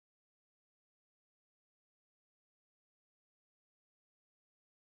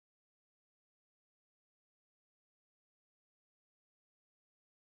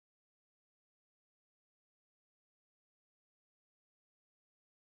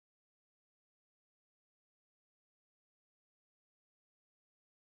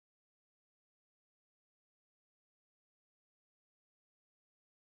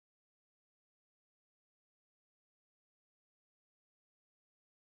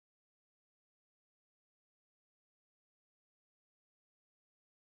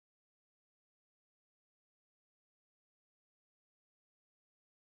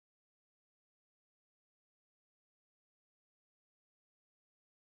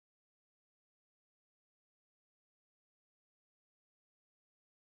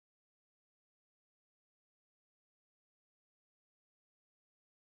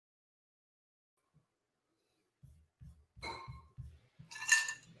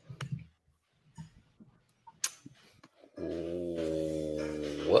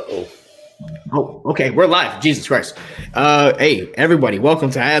Whoa. Oh, okay. We're live. Jesus Christ. Hey, everybody. Welcome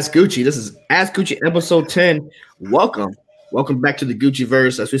to Ask Gucci. This is Ask Gucci episode 10. Welcome. Welcome back to the Gucci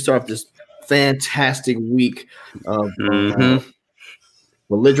verse as we start off this fantastic week of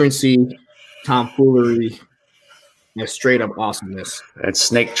belligerency, tomfoolery, and straight up awesomeness. That's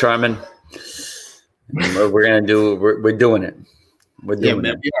snake charming. We're gonna do. We're doing it. We're doing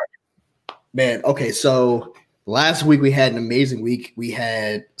it. Man, okay, so last week we had an amazing week. We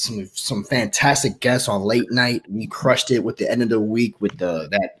had some fantastic guests on late night. We crushed it with the end of the week with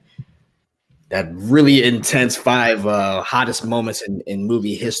that really intense 5 hottest moments in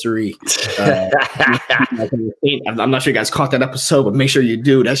movie history. I'm not sure you guys caught that episode, but make sure you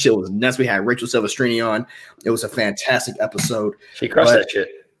do. That shit was nuts. We had Rachel Silvestrini on. It was a fantastic episode. She crushed that shit.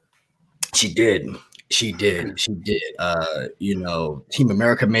 She did. Team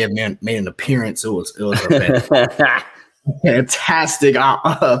America may have made an appearance. It was a fantastic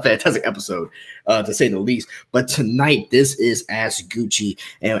episode, to say the least. But tonight, this is Ask Gucci,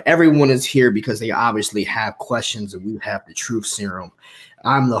 and everyone is here because they obviously have questions, and we have the truth serum.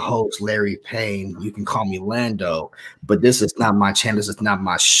 I'm the host, Larry Payne. You can call me Lando, but this is not my channel. This is not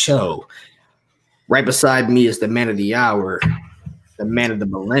my show. Right beside me is the man of the hour, the man of the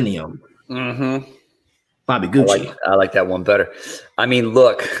millennium. Mm-hmm. Bobby Gucci. I like that one better. I mean,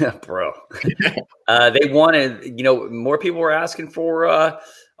 look, bro. They wanted, more people were asking for a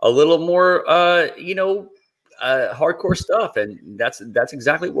little more, hardcore stuff, and that's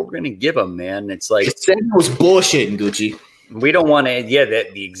exactly what we're gonna give them, man. It's like it was bullshitting, Gucci. We don't want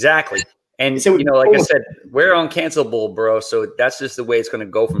to, exactly. And like I said, we're uncancelable, bro. So that's just the way it's gonna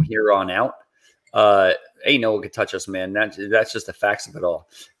go from here on out. Ain't no one can touch us, man. That's just the facts of it all.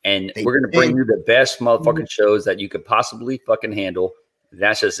 And we're gonna bring you the best motherfucking shows that you could possibly fucking handle.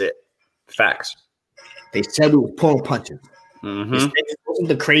 That's just it. Facts. They said we were pulling punches. Mm-hmm. It wasn't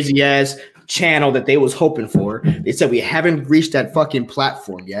the crazy ass channel that they was hoping for. They said we haven't reached that fucking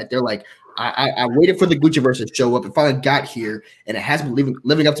platform yet. They're like, I waited for the Gucciverse to show up. It finally got here, and it hasn't been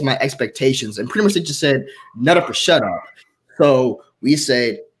living up to my expectations. And pretty much they just said, nut up or shut up. So we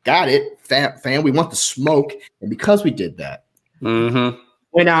said, got it, fam. We want the smoke, and because we did that,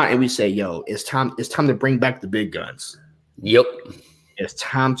 went out and we say, "Yo, it's time to bring back the big guns." Yep, it's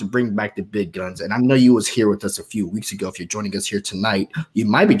time to bring back the big guns. And I know you was here with us a few weeks ago. If you're joining us here tonight, you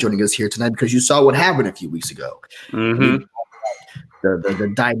might be joining us here tonight because you saw what happened a few weeks ago. Mm-hmm.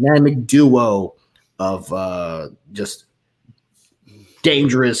 The dynamic duo of just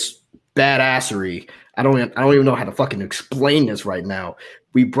dangerous badassery. I don't even know how to fucking explain this right now.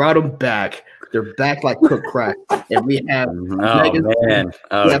 We brought them back. They're back like cooked crack. And we have Megan. Man.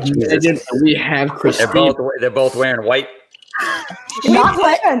 Megan, and we have Christina. They're both wearing white. Not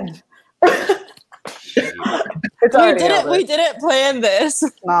planned. We didn't plan this.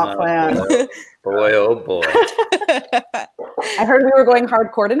 Not planned. Boy, oh boy. I heard we were going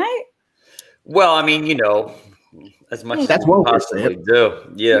hardcore tonight. Well, I mean, as much that's as we what possibly do.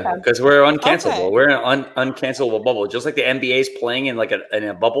 Yeah, because we're uncancelable. Okay. We're in an uncancelable bubble. Just like the NBA's playing in in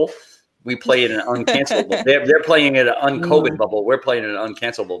a bubble, we play in an uncancelable. They're playing in an un-COVID bubble. We're playing in an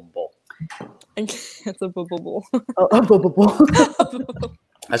uncancelable bubble. Uncancelable.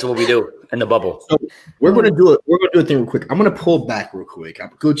 That's what we do in the bubble. So we're gonna do a thing real quick. I'm gonna pull back real quick.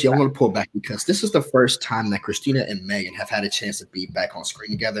 Gucci, I'm gonna pull back because this is the first time that Christina and Megan have had a chance to be back on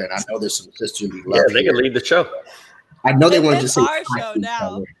screen together, and I know there's some sisterly love. Yeah, they can lead the show. I know they wanted to say our show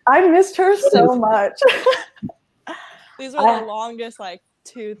now. I missed her so much. These were the longest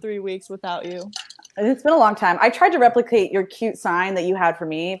 2-3 weeks without you. It's been a long time. I tried to replicate your cute sign that you had for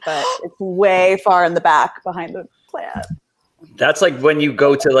me, but it's way far in the back behind the plant. That's like when you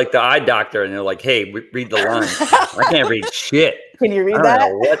go to the eye doctor and they're like, "Hey, read the line." I can't read shit. Can you read that? I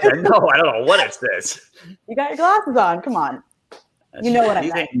don't know what it says. You got your glasses on. Come on. You know what I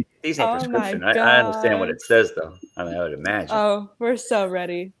meant. These ain't prescription. I understand what it says, though. I mean, I would imagine. Oh, we're so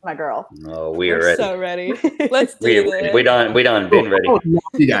ready. My girl. Oh, we're ready. So ready. Let's do this. We done been ready.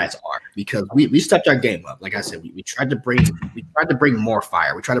 You guys are, because we stepped our game up. Like I said, we tried to bring more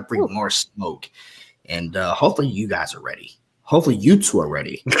fire. We tried to bring more smoke. And hopefully you guys are ready. Hopefully you two are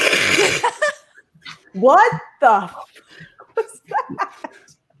ready. What the what's that?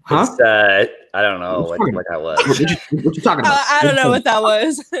 Huh? It's, I don't know what that was. What you talking about? I don't know what that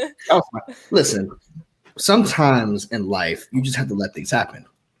was. Listen, sometimes in life, you just have to let things happen.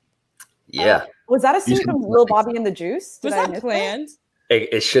 Yeah. Was that a scene from Lil Bobby and the Juice? Was that planned?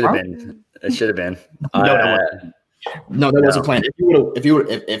 It should have been. It should have been. No, that wasn't planned.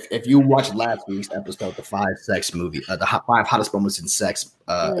 If you watched last week's episode, the 5 sex movie, the 5 hottest moments in sex,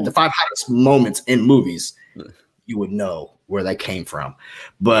 the 5 hottest moments in movies, you would know where that came from.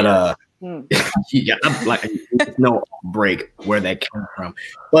 But yeah, I'm like, there's no break where that came from.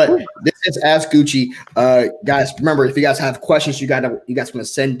 But this is Ask Gucci. Guys, remember, if you guys have questions, you guys want to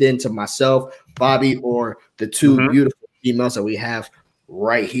send in to myself, Bobby, or the two beautiful emails that we have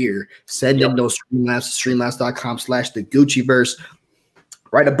right here. Send in those Streamlabs to streamlabs.com/thegucciverse.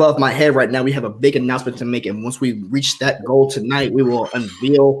 Right above my head right now, we have a big announcement to make. And once we reach that goal tonight, we will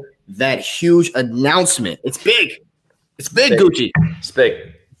unveil that huge announcement. It's big. It's big, Gucci. It's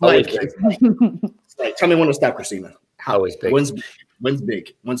big. Like, tell me when to stop, Christina. Always big. When's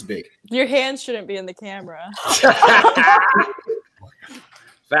big? When's big? Your hands shouldn't be in the camera.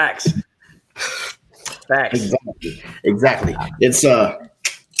 Facts. Exactly. It's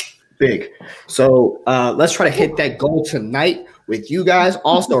big. So let's try to hit that goal tonight with you guys.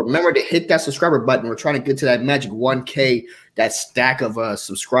 Also, remember to hit that subscriber button. We're trying to get to that magic 1K, that stack of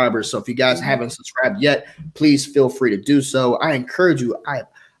subscribers. So if you guys haven't subscribed yet, please feel free to do so. I encourage you.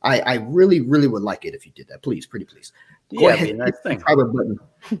 I really, really would like it if you did that. Please, pretty please. Go ahead and hit the subscriber button.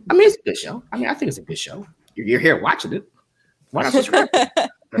 I mean, it's a good show. I mean, I think it's a good show. You're here watching it. Why not subscribe?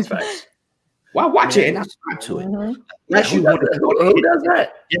 That's facts. Why watch it and not subscribe to it? Who does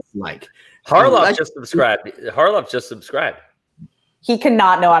that? It's like Harloff just subscribed. Harloff just subscribed. He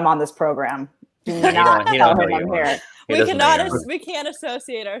cannot know I'm on this program. Do not tell him I'm here. We can't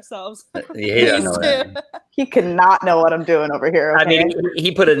associate ourselves. He doesn't know that. He cannot know what I'm doing over here. Okay? I mean,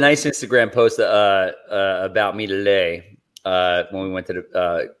 he put a nice Instagram post about me today when we went to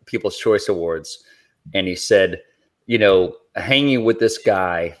the People's Choice Awards, and he said, you know, hanging with this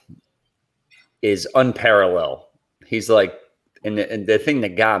guy is unparalleled. He's like, and the thing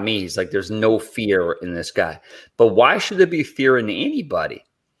that got me, he's like, there's no fear in this guy. But why should there be fear in anybody?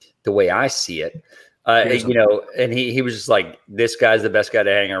 The way I see it. You know, and he was just like, this guy's the best guy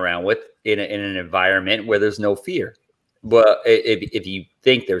to hang around with in an environment where there's no fear. Well, if you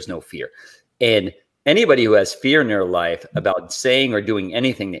think there's no fear, and anybody who has fear in their life about saying or doing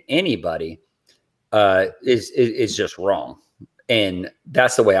anything to anybody is just wrong. And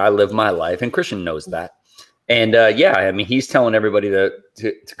that's the way I live my life. And Christian knows that. And yeah, I mean, he's telling everybody to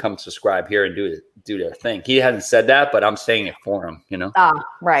come subscribe here and do their thing. He hasn't said that, but I'm saying it for him, you know?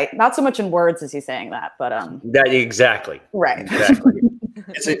 Right. Not so much in words as he's saying that, but that exactly. Right. Exactly.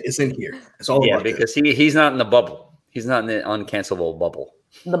 It's in here. It's all about because he's not in the bubble. He's not in the uncancelable bubble.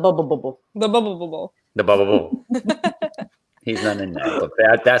 The bubble. He's not in that.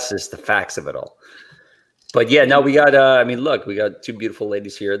 But that's just the facts of it all. But yeah, no, we got I mean, look, we got two beautiful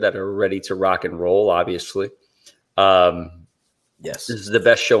ladies here that are ready to rock and roll, obviously. Yes. This is the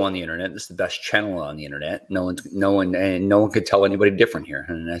best show on the internet. This is the best channel on the internet. No one could tell anybody different here.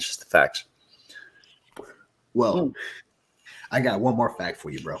 And that's just the facts. Well, I got one more fact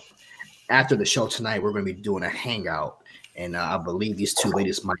for you, bro. After the show tonight, we're going to be doing a hangout. And I believe these two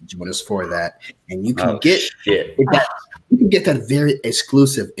ladies might join us for that. And you can get that very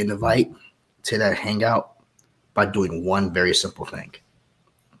exclusive invite to that hangout by doing one very simple thing.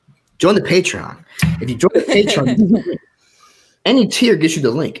 Join the Patreon. If you join the Patreon, any tier gets you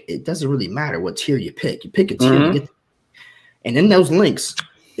the link. It doesn't really matter what tier you pick. You pick a tier, and in those links,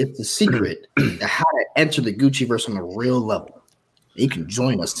 it's the secret to how to enter the Gucciverse on a real level. You can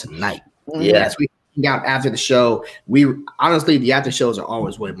join us tonight. Yes, we hang out after the show. We honestly, the after shows are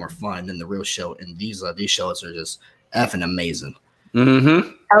always way more fun than the real show, and these shows are just effing amazing.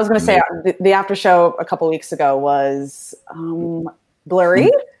 I was going to say the after show a couple weeks ago was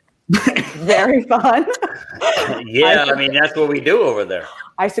blurry. Very fun. Yeah, I mean, that's what we do over there.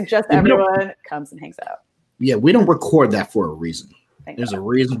 I suggest everyone comes and hangs out. Yeah, we don't record that for a reason. There's a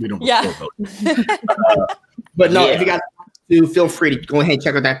reason we don't record those. But no, if you guys do, feel free to go ahead and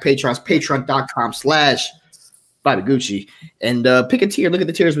check out that Patreon. It's patreon.com/BobbyGucci. And pick a tier. Look at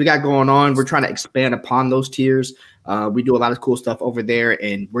the tiers we got going on. We're trying to expand upon those tiers. We do a lot of cool stuff over there,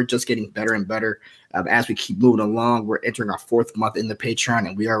 and we're just getting better and better as we keep moving along. We're entering our 4th month in the Patreon,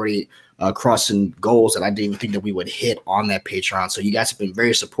 and we already crossing goals that I didn't even think that we would hit on that Patreon. So you guys have been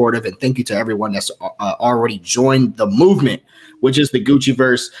very supportive, and thank you to everyone that's already joined the movement, which is the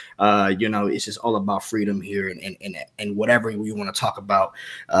Gucciverse. You know, it's just all about freedom here, and whatever we want to talk about.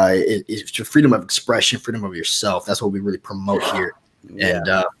 It's your freedom of expression, freedom of yourself. That's what we really promote here, and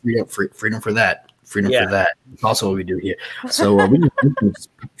freedom for that. Freedom for that. It's also what we do here. So we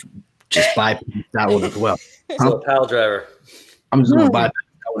just buy that one as well. So pile driver. I'm just gonna buy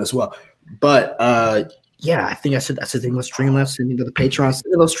that one as well. But yeah, I think I said the thing with Streamlabs, sending to the Patreon,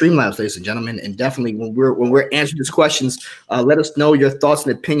 send those Streamlabs, ladies and gentlemen. And definitely when we're answering these questions, let us know your thoughts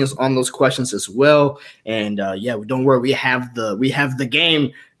and opinions on those questions as well. And yeah, don't worry, we have the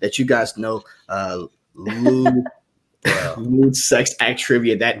game that you guys know. Lewd sex act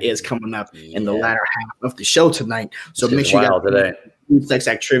trivia that is coming up in the latter half of the show tonight. So make sure you got today. Lewd sex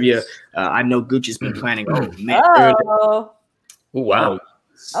act trivia. I know Gucci's been planning. Oh man! Oh, wow.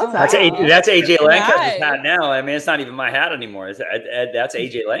 Oh, that's AJ Lancaster's hat now. I mean, it's not even my hat anymore. That's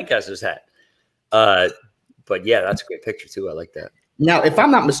AJ Lancaster's hat. But yeah, that's a great picture too. I like that. Now, if I'm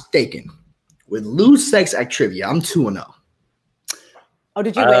not mistaken, with Lewd sex act trivia, I'm 2-0. Oh,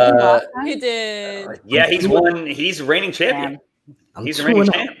 did you win last time? He did. Yeah, he's won. He's reigning champion. He's a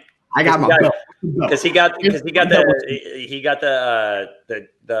reigning champ. I got my belt because he got the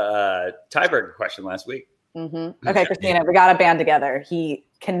tiebreaker question last week. Mm-hmm. Okay, Christina, we got to band together. He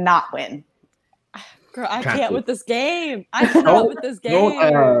cannot win. Girl, I can't with this game. I cannot with this game. I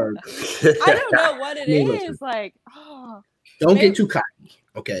don't know what it is. Like, don't get too cocky.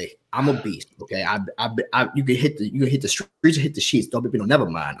 Okay, I'm a beast. Okay, you can hit the streets, hit the sheets. Don't be no, never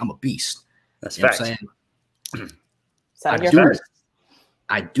mind. I'm a beast. That's fact.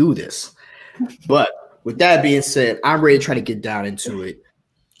 I do this. But with that being said, I'm ready to try to get down into it.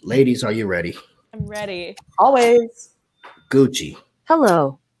 Ladies, are you ready? I'm ready. Always. Gucci.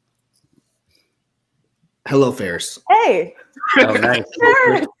 Hello. Hello, Ferris. Hey. Oh, nice.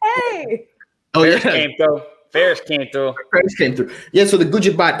 Ferris, hey. Oh, Ferris came through. Ferris came through. Yeah, so the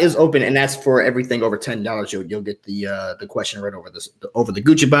Gucci bot is open, and that's for everything over $10. You'll get the question right over the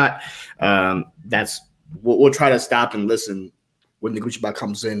Gucci bot. We'll try to stop and listen when the Gucci bot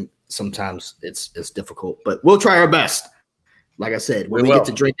comes in. Sometimes it's difficult, but we'll try our best. Like I said, when we get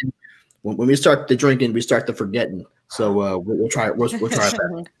to drinking, when we start the drinking, we start the forgetting. So we'll try. We'll try our best.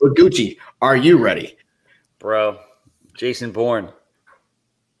 But Gucci, are you ready, bro? Jason Bourne.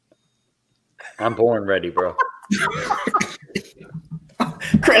 I'm born ready, bro.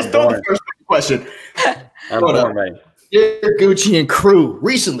 Chris, don't the first question. I'm born ready. Dear Gucci and crew,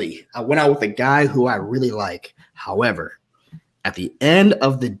 recently I went out with a guy who I really like. However, at the end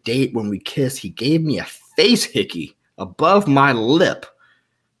of the date when we kissed, he gave me a face hickey above my lip.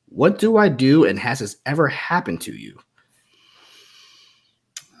 What do I do, and has this ever happened to you?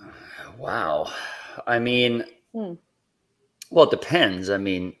 Wow. I mean... Well, it depends. I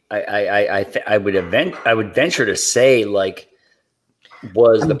mean, I would venture to say, like,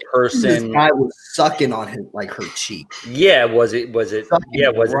 was the person this guy was sucking on his her cheek? Yeah, was it sucking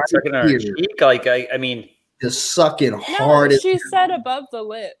on her cheek? Like, I mean, just sucking hard. She said above the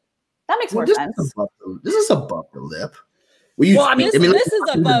lip. That makes more sense. This is above the lip. This is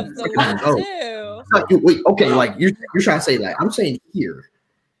above the lip too. Wait, okay, like you're trying to say like I'm saying here.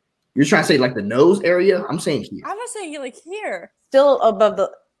 You're trying to say like the nose area? I'm saying here. I was saying like here. Still above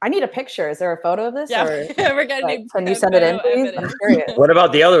the. I need a picture. Is there a photo of this? Yeah, or, we're gonna need. Can you send it in, please? I'm curious. What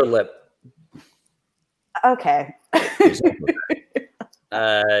about the other lip? Okay. I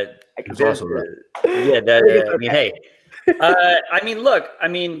mean, hey. I mean, look. I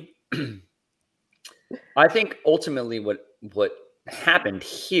mean, I think ultimately what happened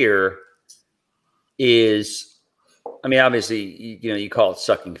here is. I mean, obviously, you call it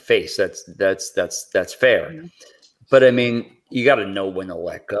sucking face. That's fair. But I mean, you got to know when to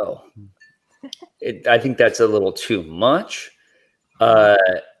let go. I think that's a little too much. I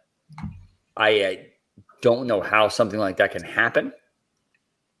don't know how something like that can happen.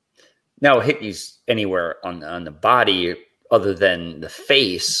 Now, hickeys anywhere on the body other than the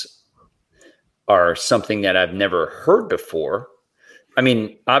face are something that I've never heard before. I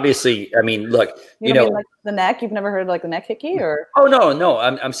mean, obviously, look, you know, like the neck. You've never heard of like the neck hickey, or? Oh no.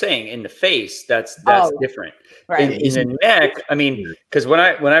 I'm saying in the face. That's different. Right. In the neck. I mean, because when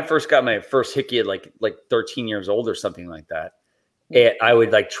I first got my first hickey at like 13 years old or something like that, I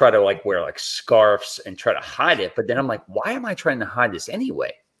would like try to like wear like scarves and try to hide it. But then I'm like, why am I trying to hide this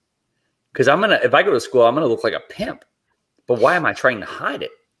anyway? Because if I go to school, I'm gonna look like a pimp. But why am I trying to hide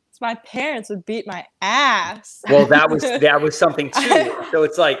it? My parents would beat my ass. Well, that was something too. So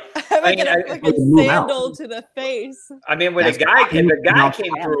it's like I a sandal to the face. I mean, when if a guy came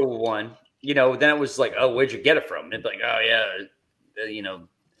through with one, then it was like, oh, where'd you get it from? It'd be like, oh yeah,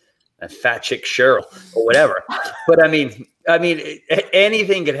 a fat chick Cheryl or whatever. But I mean,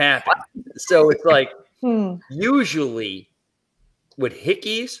 anything could happen. So it's like usually with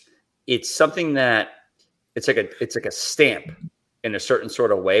hickeys, it's something that it's like a stamp. In a certain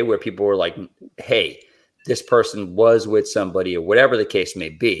sort of way where people were like, hey, this person was with somebody or whatever the case may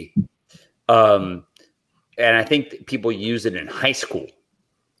be. And I think people use it in high school.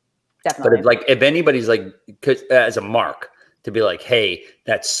 Definitely. But if anybody's like, as a mark to be like, hey,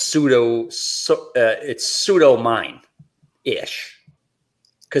 that's it's pseudo mine-ish.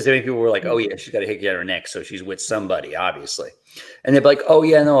 Because many people were like, oh yeah, she's got a hickey on her neck. So she's with somebody, obviously. And they'd be like, oh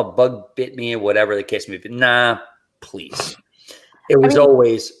yeah, no, a bug bit me or whatever the case may be. Nah. please. It was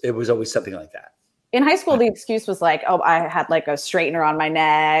always something like that. In high school, the excuse was like, "Oh, I had like a straightener on my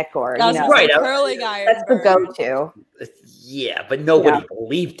neck," or right, curling iron. That's the go-to. Yeah, but nobody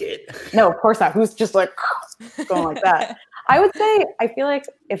believed it. No, of course not. Who's just like going like that? I would say, I feel like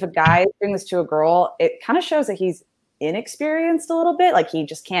if a guy is doing this to a girl, it kind of shows that he's inexperienced a little bit. Like he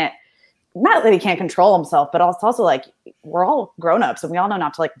just can't, not that he can't control himself, but it's also like we're all grown-ups and we all know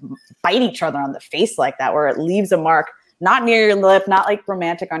not to like bite each other on the face like that, where it leaves a mark, not near your lip, not like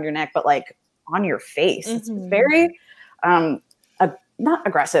romantic on your neck, but like on your face. It's very, not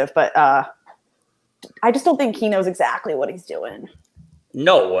aggressive, but I just don't think he knows exactly what he's doing.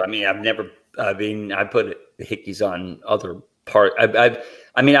 No, I mean, I put hickeys on other part.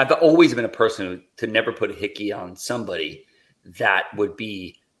 I've always been a person to never put a hickey on somebody that would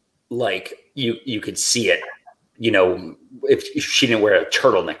be like, you could see it, if she didn't wear a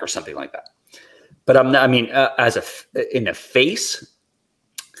turtleneck or something like that. But I'm not, in the face,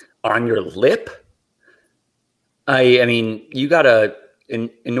 on your lip, you gotta,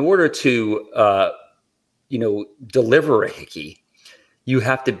 in order to, deliver a hickey, you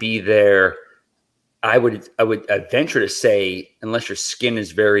have to be there. I would venture to say, unless your skin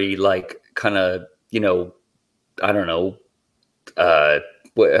is very like kind of, I don't know,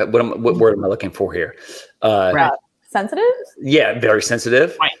 what word am I looking for here? Sensitive? Yeah, very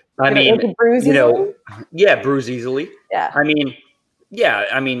sensitive. Right. Bruise easily? Bruise easily. Yeah.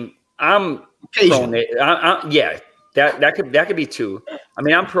 I'm prone to, that could be too.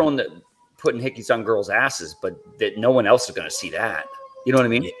 I'm prone to putting hickeys on girls' asses, but that no one else is going to see that. You know what I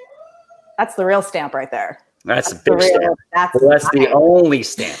mean? That's the real stamp right there. That's the big stamp. That's the only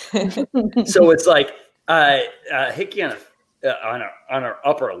stamp. So it's like a hickey on her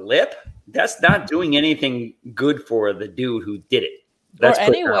upper lip. That's not doing anything good for the dude who did it. That's or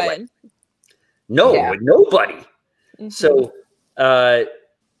anyone. No, nobody. Mm-hmm. So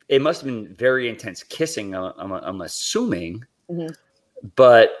it must have been very intense kissing. I'm assuming,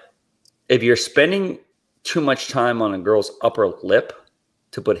 but if you're spending too much time on a girl's upper lip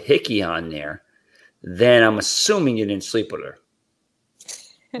to put hickey on there, then I'm assuming you didn't sleep with her.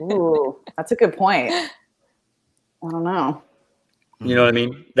 Ooh, that's a good point. I don't know. You know what I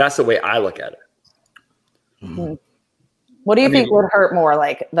mean? That's the way I look at it. Mm-hmm. What do you think would hurt more,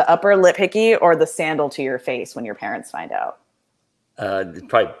 like the upper lip hickey or the sandal to your face when your parents find out?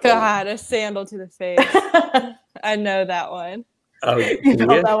 Probably. God, a sandal to the face. I know that one. Oh, you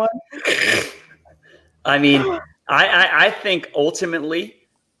know that one? I think ultimately,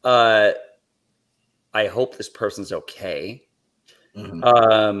 I hope this person's okay.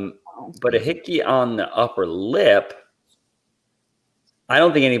 But a hickey on the upper lip, I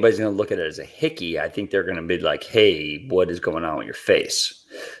don't think anybody's going to look at it as a hickey. I think they're going to be like, hey, what is going on with your face?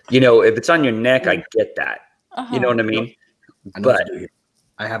 If it's on your neck, I get that. You know what I mean? But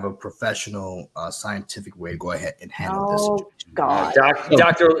I have a professional, scientific way to go ahead and handle this situation. God.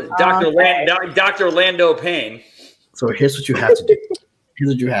 Dr. Orlando Payne. So here's what you have to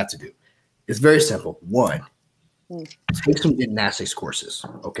do. It's very simple. One, take some gymnastics courses.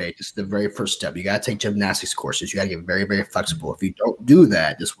 Okay, this is the very first step. You got to take gymnastics courses. You got to get very, very flexible. If you don't do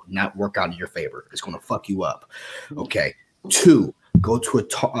that, this will not work out in your favor. It's going to fuck you up. Okay. 2, go to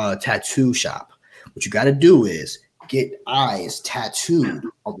a tattoo shop. What you got to do is get eyes tattooed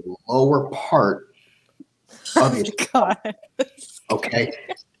on the lower part of your God. Okay.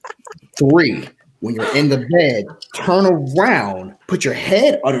 3, when you're in the bed, turn around, put your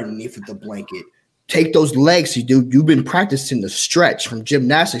head underneath the blanket. Take those legs you've been practicing the stretch from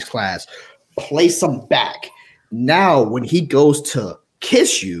gymnastics class, place them back. Now, when he goes to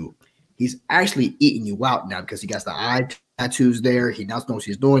kiss you, he's actually eating you out now because he got the eye tattoos there. He now knows what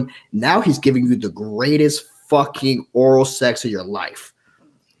he's doing. Now he's giving you the greatest fucking oral sex of your life.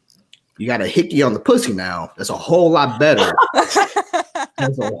 You got a hickey on the pussy now. That's a whole lot better.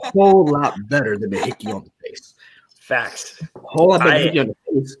 That's a whole lot better than a hickey on the face. Facts. A whole lot better than a hickey on the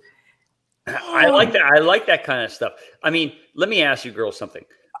face. I like that. I like that kind of stuff. Let me ask you girls something.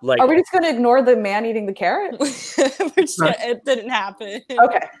 Like, are we just going to ignore the man eating the carrot? It didn't happen.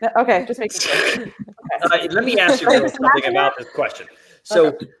 Okay. Just making sure. Okay. Let me ask you girls something about this question.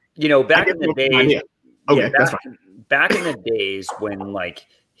 So, back in the days, back in the days when like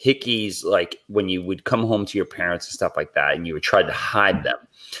hickeys, like when you would come home to your parents and stuff like that, and you would try to hide them.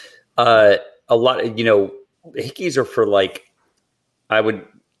 A lot of, hickeys are for like, I would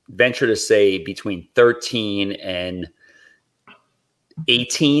venture to say between 13 and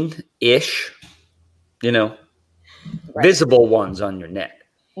 18-ish, visible ones on your neck.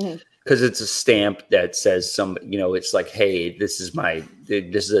 Because it's a stamp that says it's like, hey, this is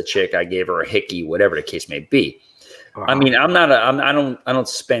a chick, I gave her a hickey, whatever the case may be. I mean, I don't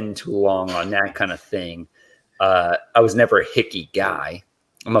spend too long on that kind of thing. I was never a hickey guy.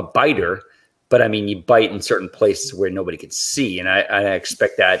 I'm a biter, but I mean, you bite in certain places where nobody can see. And I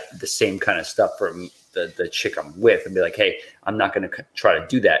expect that the same kind of stuff from the chick I'm with, and be like, hey, I'm not going to try to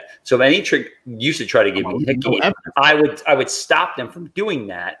do that. So if any trick used to try to give me hickey, I would stop them from doing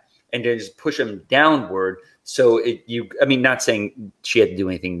that and then just push them downward. So I mean, not saying she had to do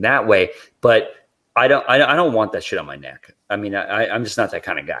anything that way, but I don't want that shit on my neck. I mean, I'm just not that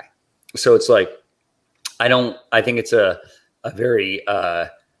kind of guy. So it's like, I think it's a very,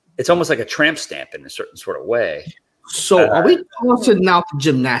 it's almost like a tramp stamp in a certain sort of way. So are we tossing out the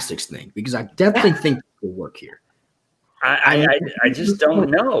gymnastics thing? Because I definitely think it will work here. I just don't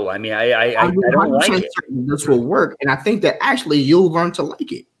know. I mean, I don't like it. This will work. And I think that actually you'll learn to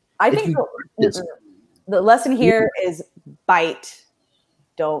like it. I think the lesson here is bite,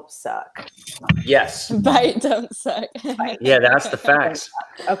 don't suck. Yes. Bite, don't suck. Yeah, that's the facts.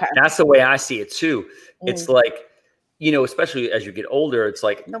 Okay. That's the way I see it too. It's like, you know, especially as you get older, it's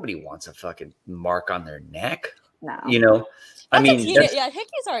like nobody wants a fucking mark on their neck. No. You know, I mean,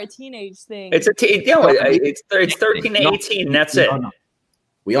 hickeys are a teenage thing. It's it's 13 to 18, and that's it.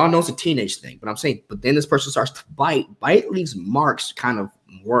 We all know it's a teenage thing, but I'm saying, but then this person starts to bite. Bite leaves marks kind of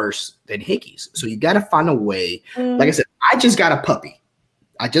worse than hickeys. So you got to find a way. Like I said, I just got a puppy.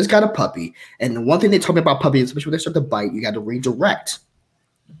 And the one thing they told me about puppies, especially when they start to bite, you got to redirect.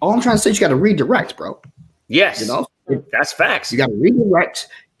 All I'm trying to say is you got to redirect, bro. Yes. You know, that's facts. You got to redirect,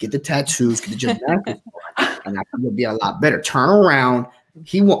 get the tattoos, get the gymnastics, and I think it'll be a lot better. Turn around.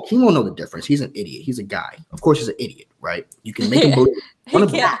 He won't know the difference. He's an idiot. He's a guy. Of course, he's an idiot, right? You can make him believe.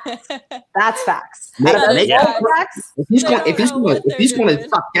 That's facts. If he's going to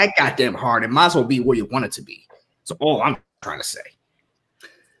fuck that goddamn hard, it might as well be where you want it to be. So all I'm trying to say.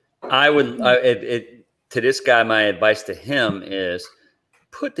 I would to this guy. My advice to him is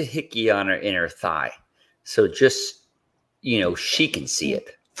put the hickey on her inner thigh, so just she can see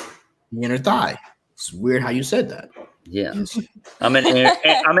it. The inner thigh. It's weird how you said that. Yeah, I'm an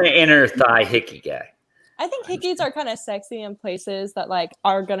inner thigh hickey guy. I think hickeys are kind of sexy in places that like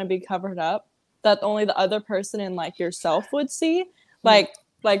are gonna be covered up, that only the other person and like yourself would see, like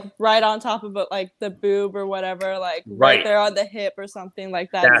right on top of it, like the boob or whatever, like right there on the hip or something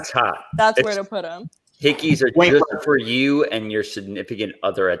like that. That's hot. That's where to put them. Hickeys are just for you and your significant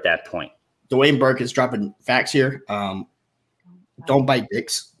other at that point. Dwayne Burke is dropping facts here. Don't bite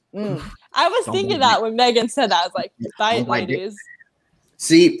dicks. I was thinking that when Megan said that. I was like, bite ladies.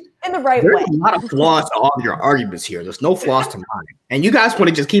 See, in the right there's way. A lot of flaws to all of your arguments here. There's no flaws to mine. And you guys want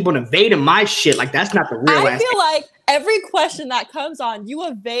to just keep on evading my shit. Like, that's not the real I feel like every question that comes on, you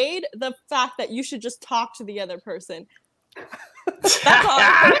evade the fact that you should just talk to the other person. That's all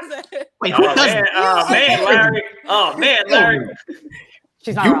I'm saying. Wait, Larry.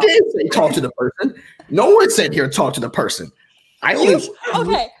 She's not you wrong. did say talk to the person. No one said here talk to the person.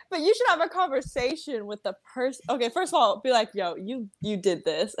 Okay, but you should have a conversation with the person. Okay, first of all, be like, yo, you did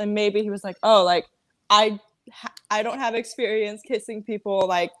this. And maybe he was like, oh, like, I don't have experience kissing people.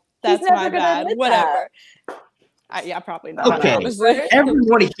 Like, that's my bad. Whatever. Yeah, probably not. Okay,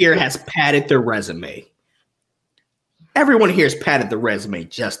 everyone here has padded their resume. Everyone here has padded the resume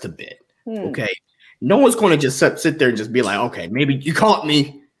just a bit. Okay, no one's going to just sit there and just be like, okay, maybe you caught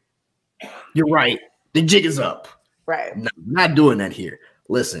me. You're right. The jig is up. Right. No, I'm not doing that here.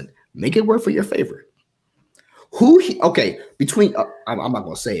 Listen, make it work for your favor. Between I'm not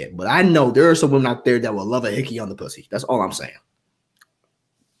going to say it, but I know there are some women out there that will love a hickey on the pussy. That's all I'm saying.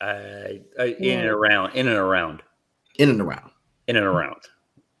 In and around.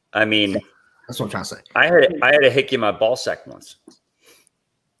 I mean, that's what I'm trying to say. I had a hickey in my ball sack once.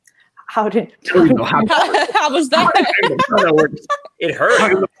 How was that? It hurt.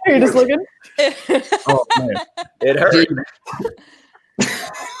 Are you just looking? Oh man, it hurt.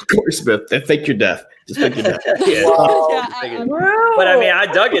 Corey Smith, fake your death. Just fake your death. But I mean, I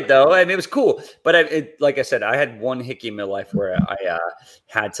dug it though. I mean, it was cool. But like I said, I had one hickey in my life where I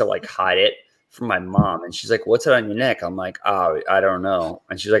had to like hide it from my mom, and she's like, "What's it on your neck?" I'm like, "Oh, I don't know."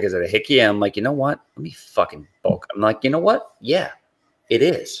 And she's like, "Is it a hickey?" I'm like, "You know what? Let me fucking bulk." I'm like, "You know what? Yeah, it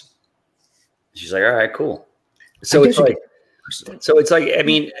is." She's like, "All right, cool." So it's like, I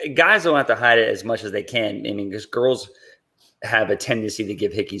mean, guys don't have to hide it as much as they can. I mean, because girls have a tendency to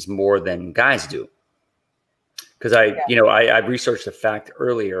give hickeys more than guys do. Because I researched the fact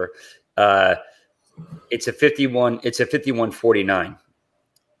earlier. It's a 51-49.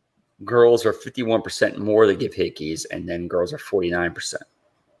 Girls are 51% more that give hickeys, and then girls are 49%.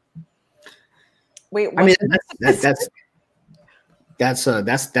 Wait, I mean, that's that's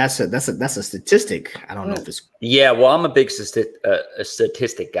a statistic. I don't know if it's yeah. Well, I'm a big a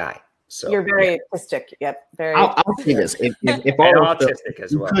statistic guy. So you're very autistic. Yep. Very. I'll say this: if and all autistic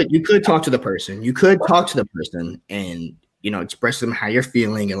as well. You could talk to the person. You could talk to the person and express to them how you're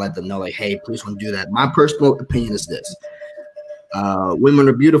feeling and let them know, like, hey, please don't do that. My personal opinion is this: women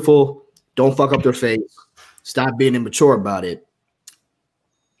are beautiful. Don't fuck up their face. Stop being immature about it.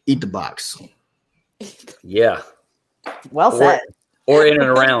 Eat the box. Yeah. Well said. Or in and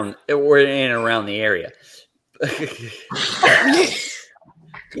around the area.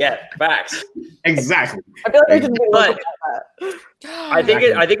 Yeah, facts. Exactly. I feel like but I think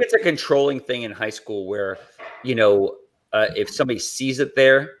it's a controlling thing in high school where, if somebody sees it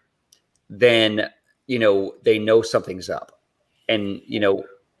there, then they know something's up, and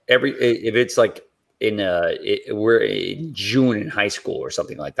if it's like we're in June in high school or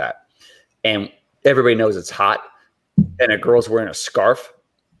something like that, and everybody knows it's hot, and a girl's wearing a scarf,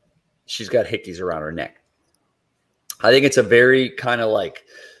 she's got hickeys around her neck. I think it's a very kind of like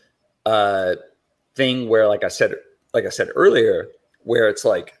thing where, like I said earlier, where it's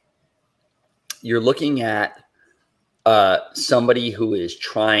like you're looking at somebody who is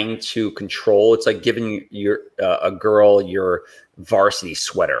trying to control. It's like giving a girl your varsity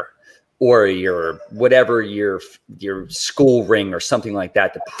sweater or your school ring or something like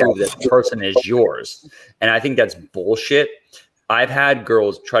that to prove that the person is yours. And I think that's bullshit. I've had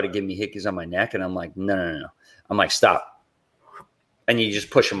girls try to give me hickeys on my neck, and I'm like, no. I'm like, stop. And you just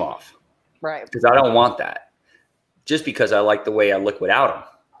push them off. Right. Because I don't want that. Just because I like the way I look without them.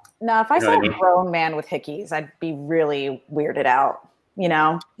 No, if I saw a grown man with hickeys, I'd be really weirded out,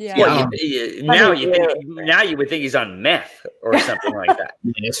 Yeah. Well, now you would think he's on meth or something like that.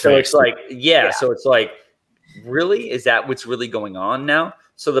 So it's like, so it's like, really? Is that what's really going on now?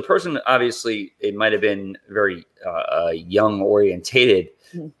 So the person, obviously, it might have been very young orientated,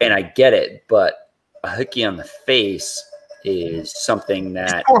 and I get it, but a hickey on the face is something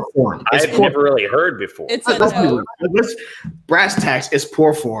that I've never really heard before. It's brass tacks. It's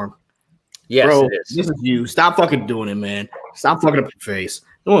poor form. Yes, bro, it is. This is you. Stop fucking doing it, man. Stop fucking up your face.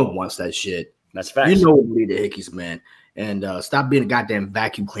 No one wants that shit. That's facts. You know what lead to hickeys, man. And stop being a goddamn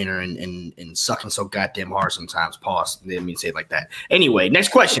vacuum cleaner and sucking so goddamn hard sometimes. Pause. Didn't mean to say it like that. Anyway, next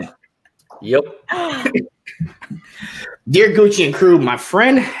question. Yep. Dear Gucci and crew, my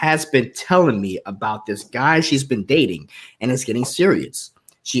friend has been telling me about this guy she's been dating, and it's getting serious.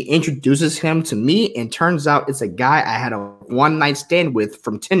 She introduces him to me, and turns out it's a guy I had a one-night stand with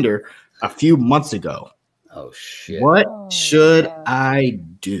from Tinder a few months ago. Oh, shit. What should I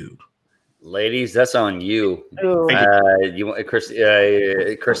do? Ladies, that's on you. You want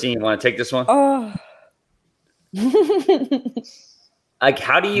Christine, you want to take this one? Oh. Like,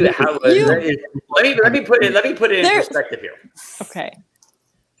 how do you? Let me put it in perspective here. Okay.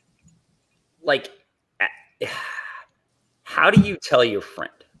 Like, how do you tell your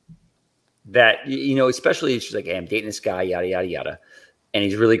friend that especially if she's like, hey, I'm dating this guy, yada yada yada, and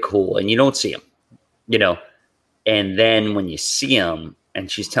he's really cool, and you don't see him, and then when you see him,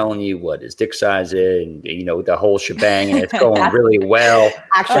 and she's telling you what his dick size is, and the whole shebang, and it's going really well,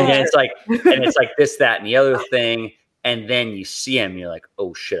 Actually, and it's like this, that, and the other thing. And then you see him, you're like,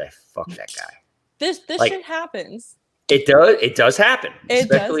 "Oh shit, I fucked that guy." This shit happens. It does happen. It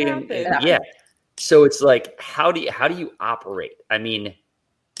especially does happen. Yeah. So it's like, how do you operate? I mean,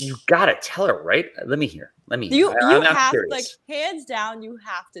 you gotta tell her, right? Let me hear. You have, like, hands down, you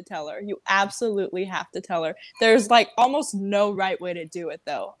have to tell her. You absolutely have to tell her. There's like almost no right way to do it,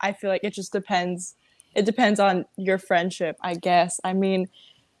 though. I feel like it just depends. It depends on your friendship, I guess.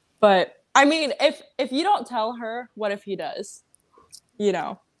 If you don't tell her, what if he does?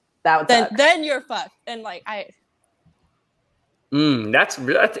 Then you're fucked. And like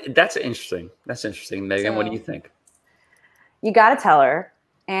that's interesting. That's interesting, Megan. What do you think? You got to tell her,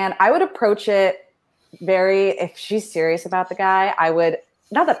 and I would approach it if she's serious about the guy.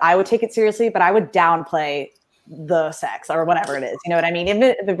 Not that I would take it seriously, but I would downplay the sex or whatever it is. You know what I mean? Even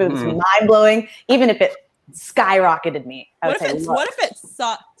if it was mind blowing, even if it skyrocketed me, what if it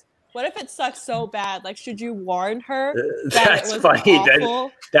sucked? What if it sucks so bad? Like, should you warn her that it was funny.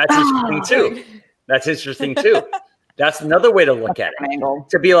 awful? That's interesting too. That's interesting too. That's another way to look at it.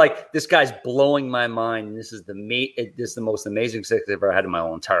 To be like, this guy's blowing my mind. This is the most amazing sex I've ever had in my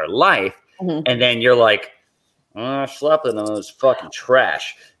whole entire life. Mm-hmm. And then you're like, I slept with him. It was fucking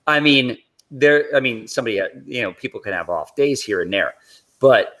trash. somebody, people can have off days here and there,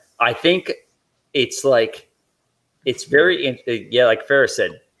 but I think it's like, it's very, like Farrah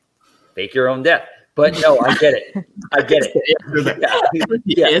said, fake your own death. But no, I get it.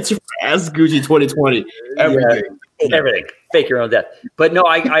 The answer for Ask Gucci 2020. Everything. everything, fake your own death. But no,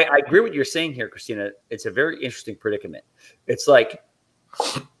 I agree with what you're saying here, Christina. It's a very interesting predicament. It's like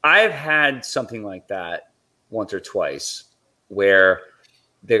I've had something like that once or twice where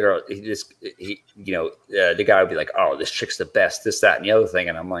the guy would be like, "Oh, this chick's the best," this, that, and the other thing,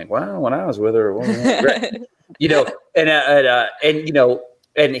 and I'm like, "Well, when I was with her, it wasn't great."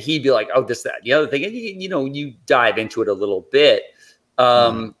 And he'd be like, "Oh, this, that, and the other thing," and you dive into it a little bit.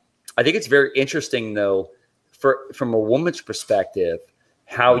 I think it's very interesting, though, from a woman's perspective,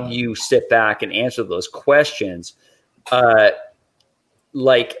 how you sit back and answer those questions.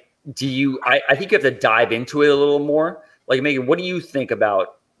 Like, I think you have to dive into it a little more. Like, Megan, what do you think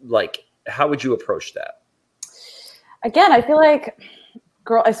about, like, how would you approach that? Again, I feel like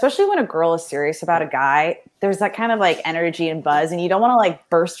especially when a girl is serious about a guy, there's that kind of like energy and buzz, and you don't want to like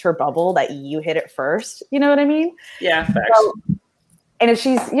burst her bubble that you hit it first. You know what I mean? Yeah, facts. So, and if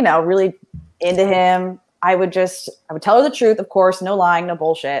she's, really into him, I would tell her the truth, of course, no lying, no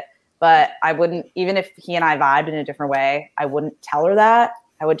bullshit. But I wouldn't, even if he and I vibed in a different way, I wouldn't tell her that.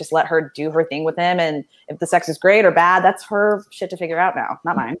 I would just let her do her thing with him. And if the sex is great or bad, that's her shit to figure out now,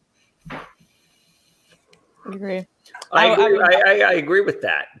 not mine. I agree. I agree with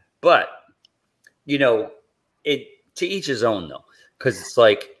that. But, to each his own, though. Because it's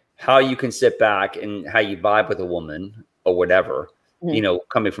like how you can sit back and how you vibe with a woman or whatever. Mm-hmm.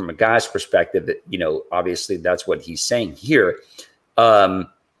 Coming from a guy's perspective, obviously that's what he's saying here. Or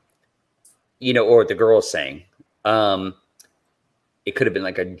the girl's saying. It could have been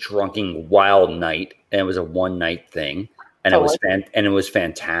like a drunken wild night, and it was a one night thing, and it was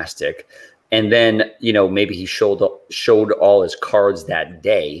fantastic. And then maybe he showed all his cards that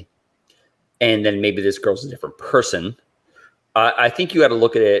day, and then maybe this girl's a different person. I think you got to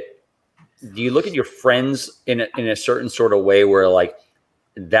look at it. Do you look at your friends in a certain sort of way where like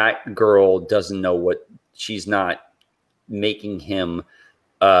that girl doesn't know what she's not making him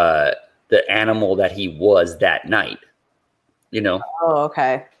the animal that he was that night? Oh,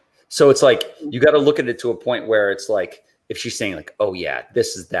 okay. So it's like you got to look at it to a point where it's like if she's saying like, "Oh yeah,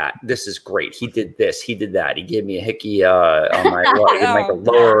 this is that. This is great. He did this. He did that. He gave me a hickey on my like a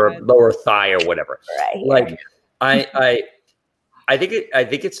lower thigh or whatever." Right. Like I think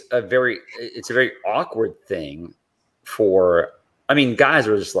it's a very awkward thing for. I mean, guys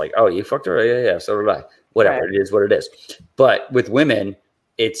are just like, "Oh, you fucked her? Yeah, so did I." Whatever, right. It is what it is. But with women,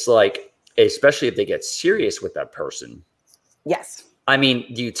 it's like, especially if they get serious with that person. Yes. I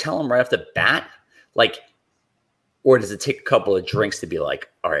mean, do you tell them right off the bat? Like, or does it take a couple of drinks to be like,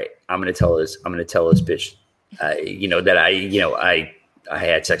 all right, I'm going to tell this bitch, that I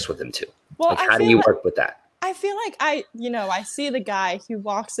had sex with him too. Well, like, how do you work with that? I feel like I see the guy who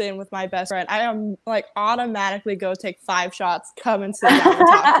walks in with my best friend. I am like automatically go take 5 shots, come and sit down and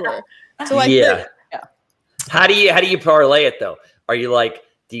talk to her. So like, yeah. How do you parlay it though? Are you like,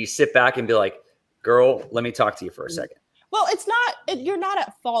 do you sit back and be like, girl, let me talk to you for a second? Well, you're not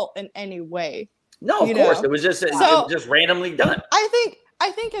at fault in any way. No, of course. It was just randomly done. I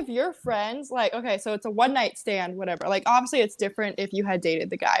think if you're friends, like, okay, so it's a one night stand, whatever. Like, obviously it's different if you had dated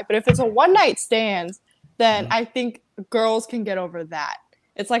the guy, but if it's a one night stand, then I think girls can get over that.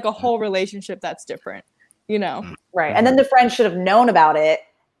 It's like a whole relationship that's different, Right. And then the friend should have known about it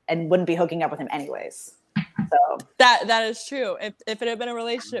and wouldn't be hooking up with him anyways. So that is true. If it had been a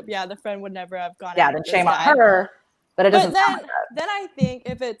relationship, the friend would never have gone. Yeah, then shame on her. But it doesn't. Then I think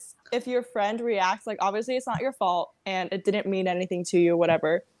if your friend reacts, like, obviously it's not your fault and it didn't mean anything to you,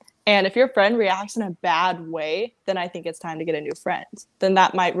 whatever. And if your friend reacts in a bad way, then I think it's time to get a new friend. Then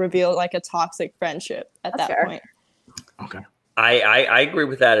that might reveal like a toxic friendship at that point. Okay. I agree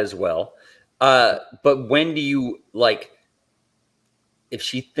with that as well. But when do you like? If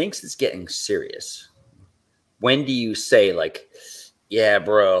she thinks it's getting serious, when do you say like, yeah,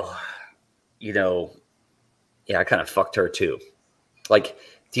 bro, yeah, I kind of fucked her too. Like,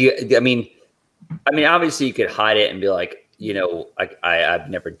 I mean, obviously you could hide it and be like, I've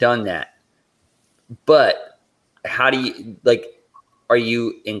never done that. But how do you, like, are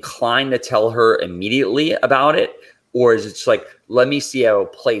you inclined to tell her immediately about it? Or is it just like, let me see how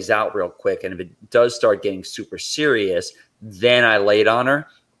it plays out real quick. And if it does start getting super serious, then I lay it on her?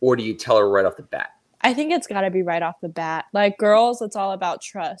 Or do you tell her right off the bat? I think it's got to be right off the bat. Like, girls, it's all about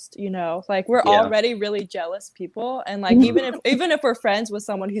trust, like we're already really jealous people. And like, even if we're friends with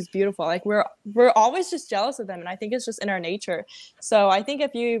someone who's beautiful, like we're always just jealous of them. And I think it's just in our nature. So I think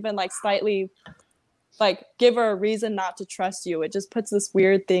if you even like slightly like give her a reason not to trust you, it just puts this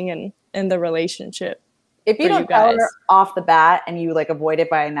weird thing in the relationship. If you don't tell her off the bat and you like avoid it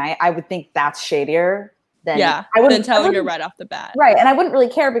by a night, I would think that's shadier then I wouldn't telling her right off the bat. Right. And I wouldn't really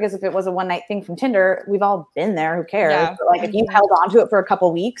care because if it was a one night thing from Tinder, we've all been there. Who cares? Yeah. But like if you held on to it for a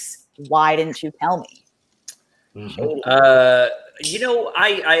couple weeks, why didn't you tell me? You know,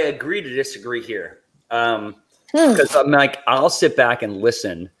 I agree to disagree here. Because I'm like, I'll sit back and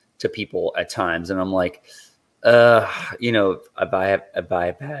listen to people at times, and I'm like, you know, if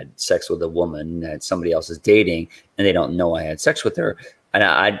I've had sex with a woman that somebody else is dating and they don't know I had sex with her, and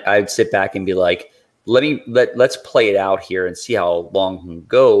I'd sit back and be like, let's play it out here and see how long it can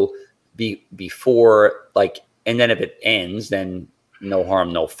go before, like, and then if it ends, then no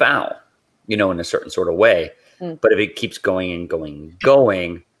harm, no foul, you know, in a certain sort of way. But if it keeps going and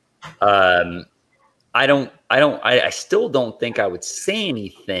going, I still don't think I would say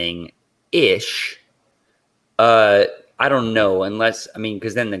anything ish. I don't know, unless, I mean,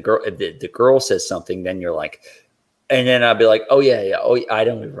 because then the girl says something, then you're like, and then I'll be like, oh yeah, oh, I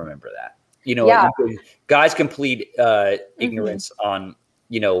don't even remember that. You know, guys can plead ignorance on,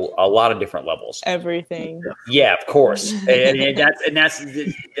 you know, a lot of different levels. Everything. Yeah, of course. and that's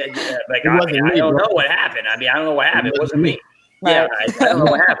like, I don't know what happened. I mean, I don't know what happened. It wasn't me. Right. Yeah, I don't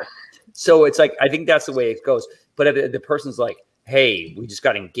know what happened. So it's like, I think that's the way it goes. But if the person's like, hey, we just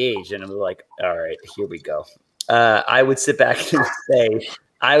got engaged, and I'm like, all right, here we go. I would sit back and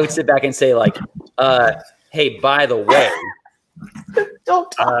say like, hey, by the way, don't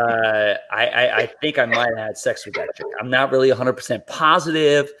talk. I think I might have had sex with that chick. I'm not really 100%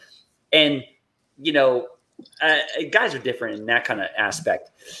 positive. And, you know, guys are different in that kind of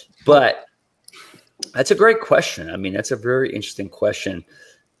aspect. But that's a great question. I mean, that's a very interesting question.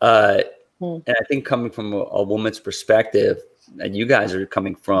 And I think coming from a woman's perspective, and you guys are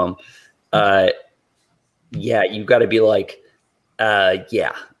coming from, you got to be like,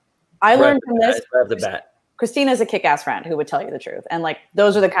 yeah. I learned from this. Right off the bat. Christina's a kick-ass friend who would tell you the truth. And like,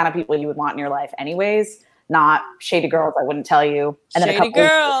 those are the kind of people you would want in your life anyways, not shady girls I wouldn't tell you. And then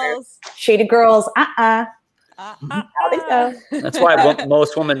shady girls. How they go. That's why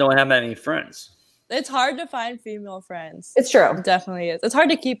most women don't have any friends. It's hard to find female friends. It's true. It definitely is. It's hard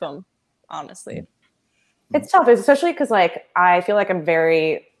to keep them, honestly. It's tough, especially because like, I feel like I'm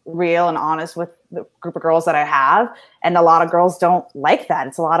very real and honest with the group of girls that I have, and a lot of girls don't like that.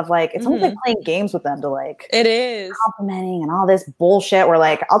 It's a lot of like, it's almost like playing games with them to like, it is complimenting and all this bullshit where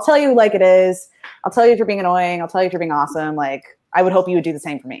like, I'll tell you like it is, I'll tell you if you're being annoying, I'll tell you if you're being awesome. Like, I would hope you would do the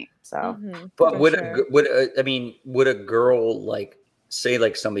same for me. So but would a girl, like, say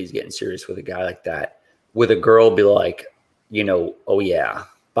like somebody's getting serious with a guy like that, would a girl be like, you know, oh yeah,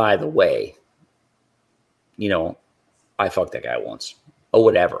 by the way, you know, I fucked that guy once or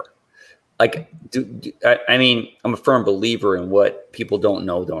whatever? Like, I mean, I'm a firm believer in what people don't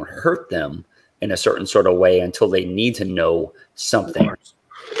know don't hurt them in a certain sort of way until they need to know something.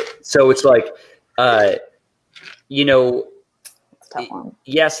 So it's like, you know,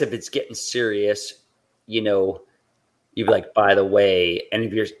 yes, if it's getting serious, you know, you'd be like, by the way, and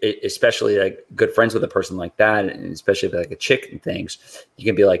if you're especially like good friends with a person like that, and especially if like a chick and things, you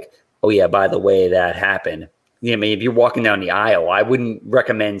can be like, oh yeah, by the way, that happened. Yeah, I mean, if you're walking down the aisle, I wouldn't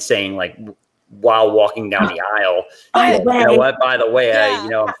recommend saying like while walking down the aisle, you know what? By the way,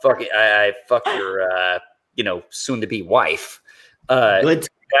 I fucked your, you know, soon to be wife.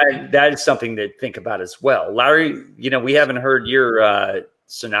 That is something to think about as well, Larry. You know, we haven't heard your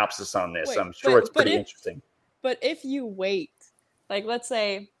synopsis on this. I'm sure it's pretty interesting. But if you wait, like let's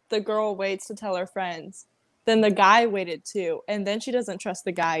say the girl waits to tell her friends, then the guy waited too, and then she doesn't trust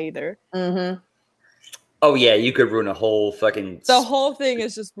the guy either. Oh yeah, you could ruin a whole fucking. The whole thing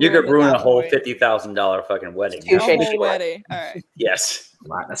is just. You could ruin a whole $50,000 fucking wedding. A whole wedding. All right. Yes.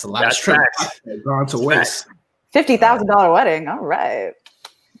 That's a lot of stress gone to waste. $50,000 wedding. All right.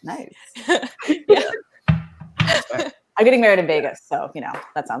 Nice. Yeah. I'm getting married in Vegas, so you know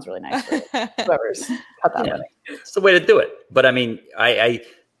that sounds really nice. Whoever's cut that wedding. It's the way to do it. But I mean, I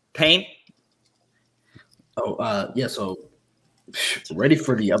paint. Oh yeah. So. Ready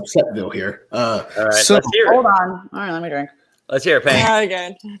for the Upsetville here. All right, so, let's hear it. Hold on. All right, let me drink. Let's hear it, Payne.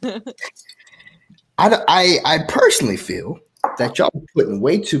 Again. I personally feel that y'all are putting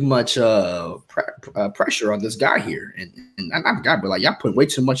way too much pressure on this guy here, and not a guy, but like y'all putting way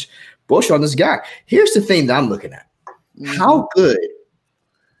too much bullshit on this guy. Here's the thing that I'm looking at: how good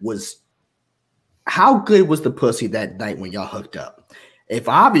was the pussy that night when y'all hooked up? If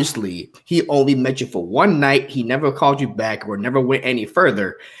obviously he only met you for one night, he never called you back or never went any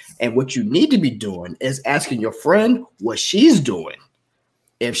further, and what you need to be doing is asking your friend what she's doing.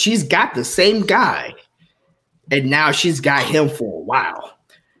 If she's got the same guy, and now she's got him for a while,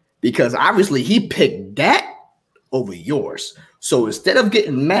 because obviously he picked that over yours. So instead of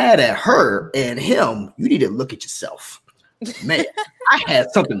getting mad at her and him, you need to look at yourself. Man, I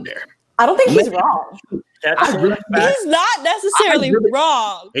had something there. I don't think he's wrong. He's not necessarily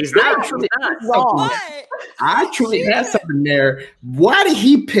wrong. He's not wrong. I truly had something there. Why did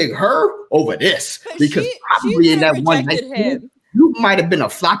he pick her over this? Because probably in that one night, you might have been a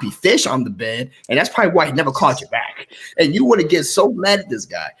floppy fish on the bed, and that's probably why he never called you back. And you want to get so mad at this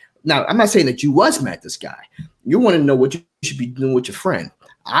guy. Now, I'm not saying that you was mad at this guy. You want to know what you should be doing with your friend.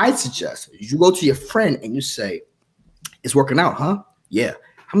 I suggest you go to your friend and you say, "It's working out, huh? Yeah.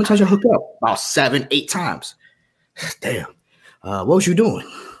 How many times you hook up? About 7, 8 times. Damn. What was you doing?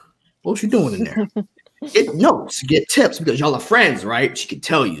 What was you doing in there?" Get notes, get tips, because y'all are friends, right? She can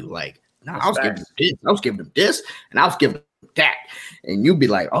tell you, like, "Nah, I was giving him this, I was giving him this, and I was giving him that." And you'd be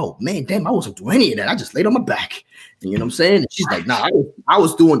like, "Oh man, damn, I wasn't doing any of that. I just laid on my back." And you know what I'm saying? And she's like, "Nah, I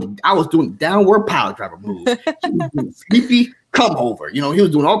was doing the downward power driver move. He was doing sleepy come over. You know, he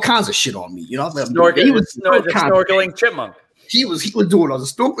was doing all kinds of shit on me. You know, he was snorkeling chipmunk. He was doing all the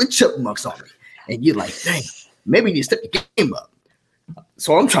snorkeling chipmunks on me." And you're like, "Dang, maybe you need to step the game up."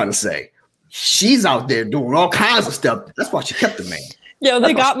 So I'm trying to say, she's out there doing all kinds of stuff. That's why she kept the man. Yo,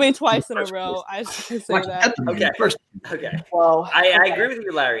 they got me twice in a row. I just say that. Okay. Well, I agree with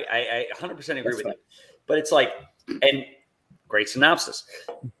you, Larry. I 100% agree with you. But it's like, and great synopsis.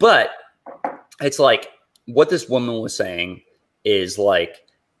 But it's like what this woman was saying is like,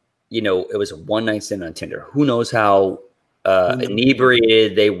 you know, it was a one night stand on Tinder. Who knows how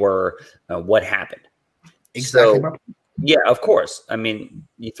inebriated they were? What happened? Exactly. So, yeah, of course. I mean,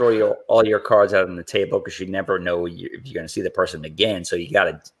 you throw all your cards out on the table because you never know if you're going to see the person again. So you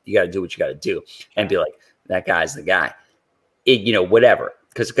gotta do what you gotta do and be like, that guy's the guy. You know, whatever.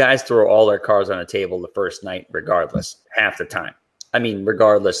 Because guys throw all their cards on the table the first night, regardless, half the time. I mean,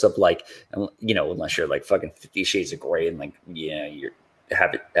 regardless of like, you know, unless you're like fucking 50 Shades of Grey and like, yeah, you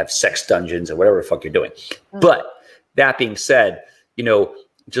have sex dungeons or whatever the fuck you're doing. But that being said, you know,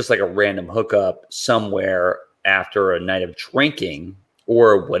 just like a random hookup somewhere after a night of drinking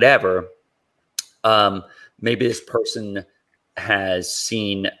or whatever, maybe this person has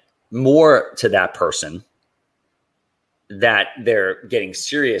seen more to that person that they're getting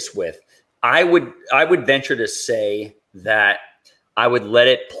serious with. I would venture to say that I would let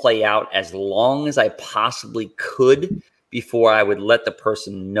it play out as long as I possibly could before I would let the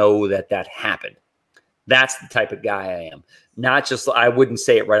person know that happened. That's the type of guy I am. Not just, I wouldn't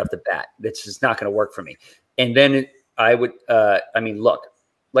say it right off the bat. That's just not going to work for me. And then I would, I mean, look,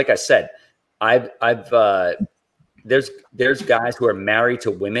 like I said, there's guys who are married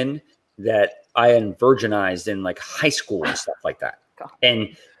to women that I virginized in like high school and stuff like that.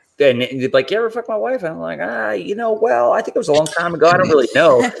 And then they'd be like, "You ever fuck my wife?" And I'm like, you know, well, I think it was a long time ago. I don't really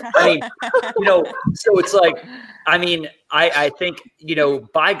know. I mean, you know, so it's like, I mean, I think, you know,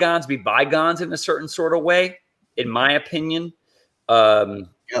 bygones be bygones in a certain sort of way, in my opinion. You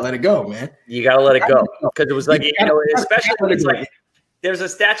gotta let it go, man. You gotta let it go. Because it was like, you know, especially when it's like there's a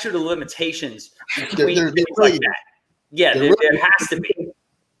statute of limitations between things like that. Yeah, there has to be.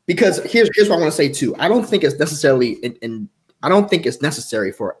 Because here's what I want to say too. I don't think it's necessarily I don't think it's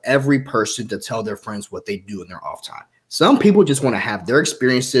necessary for every person to tell their friends what they do in their off time. Some people just want to have their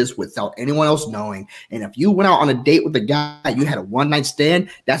experiences without anyone else knowing. And if you went out on a date with a guy, you had a one night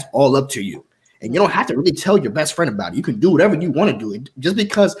stand, that's all up to you. And you don't have to really tell your best friend about it. You can do whatever you want to do. Just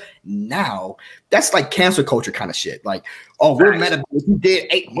because now, that's like cancel culture kind of shit. Like, oh, we're mad about what you did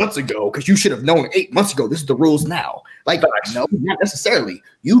 8 months ago because you should have known 8 months ago. This is the rules now. Like, no, not necessarily.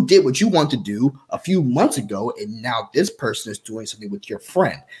 You did what you wanted to do a few months ago, and now this person is doing something with your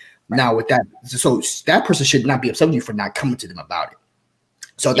friend. Now, with that, so that person should not be upset with you for not coming to them about it.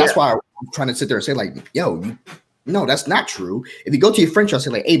 So that's why I'm trying to sit there and say, like, yo, no, that's not true. If you go to your friend and say,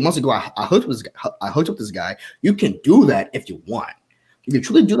 like, 8 months ago, I hooked up this guy. You can do that if you want. You can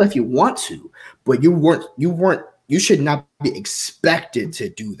truly do that if you want to, but you should not be expected to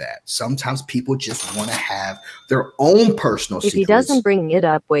do that. Sometimes people just want to have their own personal secrets. If he doesn't bring it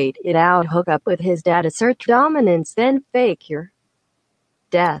up, wait it out, hook up with his dad, assert dominance, then fake your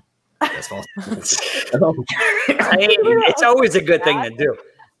death. That's false. I mean, it's always a good thing to do.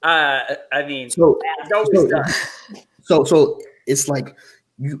 I mean, it's always done. So it's like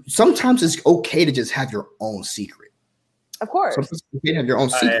sometimes it's okay to just have your own secret. Of course, sometimes it's okay to have your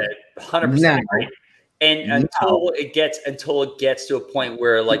own secret. 100%. Right? And until it gets to a point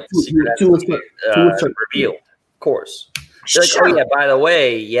where like the secret has to be revealed. Of course, they're like, oh yeah, by the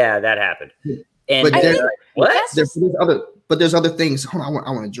way, yeah, that happened. And but there's other things. Hold on,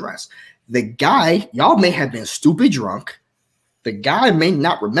 I want to address the guy. Y'all may have been stupid drunk. the guy may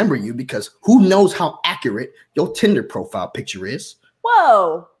not remember you because who knows how accurate your Tinder profile picture is.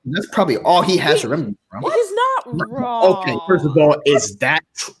 Whoa. That's probably all he has to remember from. He's not wrong. Okay, first of all, is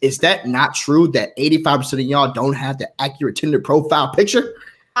that not true that 85% of y'all don't have the accurate Tinder profile picture?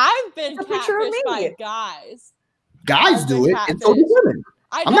 I've been catfished by guys. Guys do it, and so do women.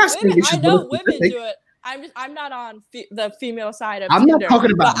 I know women do it. I'm not on the female side of I'm Tinder, not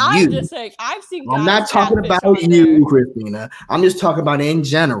talking about you. I'm just saying I've seen guys. I'm not talking about you, Christina. I'm just talking about in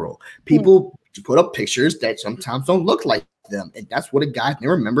general. People put up pictures that sometimes don't look like them, and that's what a guy they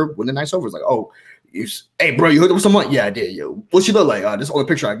remember when the night's over. It's like, oh, hey, bro, you hooked up with someone? Yeah, I did. Yo, what she look like? This is the only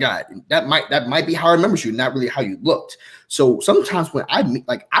picture I got. And that might be how I remember you, not really how you looked. So sometimes when I meet,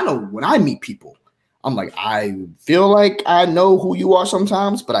 I know when I meet people, I'm like, I feel like I know who you are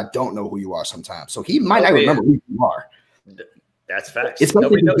sometimes, but I don't know who you are sometimes. So he might not remember who you are. That's facts. It's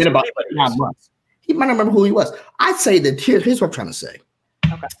something that's been about 9 months. He might not remember who he was. I'd say that here's what I'm trying to say.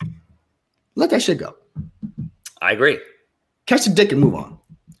 Okay. Let that shit go. I agree. Catch the dick and move on.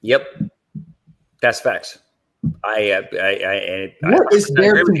 Yep. That's facts.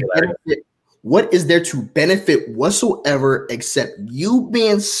 What is there to benefit whatsoever except you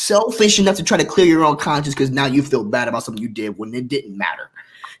being selfish enough to try to clear your own conscience because now you feel bad about something you did when it didn't matter?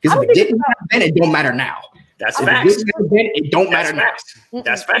 Because if it didn't matter then, it don't matter now. That's facts. It don't matter now.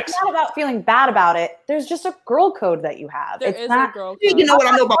 That's facts. It's not about feeling bad about it. There's just a girl code that you have. There is a girl code. You know what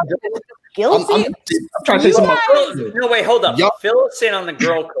I know about girls? Guilty. I'm trying to say something about girls. No, wait, hold up. Fill us in on the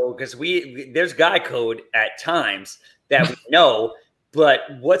girl code because there's guy code at times that we know. But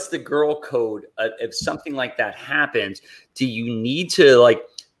what's the girl code if something like that happens? Do you need to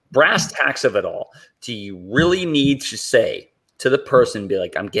brass tacks of it all? Do you really need to say to the person, be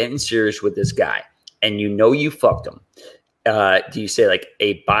like, I'm getting serious with this guy, and you fucked him? Do you say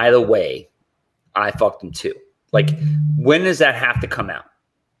hey, by the way, I fucked him too? When does that have to come out?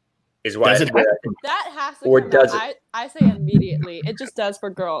 Is why that has to. Or does it? I say immediately. It just does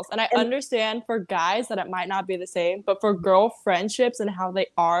for girls, and I understand for guys that it might not be the same, but for girl friendships and how they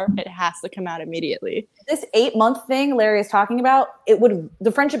are, it has to come out immediately. This 8-month thing Larry is talking about,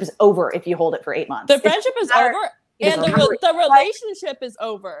 the friendship is over if you hold it for 8 months. The friendship is over, and the relationship is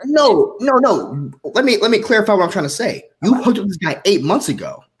over. No. Let me clarify what I'm trying to say. You hooked up with this guy 8 months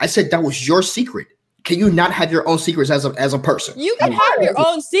ago. I said that was your secret. Can you not have your own secrets as a person? You can have your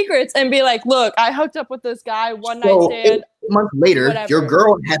own secrets and be like, look, I hooked up with this guy one night stand. 8 months later, your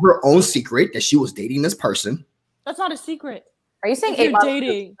girl had her own secret that she was dating this person. That's not a secret. Are you saying 8 months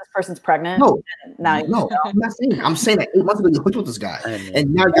dating? This person's pregnant? No, no, I'm not saying. I'm saying that 8 months ago you hooked with this guy,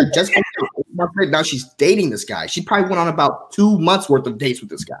 and now you're just 8 months later, now she's dating this guy. She probably went on about 2 months worth of dates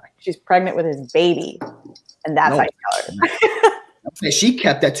with this guy. She's pregnant with his baby, and that's how you tell her. She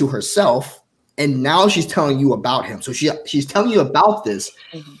kept that to herself. And now she's telling you about him. So she's telling you about this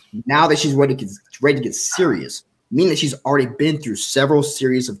now that she's ready to get serious, meaning that she's already been through several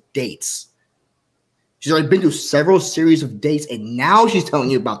series of dates. She's already been through several series of dates, and now she's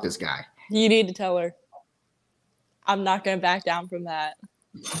telling you about this guy. You need to tell her. I'm not going to back down from that.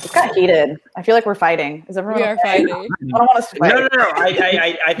 It's got heated. I feel like we're fighting. Is everyone? We are fighting. I don't want us to fight. No.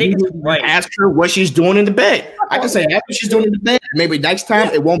 I think it's right. Ask her what she's doing in the bed. I can say that's what she's doing in the bed. Maybe next time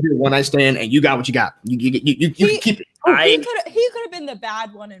it won't be a one night stand, and you got what you got. You can keep it. He could have been the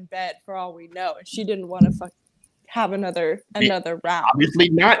bad one in bed for all we know, and she didn't want to have another round. Obviously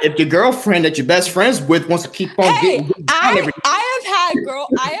not. If your girlfriend that you're best friends with wants to keep on getting I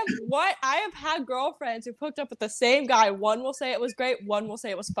have had girlfriends who hooked up with the same guy. One will say it was great. One will say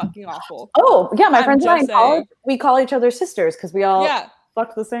it was fucking awful. Oh yeah, my friends and I in college, we call each other sisters because we all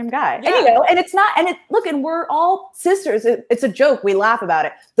fucked the same guy. Yeah. And it's not. And and we're all sisters. It's a joke. We laugh about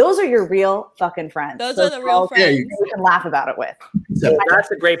it. Those are your real fucking friends. Those are the real friends you can laugh about it with. So that's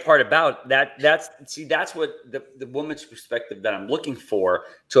the great part about that. That's what the woman's perspective that I'm looking for,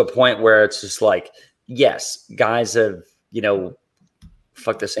 to a point where it's just yes, guys have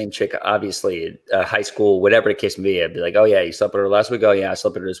fuck the same chick, obviously, high school, whatever the case may be. I'd be like, oh yeah, you slept with her last week. Oh yeah, I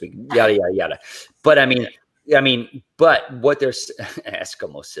slept with her this week. Yada yada yada. But but what they're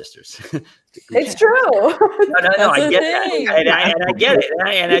Eskimo sisters. It's true. No, I get that, and I get it,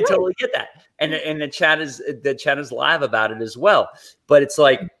 and I totally get that. And the chat is live about it as well. But it's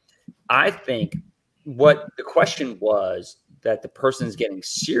I think what the question was that the person's getting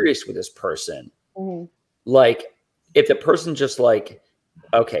serious with this person, if the person just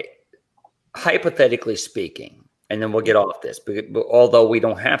okay, hypothetically speaking, and then we'll get off this, but although we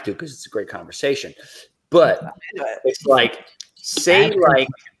don't have to because it's a great conversation. But it's say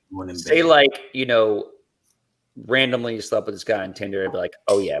randomly slept with this guy on Tinder, I'd be like,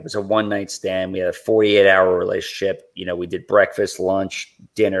 oh yeah, it was a one night stand. We had a 48-hour relationship. You know, we did breakfast, lunch,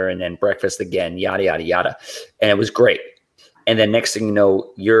 dinner, and then breakfast again, yada, yada, yada. And it was great. And then next thing you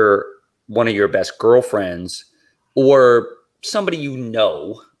know, you're one of your best girlfriends or somebody you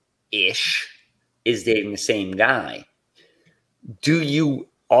know-ish is dating the same guy. Do you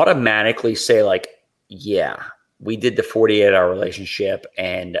automatically say like, yeah, we did the 48-hour relationship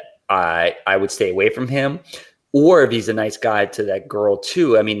and I would stay away from him? Or if he's a nice guy to that girl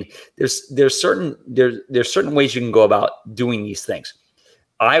too. I mean, there's certain ways you can go about doing these things.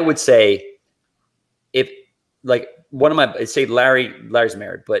 I would say if like one of my say Larry's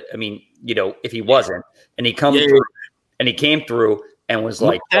married, but I mean, you know, if he wasn't and he came through and was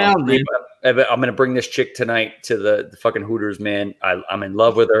like, I'm going to bring this chick tonight to the fucking Hooters, man. I'm in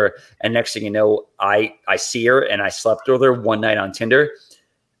love with her. And next thing you know, I see her and I slept with her one night on Tinder.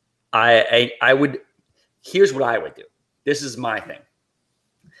 I would, here's what I would do. This is my thing.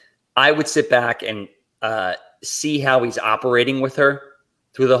 I would sit back and see how he's operating with her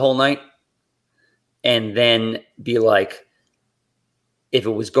through the whole night. And then be like, if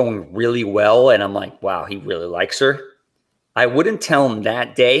it was going really well and I'm like, wow, he really likes her, I wouldn't tell him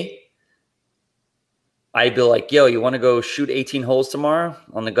that day. I'd be like, yo, you want to go shoot 18 holes tomorrow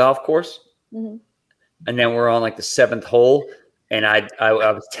on the golf course? Mm-hmm. And then we're on like the 7th hole. And I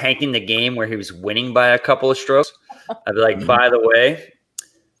was tanking the game where he was winning by a couple of strokes. I'd be like, by the way,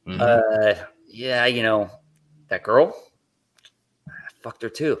 yeah, you know, that girl, I fucked her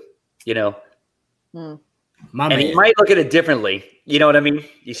too, you know. And he might look at it differently. You know what I mean?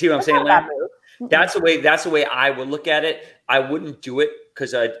 You see what I'm saying, Larry? That's the way I would look at it. I wouldn't do it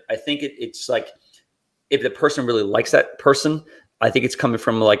because I think it's like if the person really likes that person, I think it's coming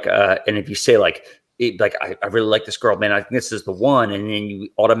from like and if you say like I really like this girl, man, I think this is the one, and then you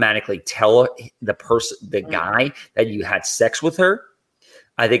automatically tell the guy that you had sex with her.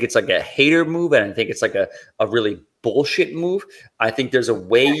 I think it's like a hater move, and I think it's like a really bullshit move. I think there's a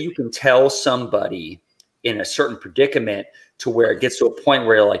way you can tell somebody in a certain predicament to where it gets to a point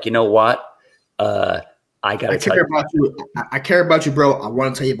where you're like, you know what? I care about you, bro. I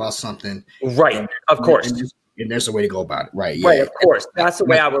want to tell you about something. Right. Of course. And there's a way to go about it. Right. Yeah. Right. Of course. That's the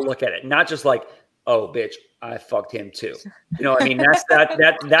way I would look at it. Not just like, oh, bitch, I fucked him too. You know what I mean?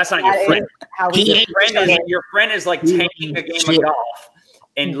 That's not your friend. Your friend is like tanking a game of golf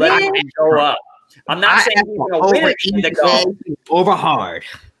and letting him go up. I'm not saying he's going to win it in the golf. Over hard.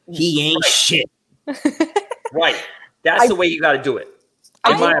 He ain't shit. Right. That's the way you got to do it,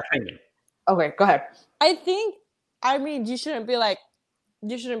 in my opinion. Okay, go ahead. I mean, you shouldn't be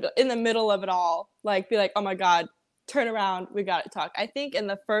in the middle of it all. Like, be like, oh my God, turn around, we got to talk. I think in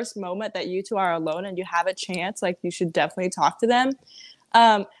the first moment that you two are alone and you have a chance, like, you should definitely talk to them.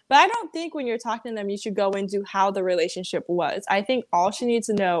 But I don't think when you're talking to them, you should go into how the relationship was. I think all she needs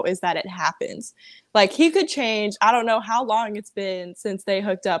to know is that it happens. Like, he could change. I don't know how long it's been since they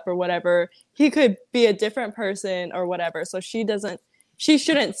hooked up or whatever. He could be a different person or whatever. So she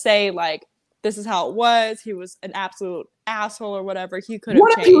shouldn't say like, this is how it was. He was an absolute asshole or whatever. He could have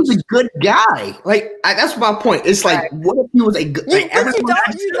changed. What if he was a good guy? Like, that's my point. It's like, what if he was a good guy?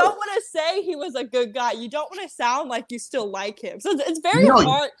 You don't want to say he was a good guy. You don't want to sound like you still like him. So it's very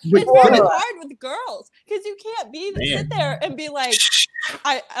hard. It's very hard with girls because you can't sit there and be like,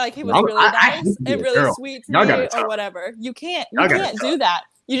 he was really nice and really sweet to me or whatever. You can't do that.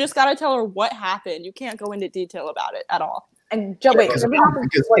 You just got to tell her what happened. You can't go into detail about it at all. And Joe,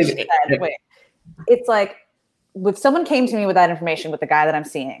 it's like if someone came to me with that information with the guy that I'm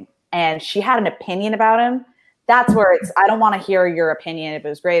seeing and she had an opinion about him, that's where I don't want to hear your opinion if it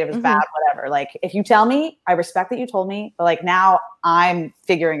was great, if it was bad, whatever. Like, if you tell me, I respect that you told me, but like now I'm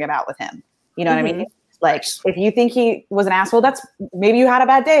figuring it out with him. You know what I mean? Like, if you think he was an asshole, that's maybe you had a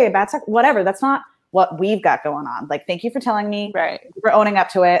bad day, a bad sex, whatever. That's not what we've got going on. Like, thank you for telling me. Right. For owning up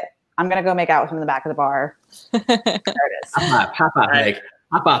to it. I'm going to go make out with him in the back of the bar. There it is. Hop off, Meg.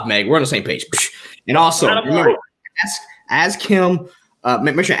 Hop off, Meg. We're on the same page. And also, remember, ask him,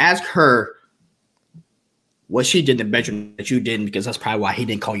 make sure ask her what she did in the bedroom that you didn't, because that's probably why he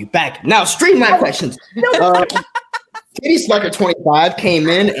didn't call you back. Now, streamline questions. Titty Sparker 25 came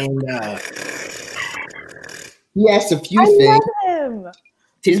in and he asked a few things.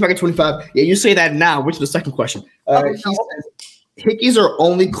 Titty Sparker 25. Yeah, you say that now. Which is the second question? He says, hickeys are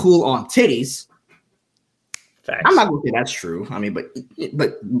only cool on titties. Facts. I'm not going to say that's true. I mean, but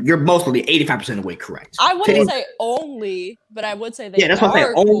you're mostly 85% of the way correct. I wouldn't say only, but I would say they that's what I'm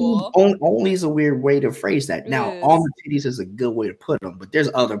saying. Cool. Only is a weird way to phrase that. Now, on the titties is a good way to put them, but there's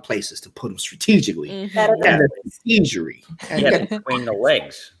other places to put them strategically. That's injury. Yeah, between the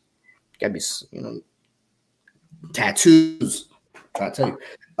legs. Gotta be, tattoos. I'll tell you.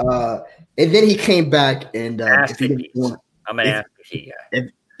 And then he came back and I'm gonna ask the guy.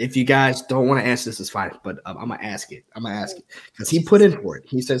 If you guys don't want to answer this, it's fine. But I'm gonna ask it. Because he put in for it.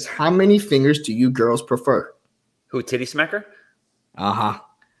 He says, "How many fingers do you girls prefer?" Who, titty smacker? I'm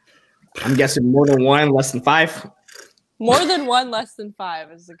guessing more than one, less than 5. More than one, less than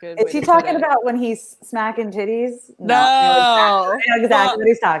 5 is a good. Is he talking about when he's smacking titties? No. I know exactly what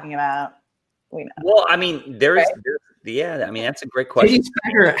he's talking about. We know. Well, I mean, there's I mean, that's a great question. Titty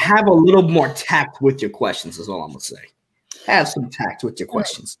smacker, have a little more tact with your questions. Is all I'm gonna say. Have some tact with your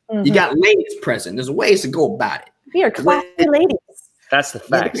questions. Mm-hmm. You got ladies present. There's ways to go about it. We are classy ladies. That's the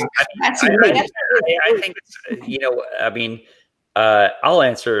facts. I think it's, I'll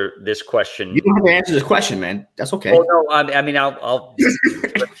answer this question. You don't have to answer this question, man. That's okay. Well, no, I mean, I'll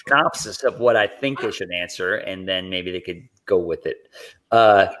the synopsis of what I think they should answer, and then maybe they could go with it.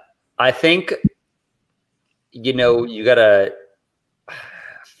 I think, you gotta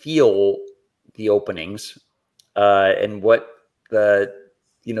feel the openings. And what the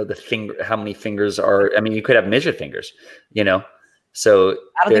finger, how many fingers are, I mean, you could have midget fingers, so I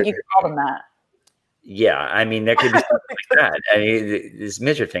don't think you could call them that. Yeah. I mean, there could be something like that. I mean, it's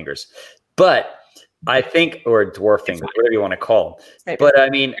midget fingers, but I think, or dwarf fingers, whatever you want to call them. Maybe. But I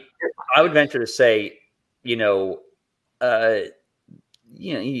mean, I would venture to say, you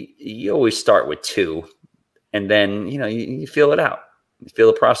always start with 2 and then, you feel it out, you feel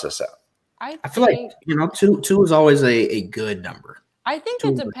the process out. I feel like 2 is always a good number. I think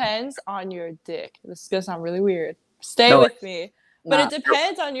it depends on your dick. This is gonna sound really weird. Stay with me, but it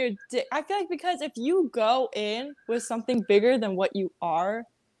depends on your dick. I feel like because if you go in with something bigger than what you are,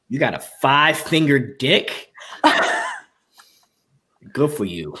 you got a 5-finger dick. Good for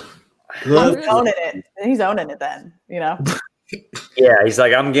you. Good. He's owning it. He's owning it. Then Yeah, he's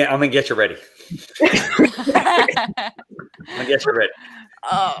like, I'm gonna get you ready. I'm gonna get you ready.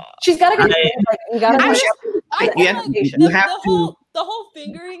 She's got to go. You got to. The whole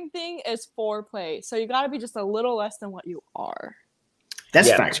fingering thing is foreplay, so you got to be just a little less than what you are. That's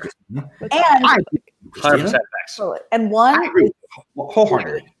facts, Christina. And 100% facts. And one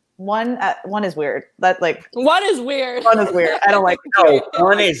wholeheartedly. One is weird. That one is weird. One is weird. I don't like. No,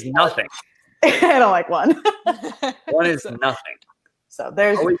 one is nothing. I don't like one. One is nothing. So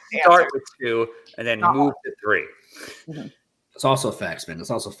there's. Always start with 2 and then move to 3. Mm-hmm. It's also facts, man. It's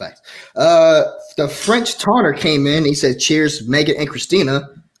also facts. The French Taunter came in. He said, "Cheers, Megan and Christina."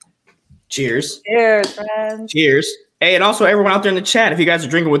 Cheers. Cheers, friends. Cheers. Hey, and also everyone out there in the chat, if you guys are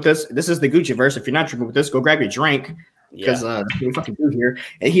drinking with us, this is the Gucci verse. If you're not drinking with us, go grab your drink because that's what we fucking do here.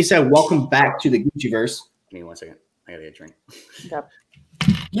 And he said, "Welcome back to the Gucci verse." Give me 1 second. I gotta get a drink. Yep.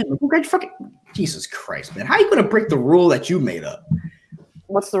 Yeah, go grab your fucking. Jesus Christ, man! How are you gonna break the rule that you made up?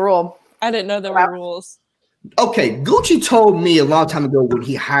 What's the rule? I didn't know there were rules. Okay, Gucci told me a long time ago when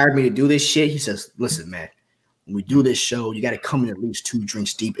he hired me to do this shit, he says, "Listen, man, when we do this show, you got to come in at least 2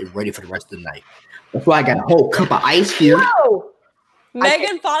 drinks deep and ready for the rest of the night." That's why I got a whole cup of ice here. No!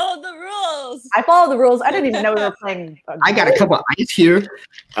 Megan followed the rules. I followed the rules. I didn't even know we were playing. I got a cup of ice here.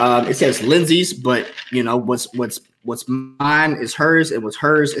 It says Lindsay's, but what's mine is hers. It was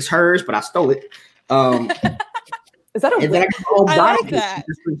hers. It's hers, but I stole it. Is that a? I like that.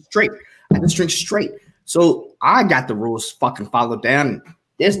 I just drink straight. So I got the rules fucking followed down.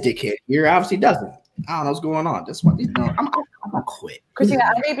 This dickhead here obviously doesn't. I don't know what's going on. This one, I'm gonna quit. Christina,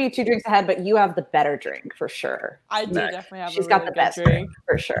 I may be 2 drinks ahead, but you have the better drink for sure. I do definitely have. She's got the best drink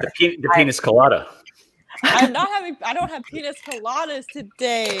for sure. The penis colada. I don't have penis coladas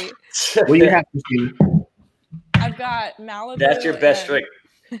today. What do you have, Christina? I've got Malibu. That's your best drink.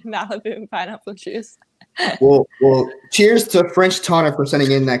 Malibu and pineapple juice. Well, cheers to French Taunter for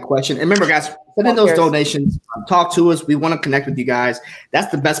sending in that question. And remember, guys, send in those donations. Talk to us. We want to connect with you guys. That's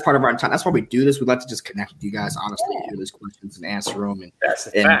the best part of our time. That's why we do this. We like to just connect with you guys, honestly, hear those questions and answer them. And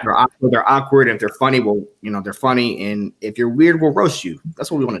if they're awkward. If they're funny, well, they're funny. And if you're weird, we'll roast you. That's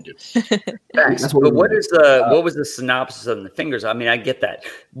what we want to do. That's what. But what was the synopsis of the fingers? I mean, I get that.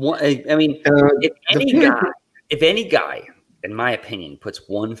 If any guy, in my opinion, puts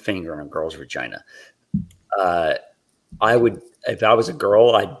 1 finger on a girl's vagina, I would, if I was a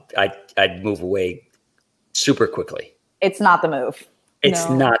girl, I'd move away super quickly. It's not the move. It's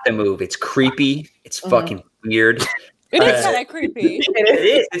not the move. It's creepy. It's fucking weird. It is kind of creepy. It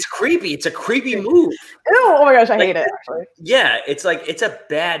is. It's creepy. It's a creepy move. Ew, oh my gosh, I hate it. Actually. Yeah, it's like it's a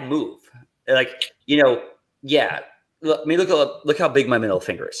bad move. Like yeah. Look how big my middle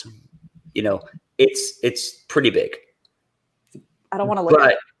finger is. It's pretty big. I don't want to look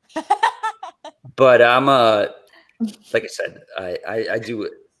at it. But I'm like I said, I do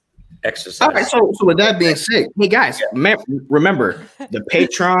it. exercise. All right, so with that being said, hey guys, remember the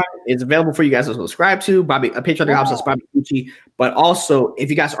Patreon is available for you guys to subscribe to. Patreon.com/BobbyGucci. But also, if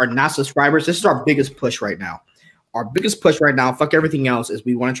you guys are not subscribers, this is our biggest push right now. Our biggest push right now, fuck everything else, is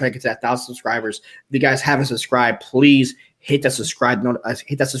we want to try to get to that 1,000 subscribers. If you guys haven't subscribed, please hit that subscribe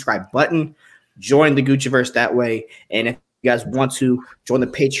button. Join the Gucciverse that way. And if you guys want to join the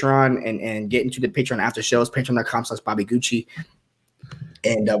Patreon and get into the Patreon after shows, patreon.com/BobbyGucci.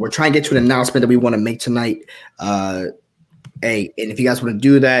 And we're trying to get to an announcement that we want to make tonight. And if you guys want to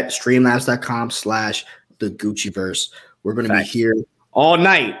do that, streamlabs.com/the Gucciverse. We're going to be here all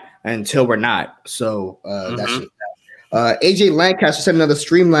night until we're not. So that's just that. AJ Lancaster said another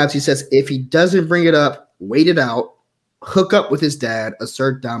Streamlabs. He says, if he doesn't bring it up, wait it out, hook up with his dad,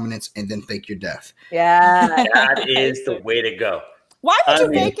 assert dominance, and then fake your death. Yeah. That is the way to go. Why would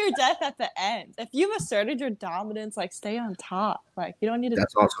you fake your death at the end? If you've asserted your dominance, like stay on top. Like you don't need to.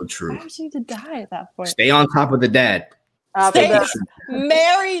 That's also true. Why would you need to die at that point? Stay on top of the dad.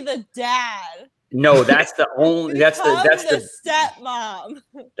 Marry the dad. No, that's the only. That's the stepmom.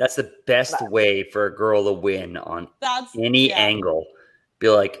 That's the best way for a girl to win on any angle. Be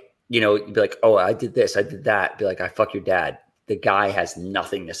like, oh, I did this, I did that. Be like, I fuck your dad. The guy has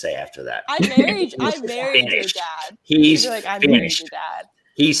nothing to say after that. I married your dad. He's like, I finished. married your dad.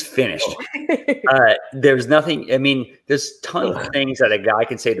 He's finished. There's nothing. I mean, there's tons of things that a guy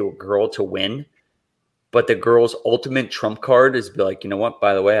can say to a girl to win, but the girl's ultimate trump card is be like, you know what?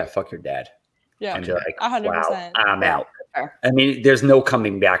 By the way, I fuck your dad. Yeah, and be like, 100%. Wow, I'm out. I mean, there's no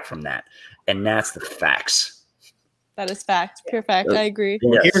coming back from that, and that's the facts. That is fact, pure fact. I agree.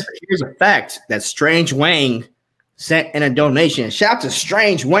 Well, here's a fact that Strange Wang sent in a donation. Shout out to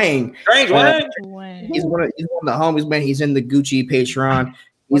Strange Wang. Strange Wang. He's one of the homies, man. He's in the Gucci Patreon.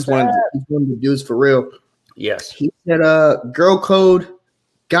 He's one of the dudes for real. Yes. He said, girl code,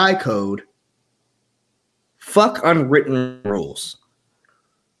 guy code, fuck unwritten rules.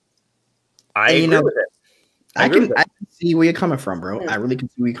 I agree with it. I can see where you're coming from, bro. I really can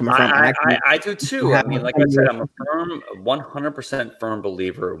see where you're coming from. I do too. I mean, like I said, I'm a 100% firm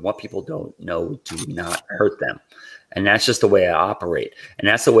believer. What people don't know do not hurt them. And that's just the way I operate. And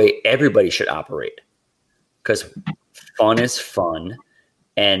that's the way everybody should operate. Because fun is fun.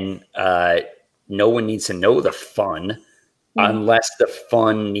 And no one needs to know the fun unless the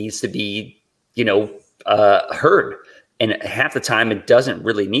fun needs to be, heard. And half the time it doesn't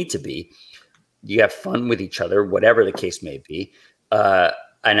really need to be. You have fun with each other, whatever the case may be. And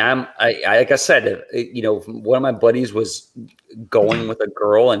like I said, one of my buddies was going with a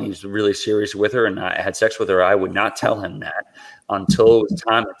girl and he's really serious with her and I had sex with her. I would not tell him that until it was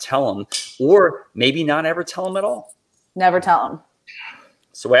time to tell him, or maybe not ever tell him at all. Never tell him.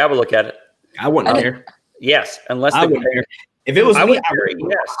 It's the way I would look at it. I wouldn't care. Yes. Unless I wouldn't care. If it was me,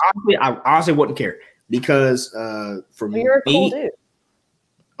 I honestly wouldn't care because for me, you're a cool dude.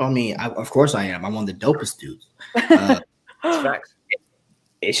 I mean, of course I am. I'm one of the dopest dudes.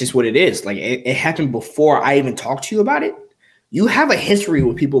 It's just what it is. Like it happened before I even talked to you about it. You have a history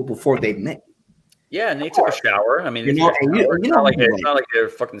with people before they've met. Yeah, and they took a shower. I mean, it's not like they're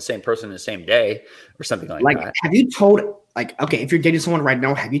fucking the same person in the same day or something like that. Have you told, okay, if you're dating someone right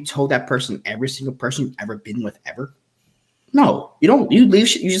now, have you told that person every single person you've ever been with ever? No, you don't. You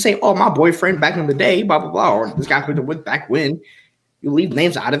leave. You just say, "Oh, my boyfriend back in the day, blah blah blah," or this guy went back when. You leave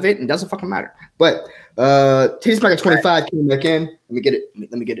names out of it, and it doesn't fucking matter. But Titties Back at 25 came back in. Let me get it.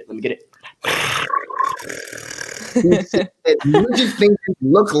 Midget fingers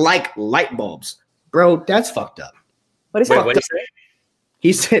look like light bulbs, bro. That's fucked up. What is fucked up?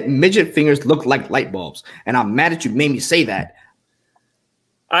 He said midget fingers look like light bulbs, and I'm mad at you. Made me say that.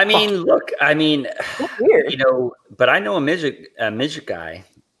 I mean, look. I mean, but I know a midget guy.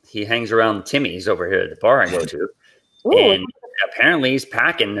 He hangs around Timmy's over here at the bar I go to, and apparently he's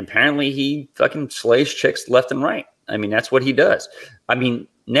packing. Apparently he fucking slays chicks left and right. I mean, that's what he does. I mean,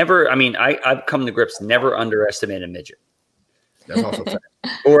 never. I mean, I've come to grips. Never underestimate a midget. That's also fair.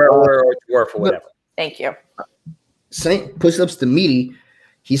 or dwarf or whatever. Thank you. Saint push-ups to meaty.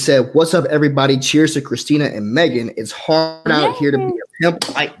 He said, "What's up, everybody? Cheers to Christina and Megan. It's hard out here to be a pimp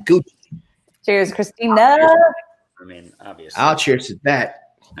like Gucci." Cheers, Christina. I mean, obviously. I'll cheers to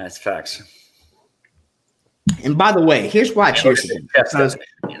that. That's facts. And by the way, here's why I cheers to them. Because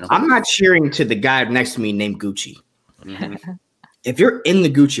I'm not cheering to the guy next to me named Gucci. Mm-hmm. If you're in the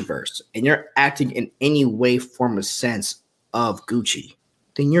Gucciverse and you're acting in any way, form, or sense of Gucci,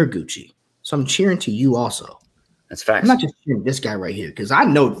 then you're Gucci. So I'm cheering to you also. That's facts. I'm not just cheering this guy right here because I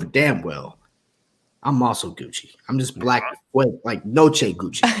know for damn well I'm also Gucci. I'm just black, like Noche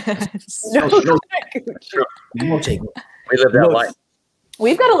Gucci. Noche Gucci. We live that life.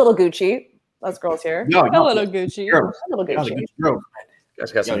 We've got a little Gucci. Us girls here. No, A little Gucci. Girls. A little Y'all the Gucci. Gucci girls.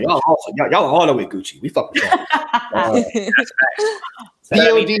 Guys got some. Y'all are all the way Gucci. We fuck with y'all. That's facts.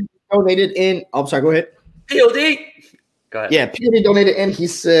 POD donated in. Oh, I'm sorry. Go ahead. POD. Go ahead. Yeah, POD donated in. He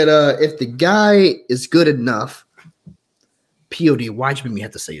said, if the guy is good enough, POD, why'd you make me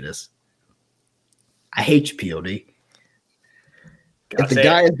have to say this? I hate you, POD. If the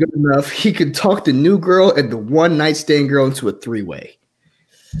guy is good enough, he could talk the new girl and the one night stand girl into a 3-way.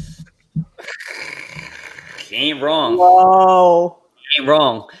 He ain't wrong. Whoa. He ain't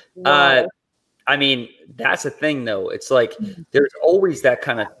wrong. Whoa. I mean, that's the thing, though. It's like there's always that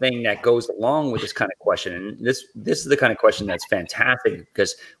kind of thing that goes along with this kind of question, and this is the kind of question that's fantastic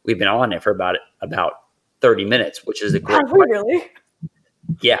because we've been on it for about 30 minutes, which is a great. Have we really?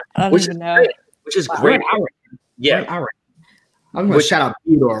 Yeah, I don't even know. Which is great. Yeah, all right. I'm gonna shout out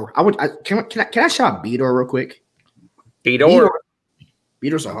Beador. Can I shout out Beador real quick? Beador's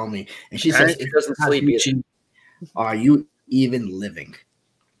a homie, and she says, "It doesn't sleep either. Are you even living?"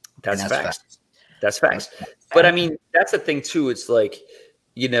 That's facts. That's facts. But I mean, that's the thing too. It's like,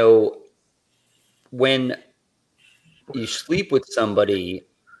 you know, when you sleep with somebody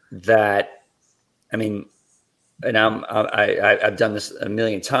that, I mean, and I've done this a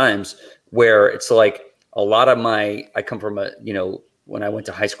million times where it's like a lot of I come from when I went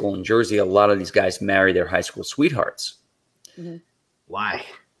to high school in Jersey, a lot of these guys marry their high school sweethearts. Mm-hmm. Why?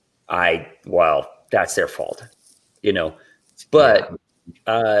 Well, that's their fault, but,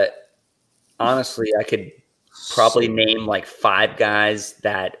 honestly, I could probably name like 5 guys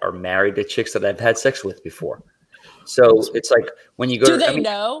that are married to chicks that I've had sex with before. So it's like when you go, do they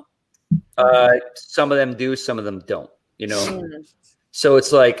know? Some of them do, some of them don't, So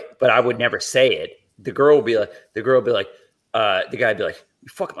it's like, but I would never say it. The guy would be like, "You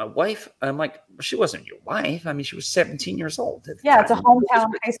fucking my wife?" And I'm like, she wasn't your wife. I mean, she was 17 years old. Yeah, it's a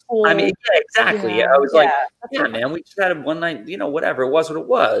hometown high school. I mean, yeah, exactly. Yeah. I was like, yeah, man, we just had one night, whatever. It was what it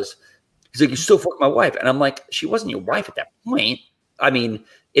was. He's like, "You still fuck my wife." And I'm like, she wasn't your wife at that point. I mean,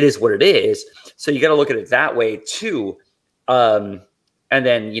 it is what it is. So you got to look at it that way too. And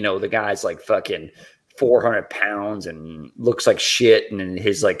then, the guy's like fucking 400 pounds and looks like shit. And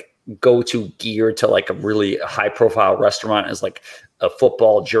his like go-to gear to like a really high profile restaurant is like a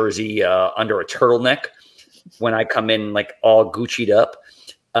football jersey under a turtleneck. When I come in like all Gucci'd up,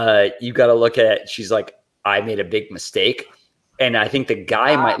 you got to look at it. She's like, I made a big mistake. And I think the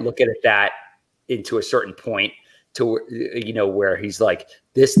guy might look at it that into a certain point to, where he's like,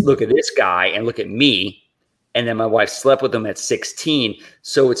 look at this guy and look at me. And then my wife slept with him at 16.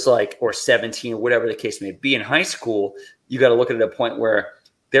 So it's like, or 17 or whatever the case may be in high school, you got to look at a point where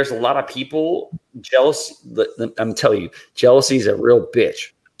there's a lot of people jealous. I'm telling you, jealousy is a real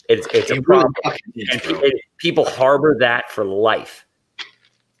bitch. It's a problem. And people harbor that for life.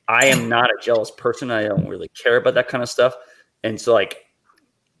 I am not a jealous person. I don't really care about that kind of stuff. And so like,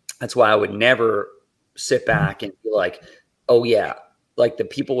 that's why I would never sit back and be like, oh yeah. Like the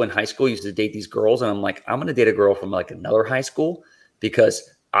people in high school used to date these girls. And I'm like, I'm going to date a girl from like another high school because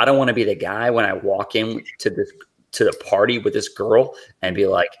I don't want to be the guy when I walk in to the party with this girl and be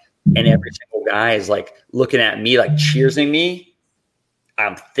like, and every single guy is like looking at me, like cheersing me.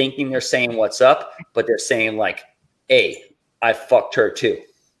 I'm thinking they're saying what's up, but they're saying like, hey, I fucked her too.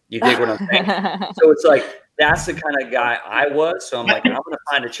 You dig what I'm saying? So it's like, that's the kind of guy I was. So I'm like, I'm going to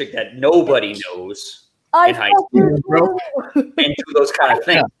find a chick that nobody knows in high school, bro, and do those kind of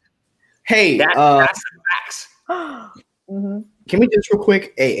things. Hey, that's the facts. Mm-hmm. Can we do this real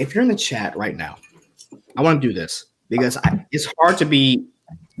quick? Hey, if you're in the chat right now, I want to do this because it's hard to be.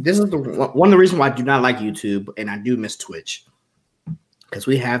 This is one of the reasons why I do not like YouTube and I do miss Twitch because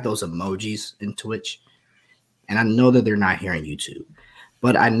we have those emojis in Twitch, and I know that they're not here on YouTube,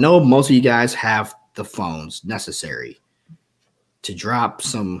 but I know most of you guys have the phones necessary to drop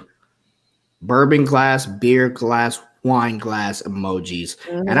some bourbon glass, beer glass, wine glass emojis.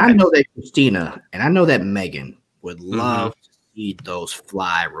 Mm-hmm. And I know that Christina and I know that Megan would love to see those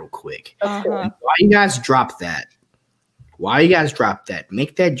fly real quick. Why you guys drop that?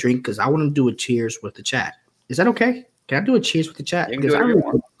 Make that drink because I want to do a cheers with the chat. Is that okay? Can I do a cheers with the chat? Because I really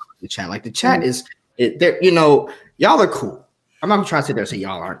want the chat. Like the chat is, y'all are cool. I'm not gonna try to sit there and say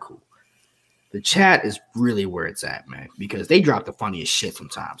y'all aren't cool. The chat is really where it's at, man, because they drop the funniest shit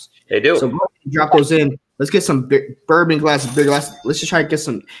sometimes. They do. So drop those in. Let's get some bourbon glasses, beer glasses. Let's just try to get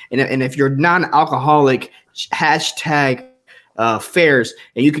some. And if you're non-alcoholic, hashtag fairs,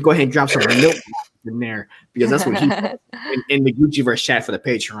 and you can go ahead and drop some milk in there because that's what he in the Gucci verse chat for the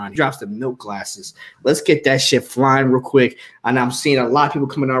Patreon. He drops the milk glasses. Let's get that shit flying real quick. And I'm seeing a lot of people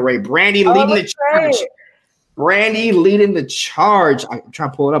coming already. Brandy leading the charge. Brandy leading the charge. I'm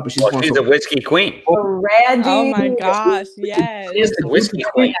trying to pull it up, but she's a whiskey queen. Brandy. Oh my gosh, yes. She's the whiskey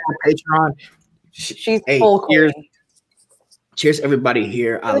queen on Patreon. She's full queen. Cheers, everybody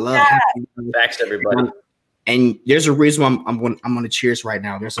here. I love having you. Thanks, everybody. And there's a reason why I'm going to cheers right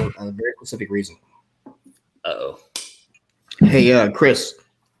now. There's a very specific reason. Uh-oh. Hey, Chris.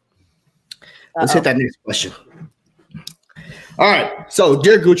 Let's hit that next question. All right. So,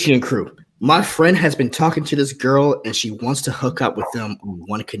 dear Gucci and crew, my friend has been talking to this girl and she wants to hook up with them on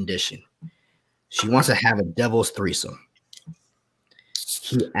one condition. She wants to have a devil's threesome.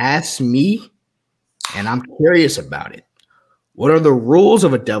 He asked me, and I'm curious about it. What are the rules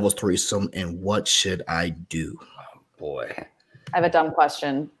of a devil's threesome and what should I do? Oh, boy. I have a dumb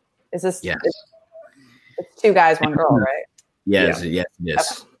question. Is this yes. It's 2 guys, 1 girl, right? Yes, yeah.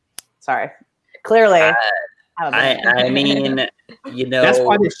 yes. Okay. Sorry. Clearly. I mean, that's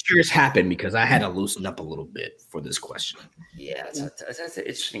why this cheers happened, because I had to loosen up a little bit for this question. Yeah, that's an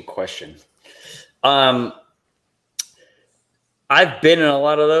interesting question. I've been in a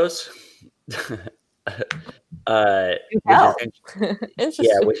lot of those.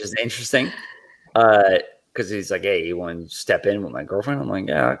 Which is interesting. Because he's like, hey, you want to step in with my girlfriend? I'm like,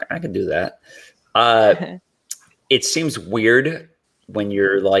 yeah, I can do that. It seems weird when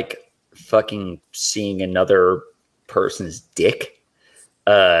you're like fucking seeing another person's dick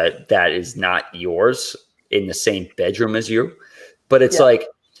that is not yours in the same bedroom as you. But it's like,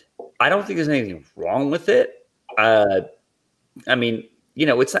 I don't think there's anything wrong with it. I mean,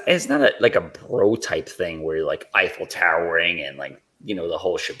 it's not like a bro type thing where you're like Eiffel Towering and like, the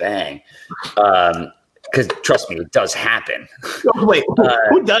whole shebang. Because trust me, it does happen. Wait,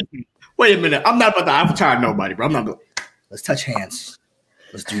 who does it? Wait a minute. I'm not about to Eiffel Tower nobody, bro. Let's touch hands.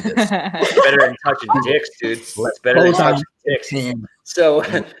 Let's do this. It's better than touching dicks, dude. It's better than touching dicks. So,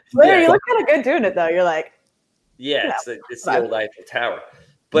 Larry, you look kind of good doing it, though. You're like, it's the old Eiffel Tower.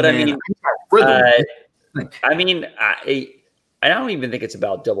 But Man, I mean, I don't even think it's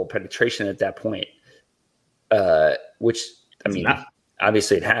about double penetration at that point. Which, I mean,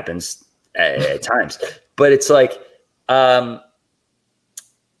 obviously it happens at times, but it's like, I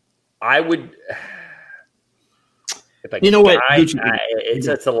would. If I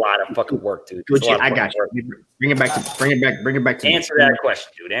it's a lot of fucking work, dude. Gucci, I got you. Bring it back to Answer that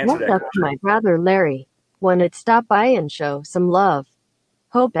question, dude. Answer that question. My brother Larry wanted to stop by and show some love.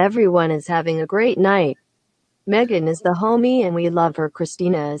 Hope everyone is having a great night. Megan is the homie and we love her.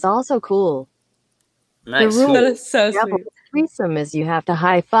 Christina is also cool. Nice. The rule that is so sweet. Threesome is you have to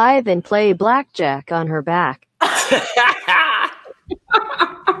high five and play blackjack on her back.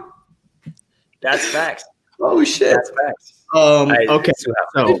 That's facts. Oh shit. That's facts. Okay. So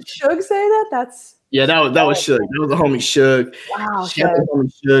did Shug say that? That's that was Shug. That was the homie Shug. Wow. Shout out to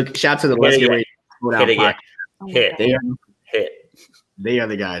homie Shug. Shout out to the Let's Get Ready. Hit. They are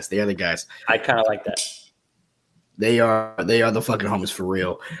the guys. I kind of like that. They are the fucking homies for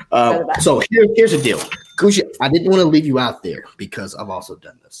real. So here's the deal, Gucci. I didn't want to leave you out there because I've also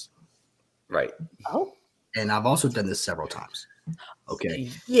done this. Right. Oh. And I've also done this several times. Okay.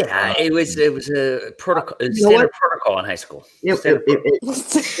 Yeah, it was a protocol, standard protocol in high school. This That's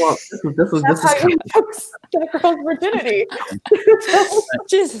how you took that girl's virginity.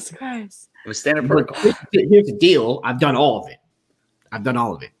 Jesus Christ. It was standard protocol. Here's the deal. I've done all of it.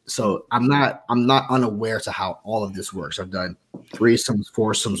 So I'm not unaware to how all of this works. I've done threesomes,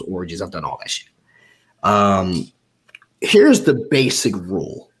 foursomes, orgies. I've done all that shit. Here's the basic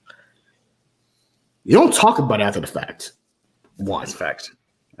rule. You don't talk about it after the fact. That's facts.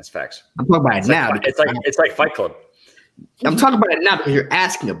 I'm talking about it now. It's like Fight Club. I'm talking about it now because you're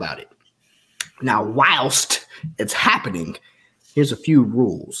asking about it. Now, whilst it's happening, here's a few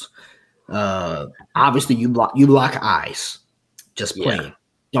rules. Obviously, you lock eyes. Just plain.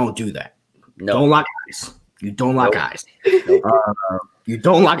 Don't do that. No. Don't lock eyes. You don't lock eyes. You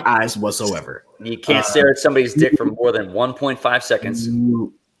don't lock eyes whatsoever. You can't stare at somebody's dick for more than 1.5 seconds.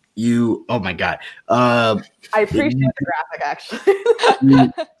 Oh my God. I appreciate the graphic, actually.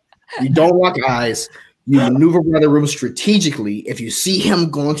 You don't lock eyes. You maneuver around the room strategically. If you see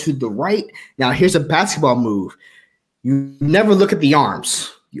him going to the right, now here's a basketball move. You never look at the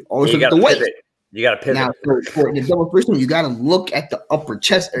arms. You always look at the waist. You got to pivot. Now, for the double threesome, you got to look at the upper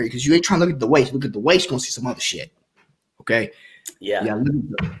chest area because you ain't trying to look at the waist. Look at the waist, you're going to see some other shit. Okay? Yeah. Look at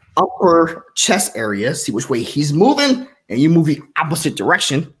the upper chest area, see which way he's moving, and you move the opposite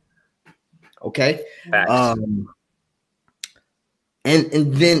direction. Okay? And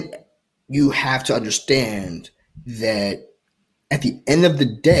then you have to understand that at the end of the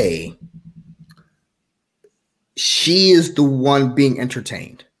day, she is the one being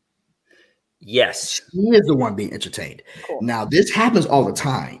entertained. Yes. She is the one being entertained. Cool. Now, this happens all the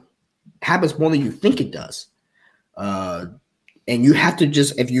time. Happens more than you think it does. And you have to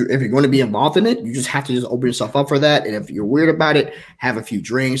just, if you're going to be involved in it, you just have to just open yourself up for that. And if you're weird about it, have a few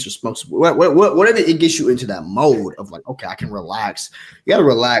drinks or smoke some, whatever it gets you into that mode of like, okay, I can relax. You got to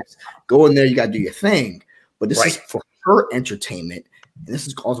relax. Go in there. You got to do your thing. But this is for her entertainment. And this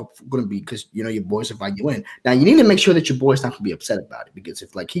is also going to be because, you know, your boys invite you in. Now, you need to make sure that your boy's not going to be upset about it, because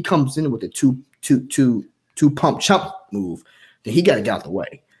if like he comes in with a two pump chump move, then he got to get out the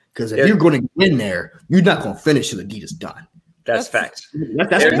way. Because if you're going to get in there, you're not going to finish till the deed is done. That's facts.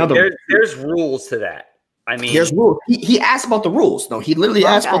 There's rules to that. I mean, there's rules. He asked about the rules. No, he literally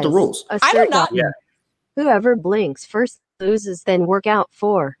asked about the rules. I don't know. Yeah. Whoever blinks first loses, then work out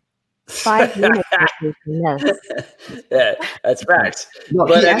for 5 minutes. Yeah, that's facts. No,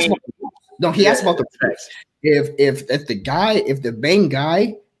 but he asked about the facts. If the main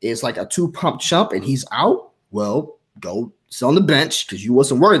guy is like a 2-pump chump and he's out, well, go sit on the bench because you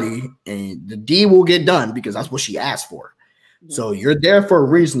wasn't worthy, and the D will get done because that's what she asked for. So you're there for a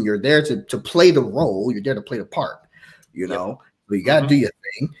reason. You're there to play the role. You're there to play the part, you know. But you gotta do your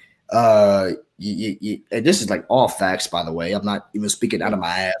thing. And this is like all facts, by the way. I'm not even speaking out of my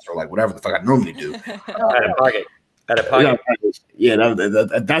ass or like whatever the fuck I normally do. Out of pocket. Yeah,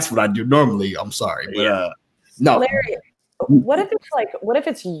 that's what I do normally. I'm sorry, but no. Larry, what if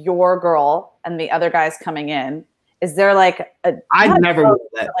it's your girl and the other guy's coming in? Is there like a? I never will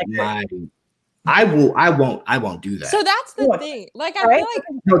let my. I won't do that. So that's the thing. Like I feel like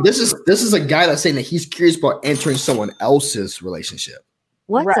no, this is a guy that's saying that he's curious about entering someone else's relationship.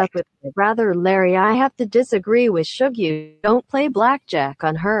 What's up with it? Rather, Larry, I have to disagree with Shug. You don't play blackjack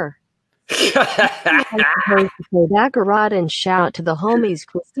on her. Play baccarat and shout to the homies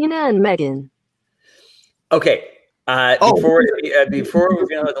Christina and Megan. Okay. Before we let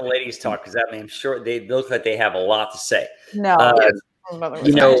the ladies talk, because I'm sure they look like they have a lot to say. No.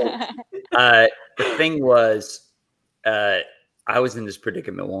 You know, the thing was, I was in this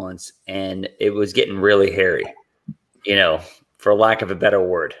predicament once, and it was getting really hairy, you know, for lack of a better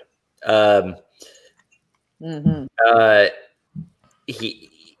word. He,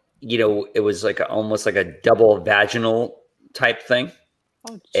 you know, it was like almost like a double vaginal type thing.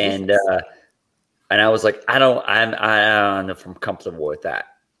 Oh, and I was like, I don't know if I'm comfortable with that,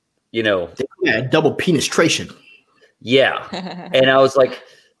 you know. Yeah, double penetration. Yeah. And I was like,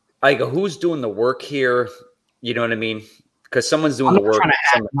 I go, who's doing the work here? You know what I mean? Because someone's doing the work.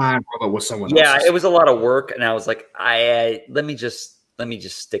 Mine with someone else's. It was a lot of work, and I was like, let me just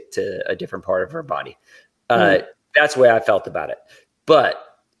stick to a different part of her body. That's the way I felt about it. But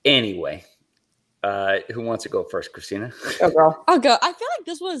anyway, who wants to go first, Christina? Go, girl. I'll go. I feel like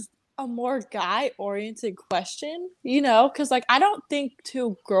this was a more guy-oriented question, you know, because like I don't think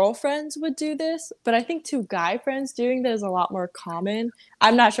 2 girlfriends would do this, but I think 2 guy friends doing this is a lot more common.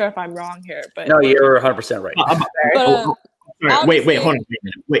 I'm not sure if I'm wrong here, but no, you're 100% right. Wait, hold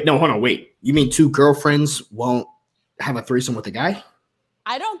on. Wait. You mean 2 girlfriends won't have a threesome with a guy?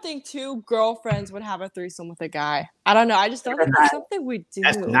 I don't think 2 girlfriends would have a threesome with a guy. I don't know. I just don't think that's something we do.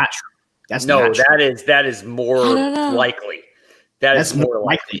 That's not true. That is more likely. That's more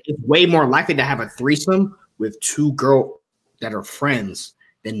likely. It's way more likely to have a threesome with 2 girls that are friends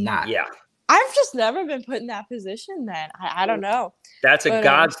than not. Yeah. I've just never been put in that position then. I don't know. That's a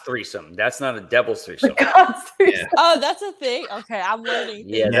God's threesome. That's not a devil's threesome. God's threesome. Oh, that's a thing? Okay, I'm learning.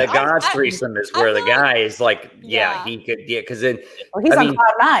 Yeah, the God's threesome is where the guy is like, he could, because then he's on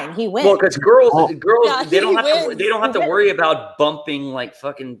cloud 9. He wins. Well, because girls, they don't have to worry about bumping like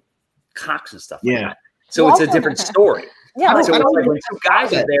fucking cocks and stuff like that. So it's a different story. Yeah, so it's like when 2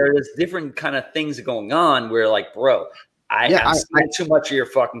 guys are there's different kind of things going on where like, bro, I'm seeing too much of your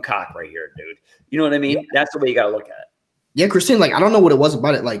fucking cock right here, dude. You know what I mean? Yeah. That's the way you gotta look at it. Yeah, Christine, like I don't know what it was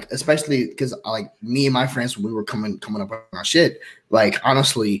about it, like especially because like me and my friends when we were coming up on our shit, like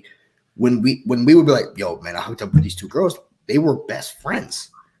honestly, when we would be like, yo, man, I hooked up with these 2 girls, they were best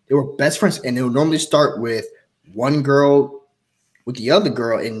friends. They were best friends, and they would normally start with one girl with the other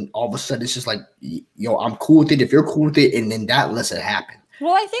girl, and all of a sudden it's just like, yo, I'm cool with it if you're cool with it, and then that lets it happen.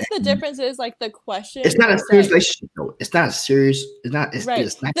 Well, I think the difference is like the question. It's not a serious relationship, though. It's not a serious. It's not. It's, right.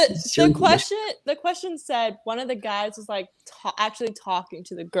 It's not the question. The question said one of the guys was like actually talking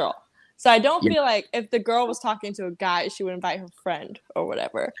to the girl. So I don't feel like if the girl was talking to a guy, she would invite her friend or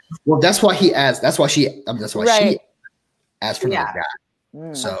whatever. Well, that's why he asked. That's why she. That's why she asked for another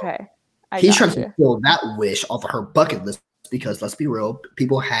guy. So he's trying to fulfill that wish off of her bucket list. Because let's be real,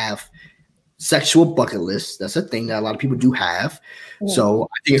 people have sexual bucket lists. That's a thing that a lot of people do have. Yeah. So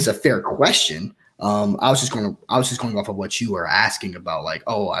I think it's a fair question. I was just going off of what you were asking about, like,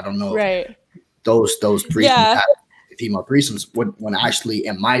 oh, I don't know. Right. those threesomes happen, female threesomes. When actually,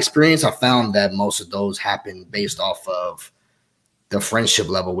 in my experience, I found that most of those happen based off of the friendship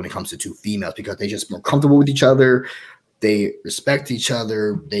level when it comes to two females, because they just more comfortable with each other, they respect each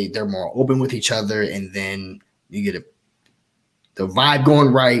other, they're more open with each other, and then you get the vibe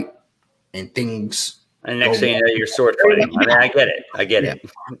going right and things. And next thing you know, you're sword fighting. I mean, I get it.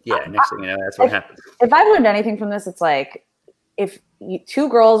 Yeah, next thing you know, that's what happens. If I've learned anything from this, it's like if two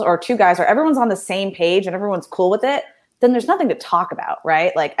girls or two guys or everyone's on the same page and everyone's cool with it, then there's nothing to talk about,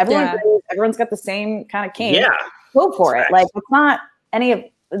 right? Like everyone's got the same kind of kink. Yeah. Go for it. Like it's not any of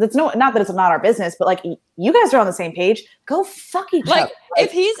that's not that it's not our business, but like you guys are on the same page. Go fuck each other. Like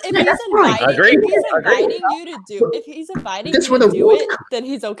if he's inviting you to do it, then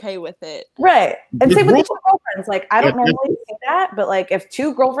he's okay with it. Right. And same with each girlfriends. Like I don't normally see that, but like if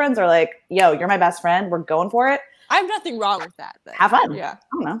two girlfriends are like, yo, you're my best friend, we're going for it. I have nothing wrong with that. Then. Have fun. Yeah.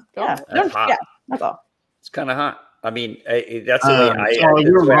 I don't know. That's hot. Yeah, that's all. It's kind of hot. I mean, that's the way Saul,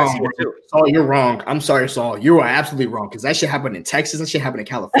 you're wrong. Saul, you're wrong. I'm sorry, Saul. You are absolutely wrong, because that shit happened in Texas. That shit happened in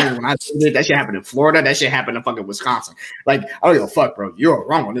California. When I did it, that shit happened in Florida. That shit happened in fucking Wisconsin. Like, I don't give a fuck, bro. You're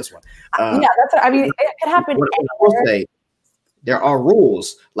wrong on this one. Yeah, that's what I mean. It could happen. I will say, there are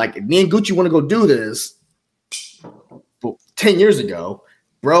rules. Like, if me and Gucci want to go do this 10 years ago,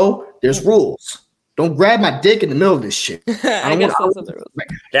 bro, there's rules. Don't grab my dick in the middle of this shit. I guess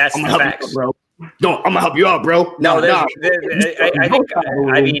that's the facts, bro. No, I'm gonna help you out, bro.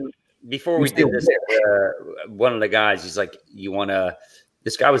 I mean, before we did this, one of the guys, he's like,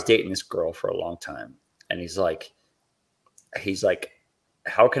 this guy was dating this girl for a long time. And he's like,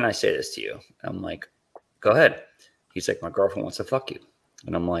 how can I say this to you? I'm like, go ahead. He's like, my girlfriend wants to fuck you.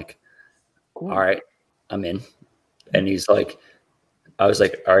 And I'm like, all right, I'm in. And he's like, I was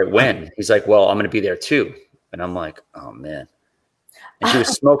like, all right, when? He's like, well, I'm going to be there too. And I'm like, oh man. And she was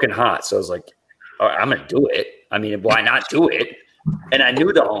smoking hot. So I was like, all right, I'm going to do it. I mean, why not do it? And I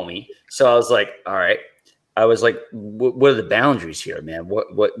knew the homie. So I was like, all right. I was like, what are the boundaries here, man?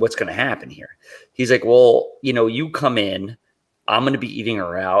 What's going to happen here? He's like, well, you come in, I'm going to be eating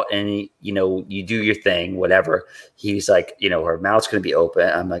her out, and you do your thing, whatever. He's like, her mouth's going to be open.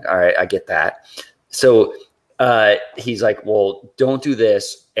 I'm like, all right, I get that. So he's like, well, don't do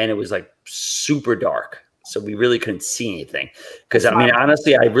this. And it was like super dark. So we really couldn't see anything. Because, I mean,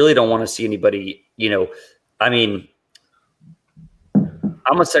 honestly, I really don't want to see anybody, I mean,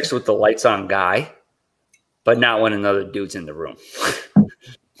 I'm a sex with the lights on guy, but not when another dude's in the room.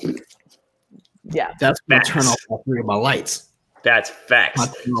 Yeah. That's going to turn off all three of my lights. That's facts.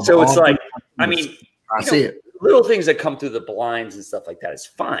 So it's like, I mean, I see it. Little things that come through the blinds and stuff like that is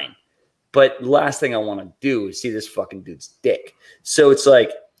fine. But last thing I want to do is see this fucking dude's dick. So it's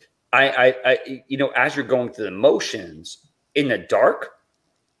like, I as you're going through the motions in the dark,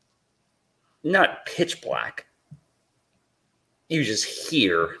 not pitch black, you just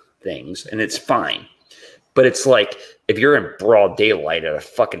hear things and it's fine. But it's like if you're in broad daylight at a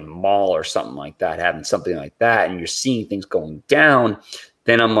fucking mall or something like that, having something like that, and you're seeing things going down,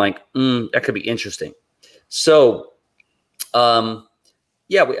 then I'm like, that could be interesting. So,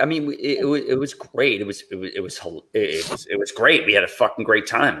 yeah, I mean, it was great. It was great. We had a fucking great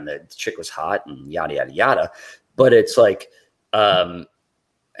time, and the chick was hot and yada yada yada. But it's like, and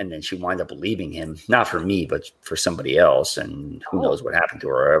then she wound up leaving him, not for me, but for somebody else, and who knows what happened to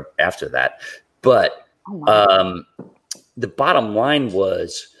her after that. But the bottom line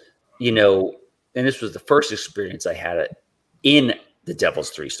was, and this was the first experience I had it in the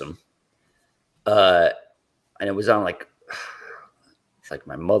Devil's Threesome, and it was on like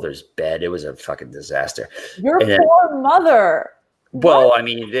my mother's bed. It was a fucking disaster. Your poor mother. Well, what? I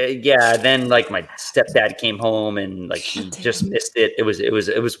mean, yeah. Then like my stepdad came home and like he just missed it. It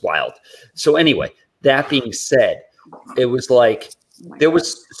was wild. So anyway, that being said, it was like there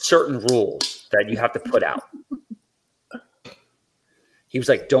was certain rules that you have to put out. He was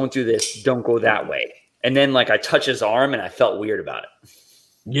like, "Don't do this. Don't go that way." And then like I touched his arm and I felt weird about it.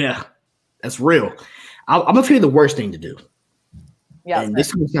 Yeah, that's real. I'm gonna tell you the worst thing to do. Yeah, and this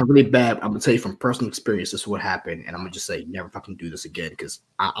is gonna sound really bad. I'm gonna tell you from personal experience, this is what happened, and I'm gonna just say never fucking do this again because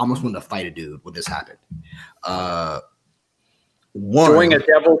I almost wanted to fight a dude when this happened. During a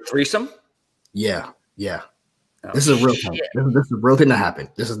Devil Threesome? Yeah. Oh, this is a real thing. This is a real thing that happened.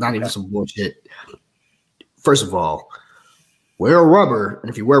 This is not even some bullshit. First of all, wear a rubber, and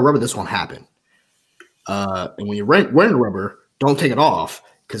if you wear rubber, this won't happen. And when you're wearing rubber, don't take it off.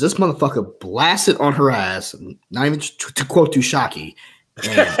 Because this motherfucker blasted on her ass, not even to quote Tushaki,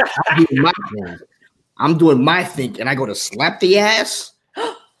 and I'm doing my thing, and I go to slap the ass,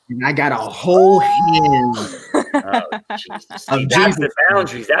 and I got a whole hand Oh, Jesus. See, that's the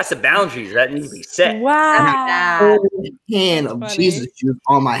boundaries. That's the boundaries that need to be set. Wow. Hand of Jesus juice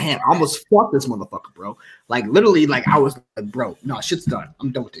on my hand. I almost fucked this motherfucker, bro. Like literally, like I was like, bro, no, shit's done.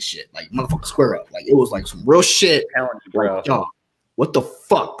 I'm done with this shit. Like motherfucker, square up. Like it was like some real shit. I'm telling you, bro. Like, yo, what the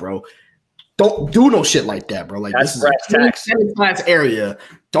fuck, bro? Don't do no shit like that, bro. Like that's this is a class area.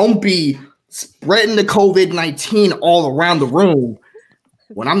 Don't be spreading the COVID-19 all around the room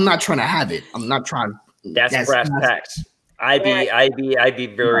when I'm not trying to have it. I'm not trying. That's brass tacks. I'd be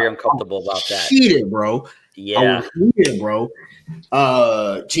very uncomfortable about that. Cheated, bro. Yeah, cheated, bro.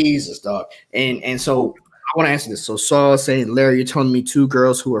 Jesus, dog. And so I want to answer this. So Saul saying, Larry, you're telling me two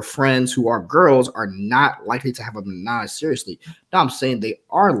girls who are friends who are girls are not likely to have a menage seriously. No, I'm saying they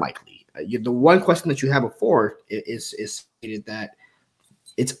are likely. The one question that you had before is stated that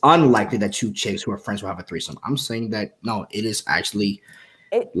it's unlikely that two chicks who are friends will have a threesome. I'm saying that no, it is actually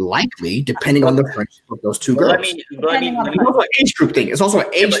likely, depending on the friendship of those two girls. It's also an age group thing. It's also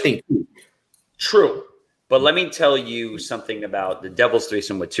an age thing too. True, but let me tell you something about the devil's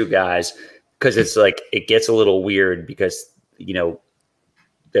threesome with two guys, because it's like it gets a little weird because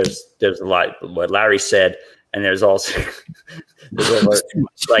there's a lot what Larry said, and there's also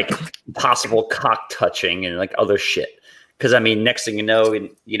like possible cock touching and like other shit. Because I mean, next thing you know,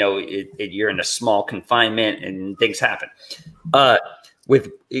 you're in a small confinement and things happen.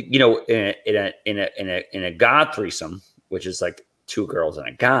 With in a god threesome, which is like two girls and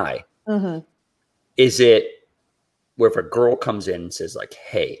a guy, is it where if a girl comes in and says like,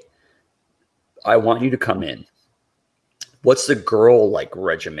 "Hey, I want you to come in." What's the girl like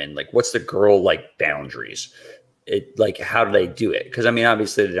regimen? Like, what's the girl like boundaries? It like, how do they do it? Because I mean,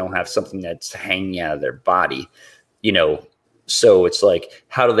 obviously they don't have something that's hanging out of their body, So it's like,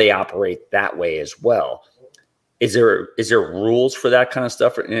 how do they operate that way as well? Is there rules for that kind of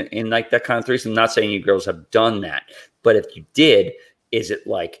stuff in like that kind of threesome? I'm not saying you girls have done that, but if you did, is it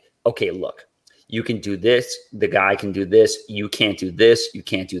like, okay, look, you can do this, the guy can do this, you can't do this, you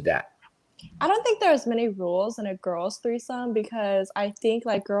can't do that? I don't think there's many rules in a girls threesome because I think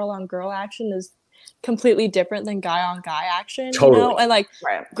like girl on girl action is completely different than guy on guy action. Totally. And like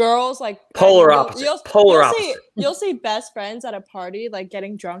girls like polar opposite. You'll see best friends at a party like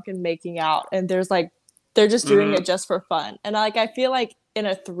getting drunk and making out, and they're just doing it just for fun. And like I feel like in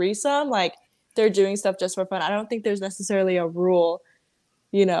a threesome, like they're doing stuff just for fun. I don't think there's necessarily a rule,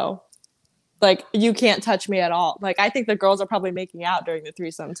 like you can't touch me at all. Like I think the girls are probably making out during the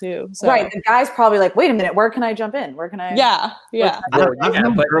threesome too. So. Right, the guy's probably like, "Wait a minute, where can I jump in? Where can I?" Yeah. I've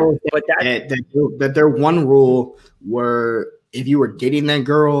known girls that their one rule were if you were dating that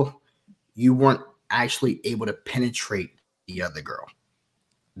girl, you weren't actually able to penetrate the other girl.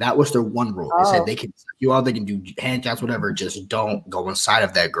 That was their one rule. They said they can suck you out, they can do hand jobs, whatever. Just don't go inside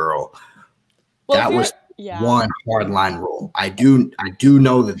of that girl. Well, that was one hard line rule. I do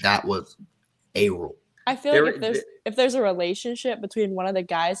know that was a rule. I feel like if there's a relationship between one of the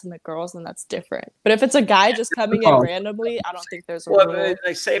guys and the girls, then that's different. But if it's a guy just coming in randomly, I don't think there's a rule.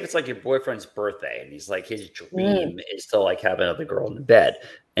 Like say if it's like your boyfriend's birthday and he's like his dream is to like have another girl in the bed,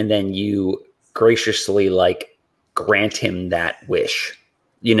 and then you graciously like grant him that wish,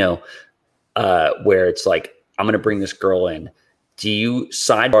 where it's like, I'm gonna bring this girl in. Do you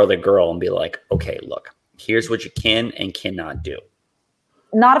sidebar the girl and be like, okay, look, here's what you can and cannot do?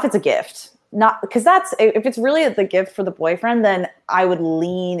 Not if it's a gift. Not because that's if it's really the gift for the boyfriend, then I would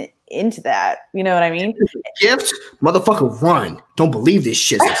lean into that. You know what I mean? Gift, motherfucker, run! Don't believe this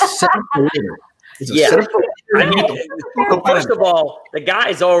shit. It's a setup for later. I mean, first of all, the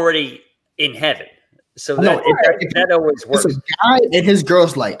guy's already in heaven, so that always works. It's a guy and his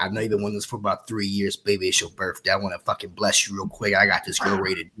girl's like, I know you've been wanting this for about 3 years, baby. It's your birthday. I want to fucking bless you real quick. I got this girl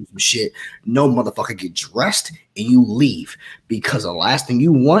ready to do some shit. No motherfucker get dressed and you leave because the last thing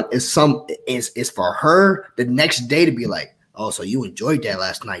you want is for her the next day to be like, oh, so you enjoyed that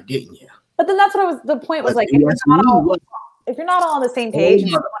last night, didn't you? But then that's what the point was like. If you're not all on the same page,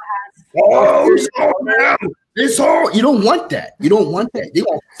 it's all you don't want that. You don't want that. They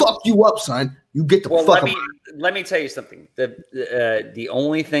gonna fuck you up, son. You get the fuck up. Let me tell you something. The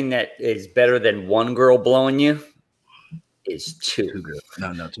only thing that is better than one girl blowing you is two.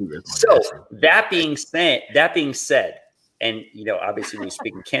 No, 2 girls. So that being said, and obviously we're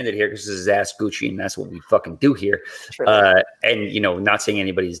speaking candid here because this is Ask Gucci and that's what we fucking do here. And not saying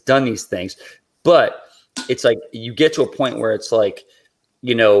anybody's done these things, but it's like you get to a point where it's like,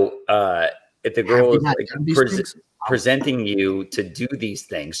 if the girl is like presenting you to do these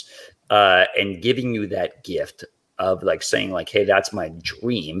things and giving you that gift of like saying like, hey, that's my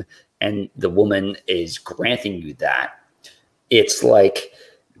dream, and the woman is granting you that, it's like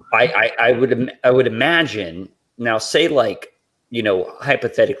I would imagine now say like,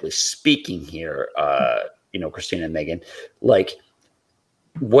 hypothetically speaking here, Christina and Megan, like,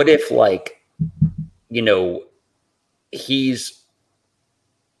 what if like, he's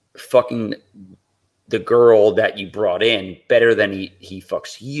fucking the girl that you brought in better than he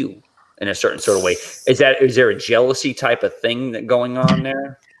fucks you in a certain sort of way? Is there a jealousy type of thing that going on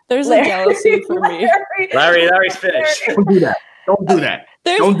there? There's a jealousy for me. Larry's finished. Don't do that. Don't do that.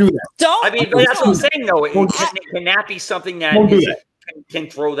 Don't do that. Don't. I mean, but that's what I'm saying, though. Can that be something that can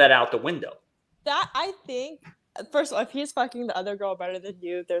throw that out the window? That, I think, first of all, if he's fucking the other girl better than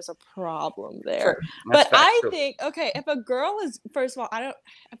you, there's a problem there. But I think, okay, if a girl is, first of all,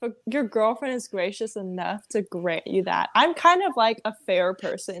 your girlfriend is gracious enough to grant you that, I'm kind of like a fair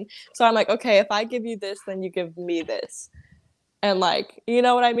person. So I'm like, okay, if I give you this, then you give me this. And like, you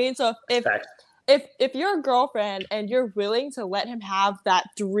know what I mean? So if you're a girlfriend and you're willing to let him have that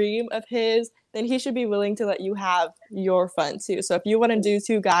dream of his, then he should be willing to let you have your fun too. So if you want to do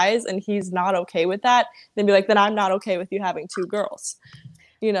 2 guys and he's not okay with that, then be like, then I'm not okay with you having 2 girls.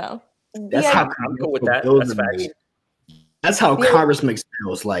 That's how I'm good with that. That's facts. That's how Congress makes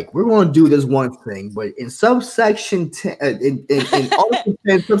bills. Like, we're going to do this one thing, but in subsection 10, in Article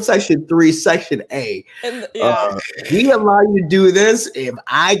 10, subsection 3, section A, we allow you to do this if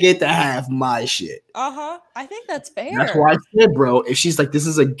I get to have my shit. I think that's fair. That's why I said, bro, if she's like, this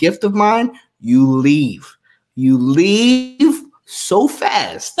is a gift of mine, you leave. You leave so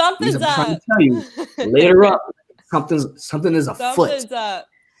fast. Something's up. I'm trying to tell you, later up, something is afoot. Something's up.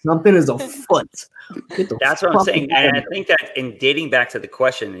 Something is afoot. That's what I'm saying. And I think that in dating back to the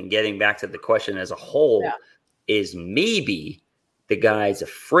question and getting back to the question as a whole is maybe the guy's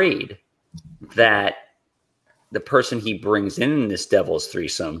afraid that the person he brings in this devil's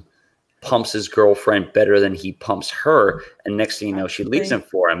threesome pumps his girlfriend better than he pumps her. And next thing you know, she leaves him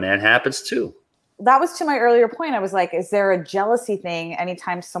for him. And it happens too. That was to my earlier point. I was like, is there a jealousy thing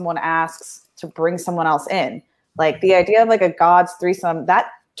anytime someone asks to bring someone else in? Like the idea of like a God's threesome, that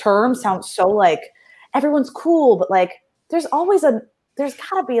term sounds so like everyone's cool, but like there's gotta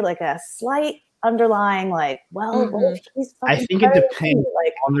be like a slight underlying like, well, what if he's I think it depends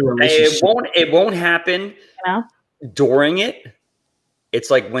on the relationship. It won't happen during it.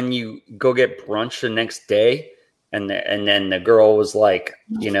 It's like when you go get brunch the next day and then the girl was like,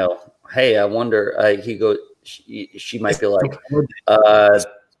 hey, I wonder, she might be like,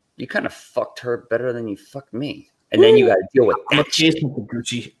 you kind of fucked her better than you fucked me. And then you got to deal with that.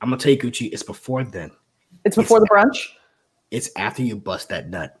 I'm gonna tell you, Gucci, it's before then. It's before the brunch? It's after you bust that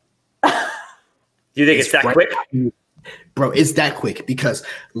nut. Do you think it's that quick? Bro, it's that quick because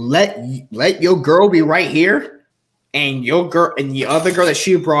let your girl be right here and your girl and the other girl that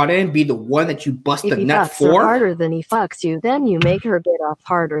she brought in be the one that you bust the nut for. If he fucks her harder than he fucks you, then you make her get off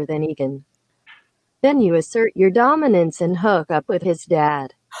harder than he can. Then you assert your dominance and hook up with his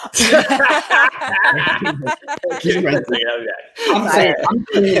dad. I'm saying,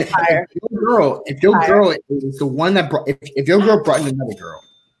 if your girl is the one that brought, if your girl brought in another girl,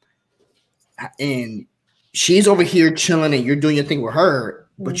 and she's over here chilling and you're doing your thing with her,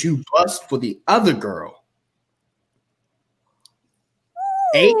 but you bust for the other girl,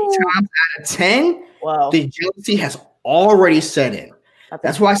 8 times out of 10, the jealousy has already set in.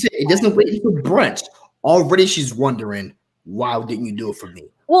 That's why I said it doesn't wait for brunch. Already, she's wondering, why didn't you do it for me?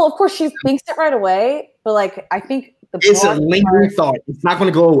 Well, of course, she thinks it right away, but like I think it's a lingering thought. It's not going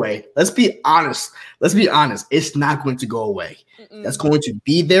to go away. Let's be honest. It's not going to go away. That's going to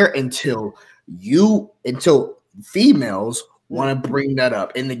be there until females want to bring that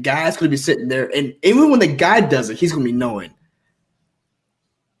up, and the guy's going to be sitting there, and even when the guy does it, he's going to be knowing.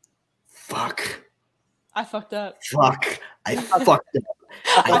 Fuck. I fucked up. I fucked up.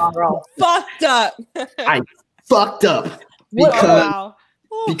 I fucked up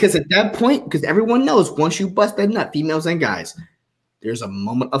because at that point, because everyone knows once you bust that nut, females and guys, there's a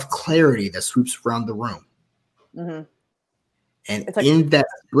moment of clarity that sweeps around the room, and like, in that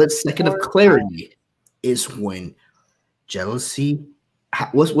split second of clarity is when jealousy.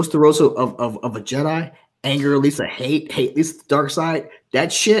 What's the role of a Jedi? Anger leads to hate leads to the dark side.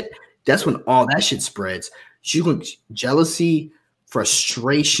 That shit. That's when all that shit spreads. Jealousy,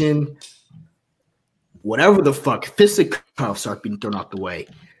 frustration, whatever the fuck, fisticuffs start being thrown out the way.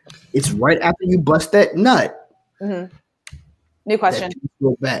 It's right after you bust that nut. New question.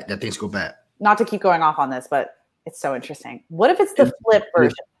 That things go bad. Not to keep going off on this, but it's so interesting. What if it's the flip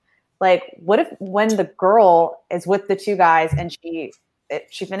version? Like, what if when the girl is with the 2 guys and she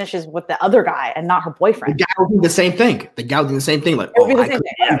finishes with the other guy and not her boyfriend? The guy will do the same thing. Like,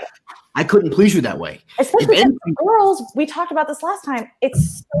 I couldn't please you that way. Especially for girls, we talked about this last time.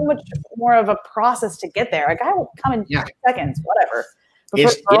 It's so much more of a process to get there. A guy will come in 2 seconds, whatever. But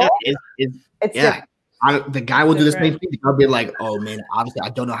it's different. The guy will do the same thing. I'll be like, oh man, obviously I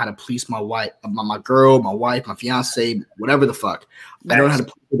don't know how to please my wife, my girl, my wife, my fiance, whatever the fuck. I don't know how to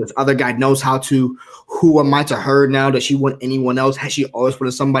please this other guy knows how to. Who am I to her now? Does she want anyone else? Has she always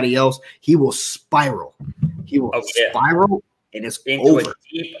wanted somebody else? He will spiral. He will spiral, and it's into a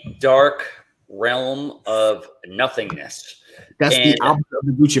deep, dark realm of nothingness. That's the opposite of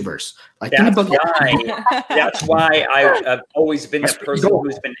the Gucciverse. Like that's why I've always been the person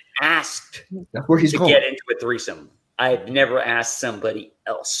who's been asked to get into a threesome. I've never asked somebody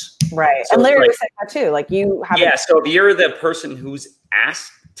else. Right. So and Larry was saying that too. Like you have so if you're the person who's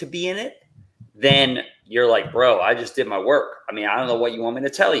asked to be in it, then you're like, bro, I just did my work. I mean, I don't know what you want me to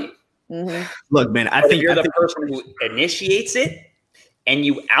tell you. Mm-hmm. Look, man, I think you're the person who initiates it and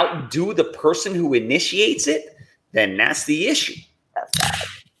you outdo the person who initiates it, then that's the issue. That's bad.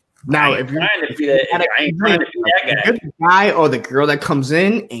 Now, if you're the guy or the girl that comes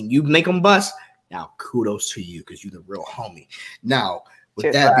in and you make them bust, now kudos to you because you're the real homie. Now,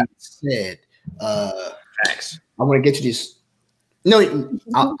 with that being said, thanks. I want to get to these. No,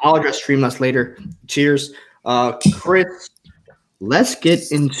 I'll address Streamless later. Cheers, Chris. Let's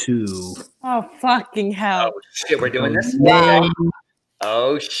get into. Oh fucking hell! Oh shit, we're doing this.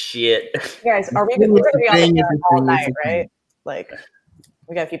 Oh shit, guys, are we going to be on the air all night, right? Like,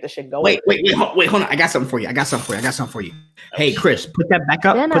 we gotta keep this shit going. Wait, hold on. I got something for you. Hey, Chris, put that back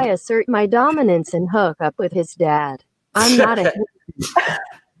up. Then I assert my dominance and hook up with his dad. I'm not a.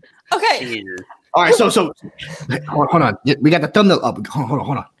 Okay. Jesus. All right, so hold on. We got the thumbnail up.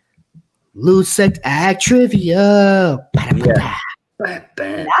 Hold on. Lewd Sect Act Trivia. Yeah.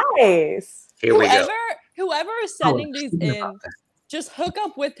 Nice. Here we go. Whoever is sending these in, just hook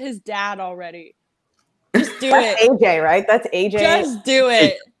up with his dad already. Just do That's it. AJ, right? That's AJ. Just do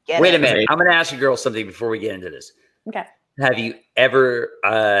it. Wait a minute. I'm going to ask you girls something before we get into this. Okay. Have you ever,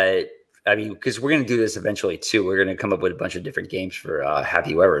 because we're going to do this eventually too. We're going to come up with a bunch of different games for Have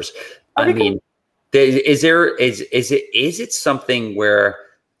You Ever's. I mean, is it something where,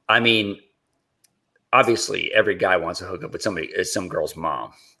 I mean, obviously every guy wants to hook up with some girl's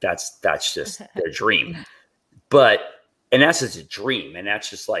mom. That's just their dream. And that's just a dream. And that's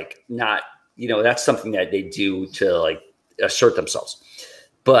just like not, that's something that they do to like assert themselves.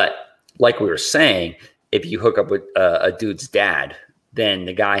 But like we were saying, if you hook up with a dude's dad, then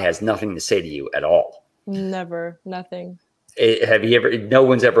the guy has nothing to say to you at all. Never, nothing. Have you ever? No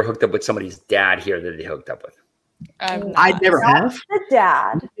one's ever hooked up with somebody's dad here that they hooked up with. I never have. The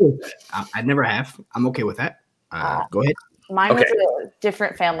dad. I never have. I'm okay with that. Go ahead. Mine was a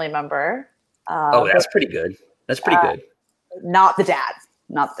different family member. That's pretty good. That's pretty good. Not the dad.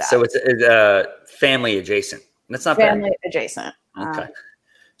 Not the dad. So it's family adjacent. That's not family adjacent. Okay.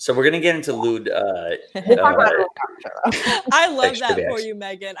 So we're gonna get into lewd. I love that for you,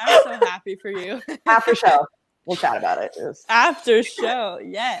 Megan. I'm so happy for you. After show, we'll chat about it. After show,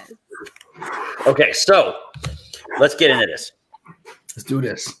 yes. Okay, so let's get into this. Let's do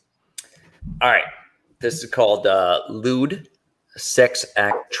this. All right, this is called Lewd Sex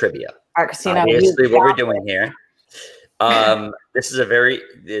Act Trivia. All right, Christina. Basically, what we're doing here. This is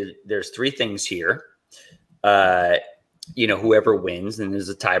there's three things here. Whoever wins, and there's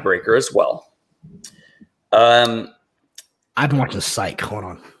a tiebreaker as well. I've been watching Psych. Hold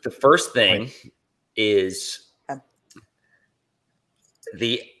on. The first thing is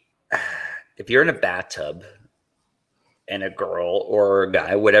if you're in a bathtub and a girl or a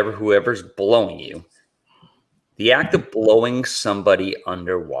guy, whoever's blowing you, the act of blowing somebody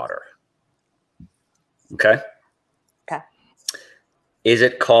underwater. Okay. Okay. Is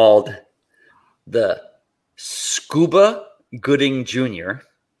it called the Scuba Gooding Jr.?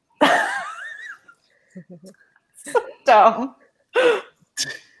 Dumb.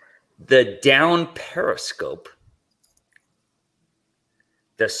 The Down Periscope,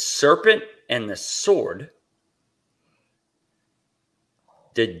 the Serpent and the Sword,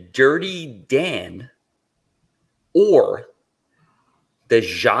 the Dirty Dan, or the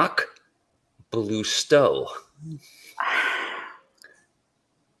Jacques Blusteau?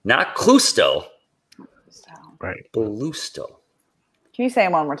 Not Clusto. Right. Blusteau. Can you say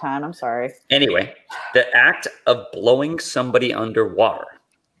it one more time? I'm sorry. Anyway, the act of blowing somebody underwater.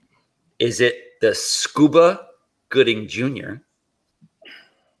 Is it the Scuba Gooding Jr.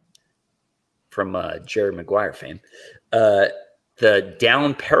 from Jerry Maguire fame? The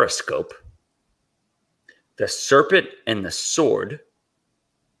Down Periscope, the Serpent and the Sword,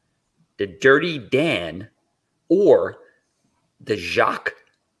 the Dirty Dan, or the Jacques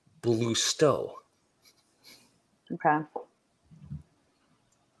blue stow. Okay.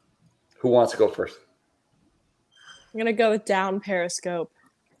 Who wants to go first? I'm gonna go with down periscope.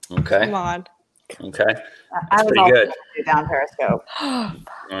 Okay. Come on. Okay. I was pretty also good. gonna do down periscope. All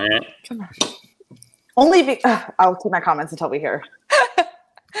right. Come on. Only I'll keep my comments until we hear.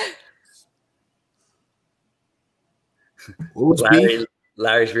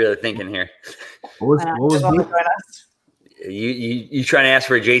 Larry's really thinking here. What was Join B? us. You trying to ask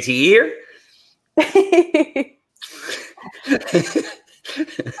for a JTE here?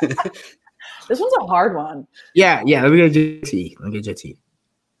 This one's a hard one. Yeah. Let me get JT.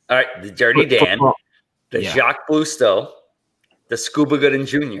 All right, the Dirty Dan, the Jacques Bluestow, the Scuba Gooden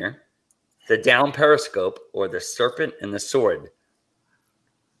Jr., the Down Periscope, or the Serpent and the Sword.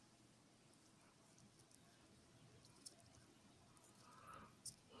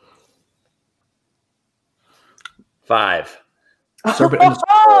 Five. Serpent and the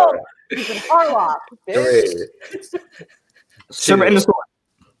Oh, he's in Harlock, bitch. Three. Serpent and the Sword.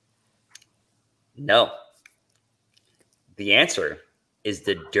 No. The answer is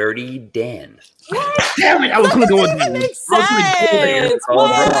the Dirty Dan. Damn it! I was gonna go with That that. makes I was gonna go with that. sense. All wrong.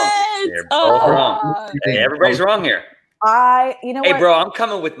 What? They're both wrong. Hey, everybody's wrong here. You know Hey, what? bro, I'm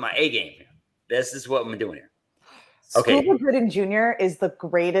coming with my A game here. This is what I'm doing here. Okay. Scuba Gooden Jr. is the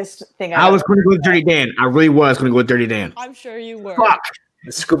greatest thing I was going to go with Dirty Dan. I really was going to go with Dirty Dan. I'm sure you were. Fuck.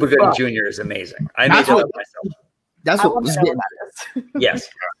 The Scuba Gooden Jr. is amazing. I made That's that what- up myself. That's I what want was to know getting. what that is. Yes.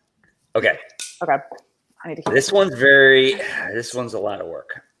 Okay. Okay. I need to hear This one's a lot of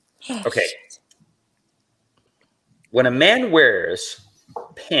work. Okay. When a man wears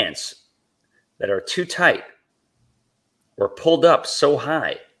pants that are too tight or pulled up so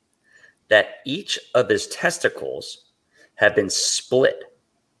high that each of his testicles have been split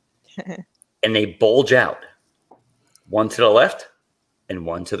and they bulge out, one to the left and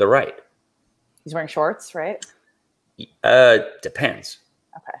one to the right. He's wearing shorts, right? Depends.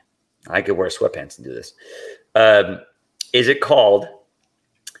 Okay. I could wear sweatpants and do this. Is it called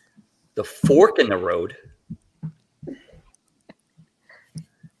the fork in the road,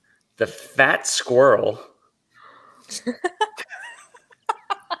 the fat squirrel,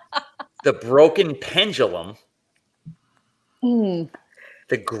 the broken pendulum,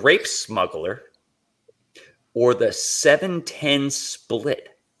 the grape smuggler, or the 7-10 split?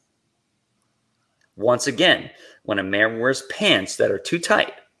 Once again, when a man wears pants that are too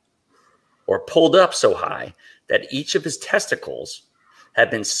tight or pulled up so high that each of his testicles have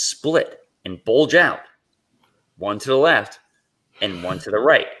been split and bulge out, one to the left and one to the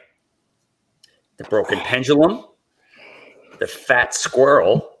right. The broken pendulum, the fat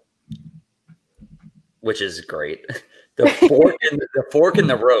squirrel, which is great, the fork in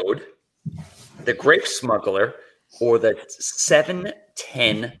the road, the grape smuggler, or the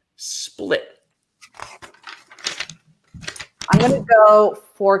 7-10 split. I'm gonna go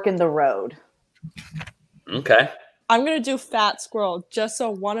fork in the road. Okay. I'm gonna do fat squirrel just so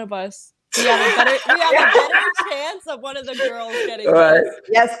one of us we have a better chance of one of the girls getting All right. this.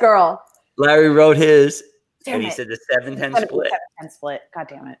 Yes, girl. Larry wrote his, Damn and he it. said the 7-10 split. 7-10 split. God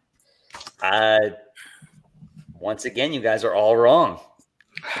damn it. Once again, you guys are all wrong.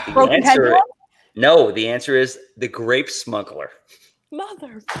 The Broken answer, pendulum? no, the answer is the grape smuggler.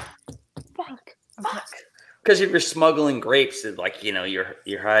 Mother fuck. Because if you're smuggling grapes, it's like, you're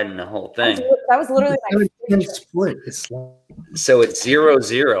hiding the whole thing. That was literally my It's split. It's like, So it's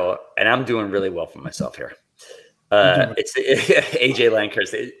 0-0, and I'm doing really well for myself here. It's AJ Lankhurst.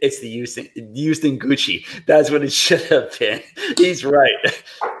 It's the Houston Gucci. That's what it should have been. He's right.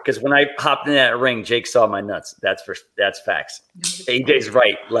 Because when I hopped in that ring, Jake saw my nuts. That's facts. AJ's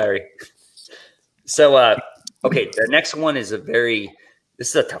right, Larry. So, okay, the next one is this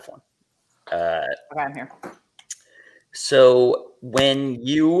is a tough one. Okay, I'm here. So when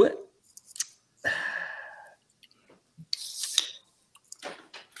you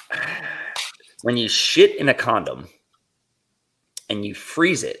shit in a condom and you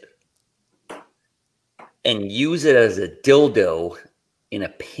freeze it and use it as a dildo in a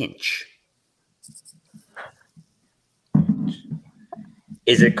pinch,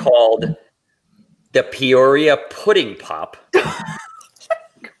 is it called the Peoria Pudding Pop,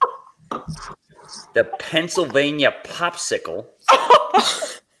 the Pennsylvania Popsicle,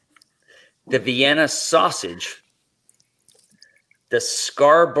 the Vienna Sausage, the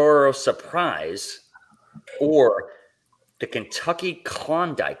Scarborough Surprise, or the Kentucky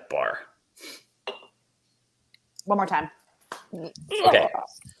Klondike Bar? One more time. Okay.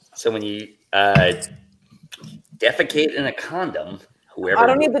 So when you defecate in a condom, whoever... I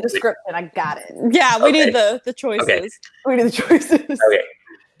don't need the description. I got it. Yeah, we Okay. need the choices. Okay. We need the choices. Okay.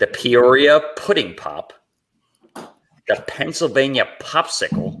 the Peoria Pudding Pop, the Pennsylvania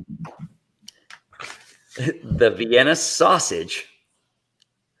Popsicle, the Vienna Sausage,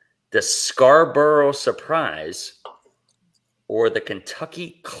 the Scarborough Surprise, or the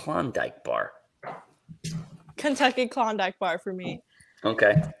Kentucky Klondike Bar? Kentucky Klondike Bar for me.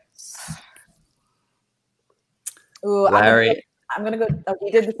 Okay. Ooh, Larry. I'm gonna go. Oh,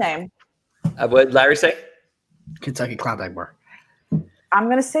 he did the same. What did Larry say? Kentucky Klondike Bar. I'm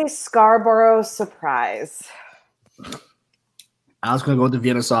gonna say Scarborough Surprise. I was gonna go with the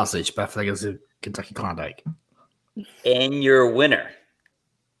Vienna Sausage, but I feel like it's a Kentucky Klondike. And your winner,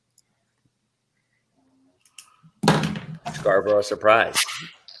 Scarborough Surprise.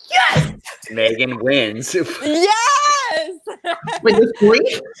 Yes! Megan wins. Yes! Wait, there's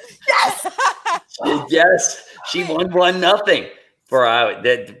 3? Yes! Yes, she won 1-0. Bro,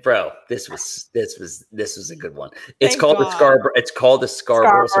 this was a good one. It's called the Scarborough. It's called the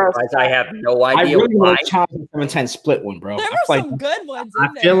Scarborough Surprise. I have no idea I really why. like the 7-10 split one, bro. There were some good ones in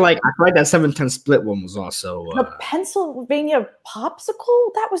there. I feel like that 7-10 split one was also The Pennsylvania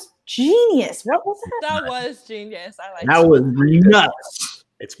Popsicle? That was genius. What was that? That was genius. I like that was nuts.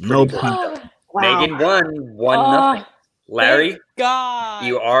 It's pretty good. Wow. Megan won 1-0. Larry, God,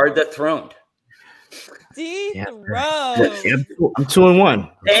 you are dethroned. Dethroned. Yeah, I'm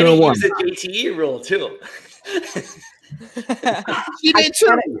 2-1. And he used the JTE rule too. She did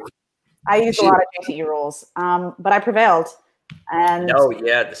too. I used a lot of JTE rules, but I prevailed. And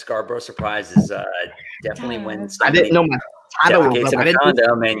the Scarborough Surprise is definitely when I didn't know my title was up. I didn't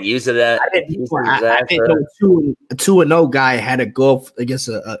know, use it at. I didn't know a 2-0 guy had to go against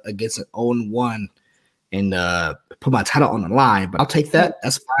an 0-1 and put my title on the line. But I'll take that.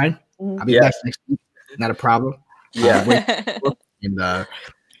 That's fine. I'll be back next week. Not a problem. Yeah. And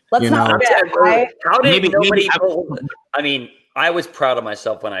let's not forget. How did nobody? I mean, I was proud of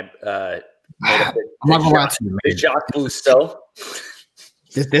myself when I made up I'm not gonna lie to you, man. Jacques Cousteau.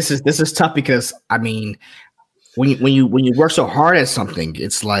 This is tough because I mean, when you work so hard at something,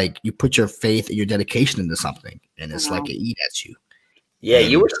 it's like you put your faith and your dedication into something, and it's like it eat at you. Yeah,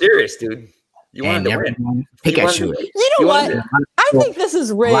 you were serious, dude. You wanted to win. Pick at you. You know what? I think this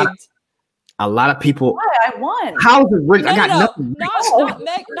is rigged. A lot of people. Why? I won. How is it rigged? I got nothing. Not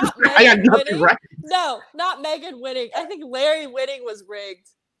Megan I got nothing winning. right. No, not Megan winning. I think Larry winning was rigged.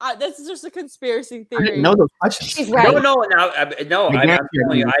 This is just a conspiracy theory. I didn't know those questions. She's right. No. I'm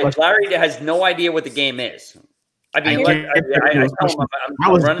telling you, Larry has no idea what the game is. I mean, I tell him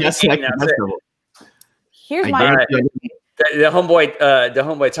I'm running the game. That's it. Here's my. The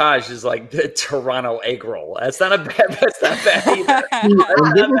homeboy Taj is like the Toronto egg roll. That's not bad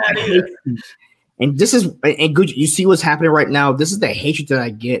either. And this is good. You see what's happening right now. This is the hatred that I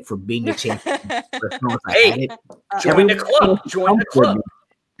get for being the champion. Hey, join the club.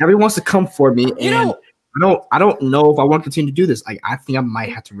 Everyone wants to come for me, and I don't know if I want to continue to do this. I think I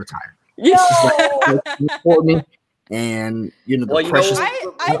might have to retire. For me, and the precious.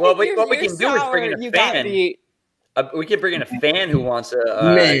 What we can do is bring in a fan. We can bring in a fan who wants to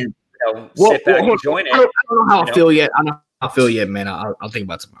sit back and join it. I don't know how I feel yet. I don't know how I feel yet, man. I'll think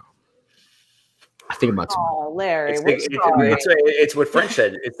about tomorrow. Oh, Larry, it's what French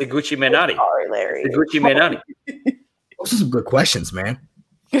said. It's the Gucci Manotti. Sorry, Larry. The Gucci Manotti. Those are some good questions, man.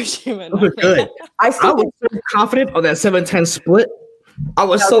 Gucci Manotti. Those are good. I was so confident on that 7-10 split. I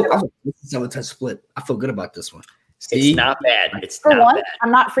was so 7-10 split. I feel good about this one. It's not bad. Bad.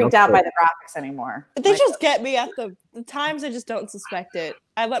 I'm not freaked out by the graphics anymore. They just get me at the times I just don't suspect it.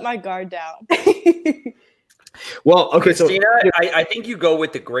 I let my guard down. Well, okay, Christina, I think you go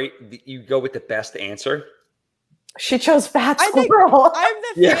with the best answer. She chose Fat Squirrel.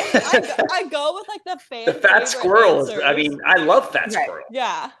 I go with like the fan. The Fat Squirrel. I mean, I love Fat Squirrel.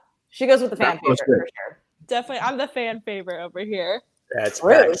 Yeah. She goes with the fan favorite for sure. Definitely, I'm the fan favorite over here. That's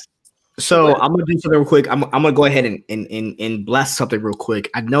facts. So I'm gonna do something real quick. I'm gonna go ahead and bless something real quick.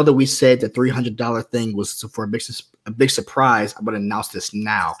 I know that we said the $300 thing was for a big surprise. I'm gonna announce this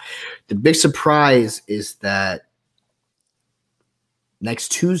now. The big surprise is that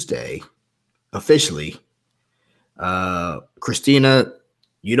next Tuesday, officially, Christina,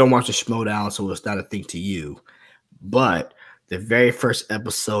 you don't watch the Schmodown, so it's not a thing to you. But the very first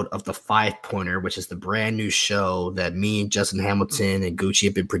episode of the 5-Pointer, which is the brand new show that me and Justin Hamilton and Gucci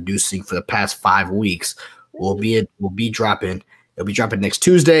have been producing for the past 5 weeks, will be dropping. It'll be dropping next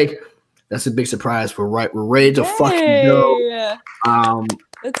Tuesday. That's a big surprise. We're ready to fucking go.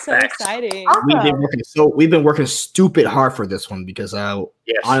 It's so exciting. We've been working stupid hard for this one because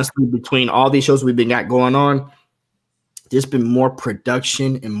honestly, between all these shows we've been got going on, there's been more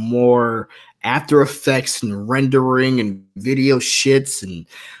production and more After Effects and rendering and video shits. And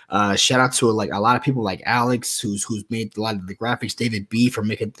shout out to like a lot of people like Alex, who's made a lot of the graphics. David B for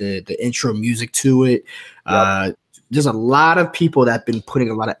making the intro music to it. Yep. There's a lot of people that have been putting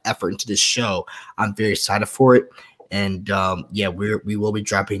a lot of effort into this show. I'm very excited for it. And we will be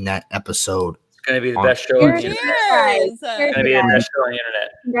dropping that episode. It's going to be the best show on the internet. It's going to be the best show on the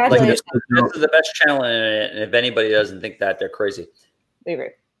internet. Like, this is the best channel on the internet. And if anybody doesn't think that, they're crazy. We agree.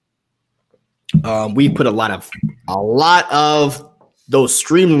 We put a lot of those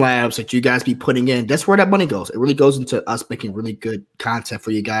Streamlabs that you guys be putting in. That's where that money goes. It really goes into us making really good content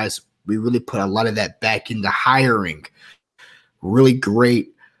for you guys. We really put a lot of that back into hiring really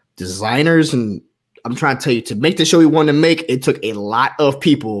great designers. And I'm trying to tell you, to make the show we wanted to make, it took a lot of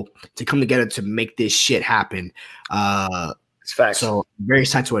people to come together to make this shit happen. It's facts. So I'm very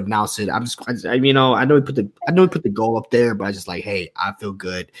excited to announce it. I know we put the goal up there, but I just like, hey, I feel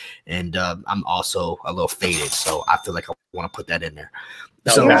good, and I'm also a little faded, so I feel like I want to put that in there.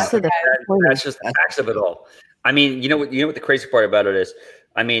 No, so that's just the facts of it all. I mean, you know what the crazy part about it is.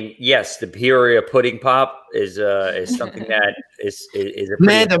 I mean, yes, the Peoria pudding pop is something that is a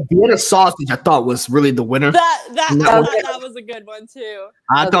man. The Vienna sausage I thought was really the winner. That was a good one too.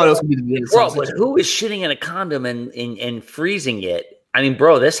 I thought it was gonna be the Vienna sausage. But who is shitting in a condom and freezing it? I mean,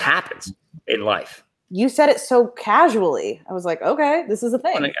 bro, this happens in life. You said it so casually. I was like, okay, this is a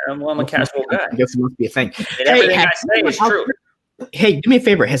thing. I'm a casual guy. I guess it must be a thing. And everything I say is true. Hey, do me a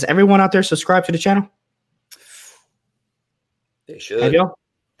favor. Has everyone out there subscribed to the channel? They should. Have y'all?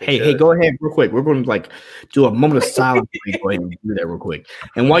 Hey, go ahead real quick. We're going to like do a moment of silence. Go ahead and do that real quick.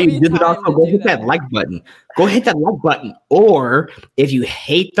 And while you do that, also go hit that like button. Go hit that like button. Or if you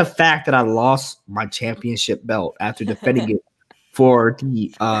hate the fact that I lost my championship belt after defending it for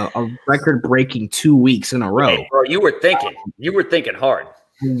the a record-breaking 2 weeks in a row. Hey, bro, you were thinking hard.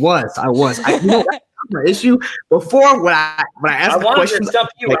 I was. My issue before when I asked the question. To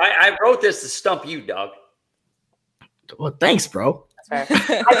stump you. Like, I wrote this to stump you, dog. Well, thanks, bro. I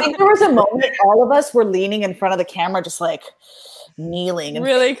think there was a moment all of us were leaning in front of the camera, just like kneeling and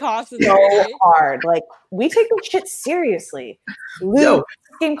really concentrating so hard. Like, we take this shit seriously.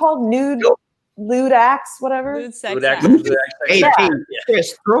 Game called Lewd Acts, whatever. Hey,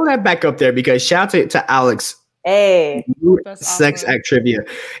 Chris, throw that back up there because shout out to Alex. Hey, Sex Act Trivia.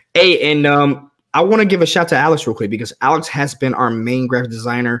 Hey, and I want to give a shout to Alex real quick because Alex has been our main graphic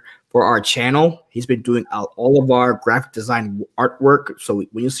designer for our channel. He's been doing all of our graphic design artwork. So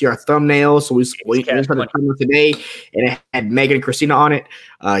when you see our thumbnails, so we the thumbnail today, and it had Megan and Christina on it.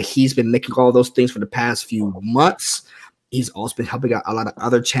 He's been making all those things for the past few months. He's also been helping out a lot of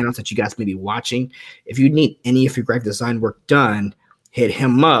other channels that you guys may be watching. If you need any of your graphic design work done, hit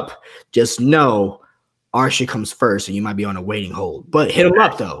him up. Just know our shit comes first, and you might be on a waiting hold. But hit him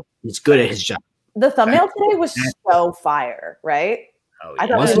up though. He's good at his job. The thumbnail today was so fire, right? Oh, yeah. I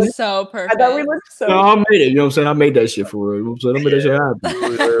thought it was so perfect. I thought we looked so. No, I made it. You know what I'm saying? I made that shit for real. You know what I'm saying? I made that shit happen. Let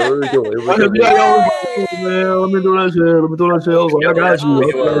me do that shit. I got you. What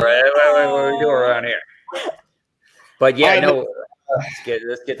are we doing around here? But yeah, no.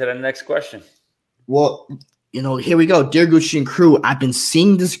 Let's get to the next question. Well, here we go. Dear Gucci and crew, I've been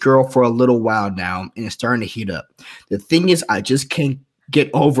seeing this girl for a little while now, and it's starting to heat up. The thing is, I just can't get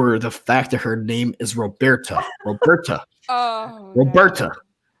over the fact that her name is Roberta. Oh, Roberta. No.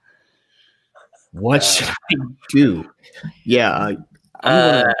 What should I do? Yeah,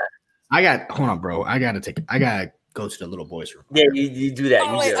 hold on, bro. I gotta go to the little boys' room. Yeah, you do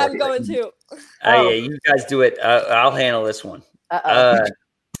that. Wait, I'm going to. Yeah, you guys do it. I'll handle this one.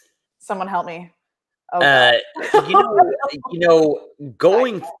 Someone help me.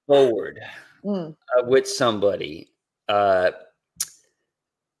 Going forward with somebody,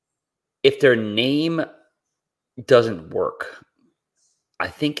 if their name doesn't work, I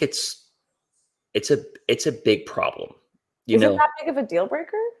think it's a big problem. Is it that big of a deal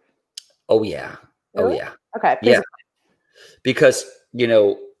breaker? Oh yeah. Really? Oh yeah. Okay. Yeah. Because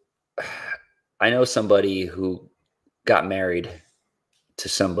I know somebody who got married to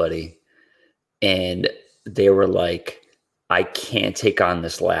somebody, and they were like, I can't take on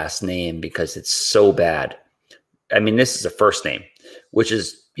this last name because it's so bad. I mean, this is a first name, which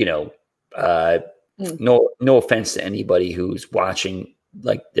is, no offense to anybody who's watching,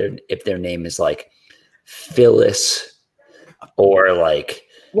 like if their name is like Phyllis or like,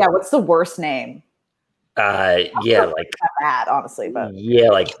 yeah, what's the worst name? Like not bad, honestly, but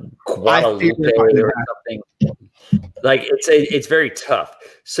like Guadalupe or something. Like it's very tough.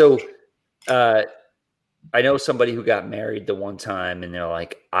 So I know somebody who got married the one time, and they're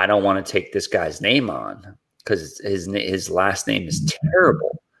like, I don't want to take this guy's name on because his last name is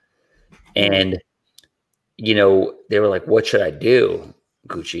terrible. And, you know, they were like, what should I do,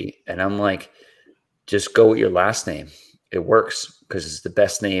 Gucci? And I'm like, just go with your last name. It works because it's the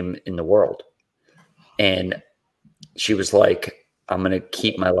best name in the world. And she was like, I'm going to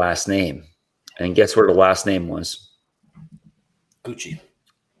keep my last name. And guess what her last name was? Gucci.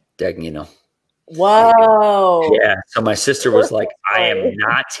 Dagnino. Whoa. Yeah. So my sister was like, I am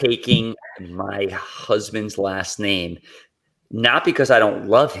not taking my husband's last name, not because I don't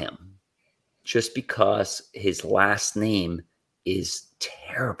love him, just because his last name is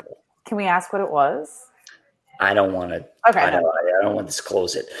terrible. Can we ask what it was? I don't want to. Okay. I don't want to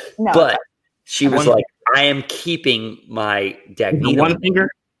disclose it. No, but she was like, I am keeping my Dagnino. One finger?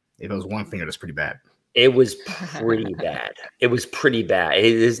 If it was one finger, that's pretty bad. It was pretty bad. It was pretty bad.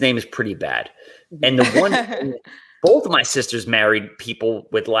 His name is pretty bad. And the one, both of my sisters married people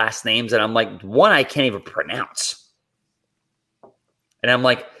with last names, and I'm like, one I can't even pronounce. And I'm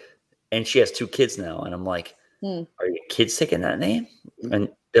like, and she has 2 kids now, and I'm like, are your kids taking that name? And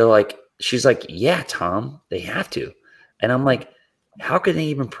they're like, she's like, yeah, Tom, they have to. And I'm like, how can they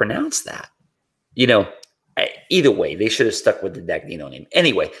even pronounce that? You know, either way, they should have stuck with the Dagnino name.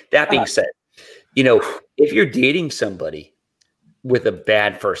 Anyway, that being said, you know, if you're dating somebody with a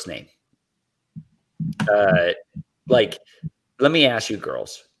bad first name, like, let me ask you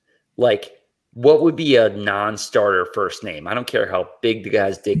girls, like, what would be a non-starter first name? I don't care how big the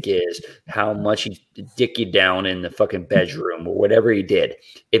guy's dick is, how much he dick you down in the fucking bedroom or whatever he did.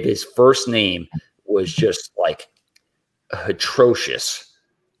 If his first name was just like atrocious,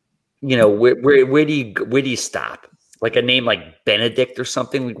 you know, where do you stop? Like a name like Benedict or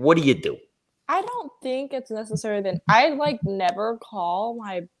something? Like, what do you do? I don't think it's necessary. Then I like never call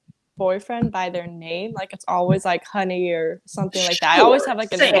my boyfriend by their name. Like it's always like honey or something like that. I always have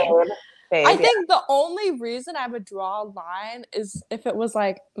like a name. I think the only reason I would draw a line is if it was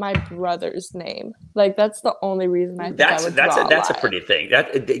like my brother's name. Like that's the only reason I think I would draw a line. That's a pretty thing.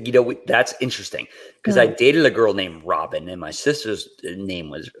 That, you know, that's interesting because I dated a girl named Robin, and my sister's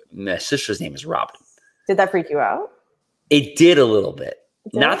name is Robin. Did that freak you out? It did a little bit.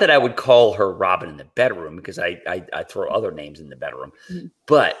 Not that I would call her Robin in the bedroom because I throw other names in the bedroom,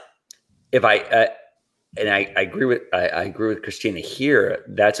 but if I agree with Christina here.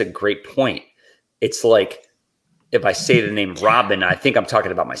 That's a great point. It's like if I say the name Robin, I think I'm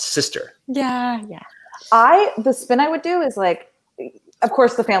talking about my sister. Yeah. The spin I would do is like, of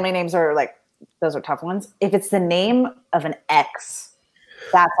course, the family names are like those are tough ones. If it's the name of an ex,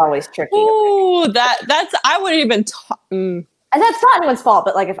 that's always tricky. Ooh, that's I wouldn't even talk. And that's not anyone's fault,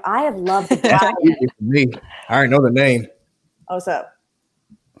 but like if I have loved the guy, me, I already know the name. Oh, what's up?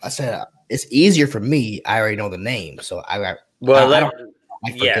 I said it's easier for me. I already know the name, so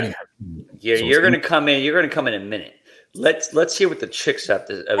you're gonna come in. You're gonna come in a minute. Let's hear what the chicks have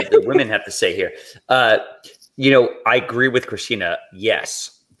to, the women have to say here. You know, I agree with Christina.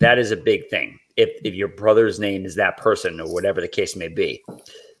 Yes, that is a big thing. If your brother's name is that person or whatever the case may be,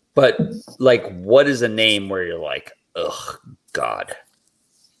 but like, what is a name where you're like, ugh, God.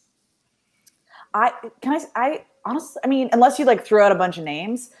 I honestly, I mean, unless you like threw out a bunch of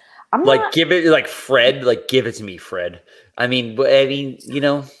names, I'm like not, give it like Fred, like give it to me, Fred. I mean, you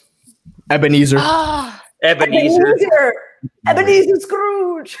know, Ebenezer. Ebenezer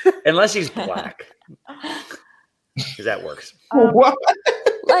Scrooge. Unless he's black, because that works. What?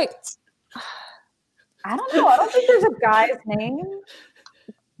 Like, I don't know. I don't think there's a guy's name.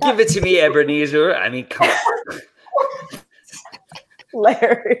 Give it to me, Ebenezer. I mean, come on.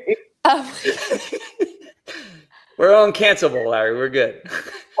 Larry. We're uncancelable, Larry. We're good.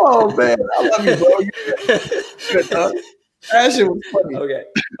 Oh man, I love you, bro. Good, huh? That shit was funny. Okay.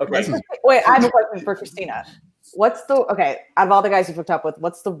 Wait, I have a question for Christina. Out of all the guys you've hooked up with,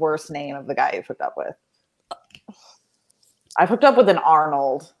 what's the worst name of the guy you've hooked up with? I've hooked up with an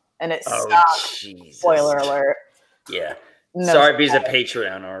Arnold, and it sucks. Jesus. Spoiler alert. Yeah. No, sorry, he's a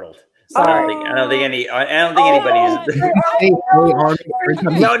Patreon, Arnold. Sorry. I don't think anybody is.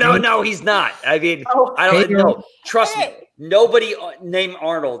 No, he's not. I mean, I don't know. Trust me. Nobody named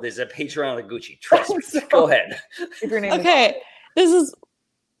Arnold is a Patreon of Gucci. Trust me. Go ahead. Okay, this is.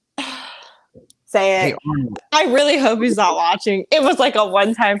 Say it. I really hope he's not watching. It was like a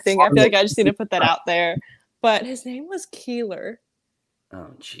one-time thing. I feel like I just need to put that out there. But his name was Keeler. Oh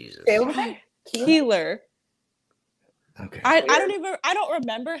Jesus. Keeler. Okay. I don't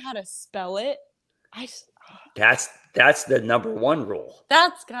remember how to spell it. That's the number one rule.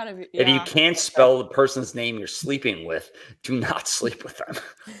 That's gotta be. Yeah. If you can't spell the person's name you're sleeping with, do not sleep with them.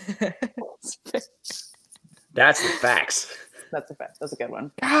 That's the facts. That's a fact. That's a good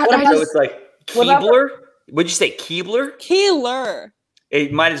one. God, so it's like Keebler. Would you say Keebler? Keeler.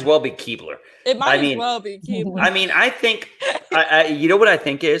 It might as well be Keebler. It might as well be Keebler. I mean, I think, you know what I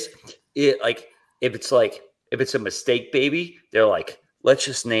think is, if it's a mistake, baby, they're like, let's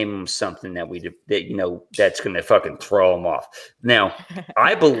just name him something that's going to fucking throw him off. Now,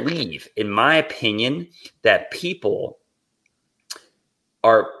 I believe, in my opinion, that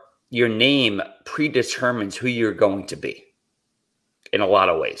your name predetermines who you're going to be in a lot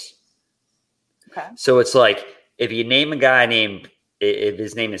of ways. Okay. So it's like, if you name a guy if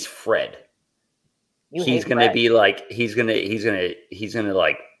his name is Fred, he's going to be like, he's going to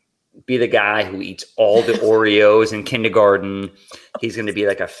like be the guy who eats all the Oreos in kindergarten. He's going to be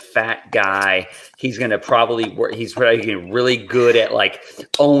like a fat guy. He's going to probably work. He's probably getting really good at like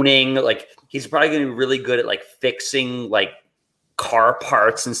owning, like he's probably going to be really good at like fixing like car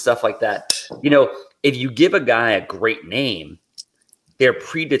parts and stuff like that. If you give a guy a great name, they're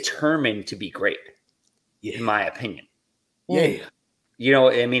predetermined to be great, in my opinion. Yeah.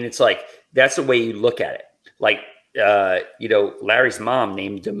 I mean, it's like, that's the way you look at it. Like, Larry's mom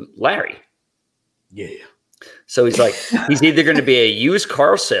named him Larry. Yeah. So he's like, he's either going to be a used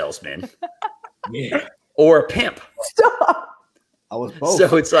car salesman, or a pimp. Stop. I was both.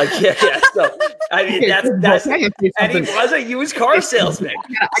 So it's like, yeah. So I mean, that's and he was a used car salesman.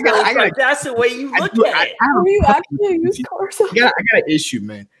 That's the way you look at it. Are you actually a used car salesman? I got an issue,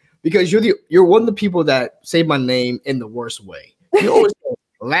 man, because you're one of the people that say my name in the worst way. You always say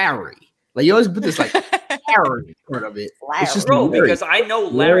Larry. Like, you always put this like Larry part of it. Larry. It's just Larry. Because I know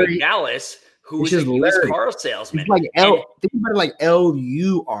Larry Dallas, who is a used car salesman. It's like think about it like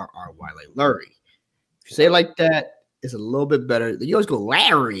Lurry, like Larry. If you say it like that, it's a little bit better. You always go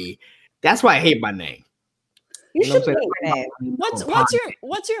Larry. That's why I hate my name. You should hate your name.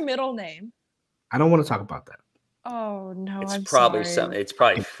 What's your middle name? I don't want to talk about that. Oh no, it's probably sorry. something. It's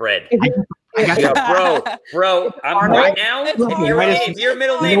probably Fred. Bro. I'm right now. If your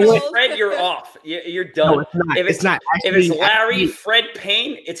middle name is Fred, you're off. You're done. No, it's not. If not. If it's Larry Fred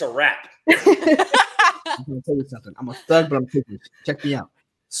Payne, it's a wrap. I'm gonna tell you something. I'm a thug, but I'm thinking. Check me out.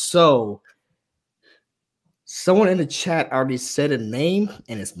 So, someone in the chat already said a name,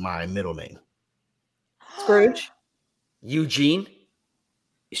 and it's my middle name. Scrooge. Eugene.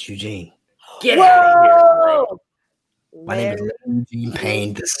 It's Eugene. Get out of here, bro. My name is Eugene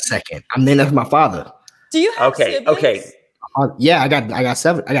Payne II. I'm named after my father. Do you have siblings? Okay. Yeah, I got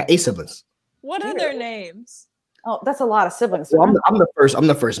 7. I got 8 siblings. What are their names? Oh, that's a lot of siblings. Well, I'm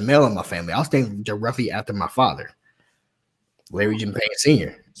the first male in my family. I was named directly after my father, Larry Eugene Payne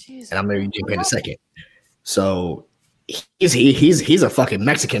Sr. And I'm Larry Eugene Payne II. So he's a fucking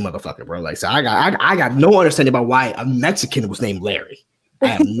Mexican motherfucker, bro. Like, so I got no understanding about why a Mexican was named Larry. I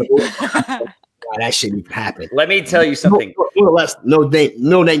have no why that shit even happened. Let me tell you something. No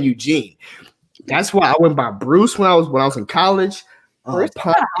name Eugene. That's why I went by Bruce when I was in college.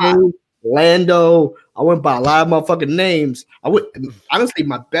 Ponte, Lando. I went by a lot of motherfucking names. Honestly,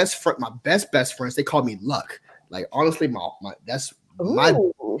 my best friends, they call me Luck. Like, honestly, that's my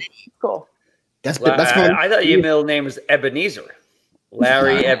cool. That's I thought your middle name was Ebenezer.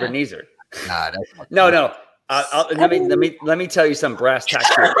 Larry Ebenezer. Nah, no. Let me tell you some brass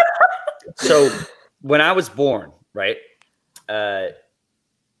tacks here. So when I was born, right,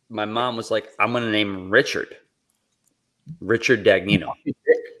 my mom was like, I'm going to name him Richard Dagnino.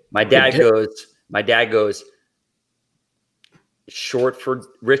 My dad goes, short for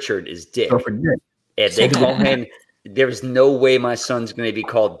Richard is Dick. And they call him, there's no way my son's going to be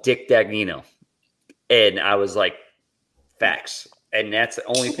called Dick Dagnino. And I was like, facts. And that's the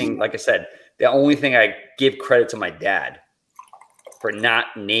only thing, like I said, the only thing I give credit to my dad for not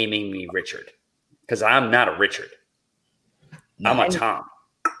naming me Richard. Because I'm not a Richard. I'm a Tom.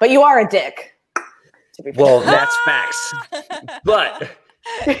 But you are a Dick. To be fair. Well, that's facts. But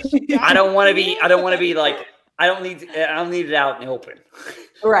I don't want to be like, I don't need it out in the open.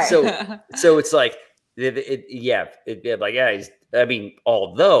 Right. So it's like,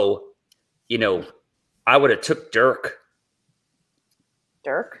 although, I would have took Dirk.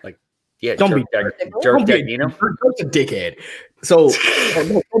 Dirk? Like, yeah, don't be Dirk Dagnino. Dirk's a dickhead. So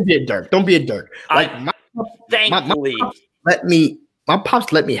don't be a Dirk. Don't be a Dirk. Like, thankfully, my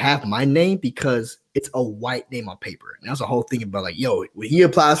pops let me have my name because it's a white name on paper. And that's the whole thing about, like, yo, when he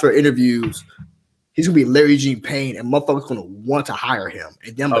applies for interviews, he's gonna be Larry Eugene Payne, and motherfuckers gonna want to hire him.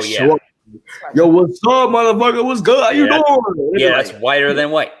 And then I'm gonna show up. Yo, what's up, motherfucker? What's good? How you doing? Yeah, that's whiter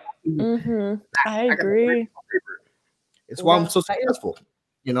than white. Mm-hmm. I agree. It's why I'm so successful.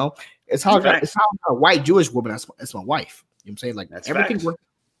 It's how a white Jewish woman that's my wife. You know what I'm saying? Like, that's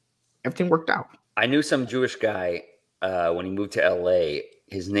everything worked out. I knew some Jewish guy when he moved to LA.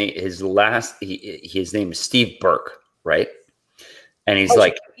 His name is Steve Burke, right? And he's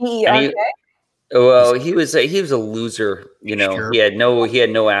like, well, he was a loser. You know, Sure. he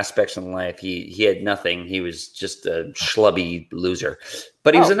had no aspects in life. He had nothing. He was just a schlubby loser.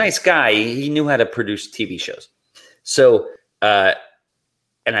 But he was a nice guy. He knew how to produce TV shows. So, and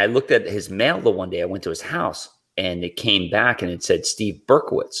I looked at his mail the one day. I went to his house, and it came back, and it said Steve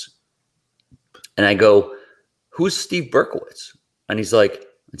Berkowitz. And I go, "Who's Steve Berkowitz?" And he's like,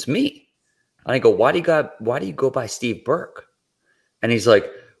 "It's me." And I go, "Why do you go by Steve Burke?" And he's like,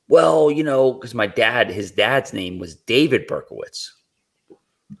 "Well, you know, because his dad's name was David Berkowitz,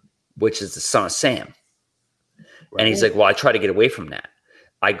 which is the son of Sam." Right. And he's like, "Well, I try to get away from that."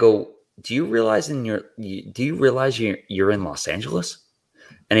 I go, "Do you realize you're in Los Angeles?"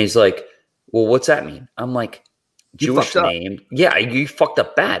 And he's like, "Well, what's that mean?" I'm like, "Jewish name. Yeah, you fucked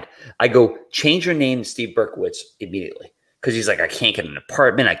up bad." I go, "Change your name to Steve Berkowitz immediately." Because he's like, "I can't get an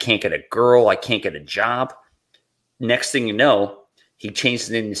apartment. I can't get a girl. I can't get a job." Next thing you know, he changed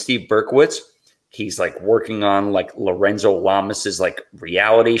his name to Steve Berkowitz. He's like working on like Lorenzo Lamas's like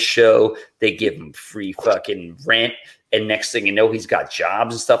reality show. They give him free fucking rent. And next thing you know, he's got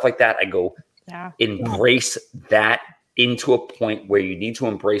jobs and stuff like that. I go, embrace that into a point where you need to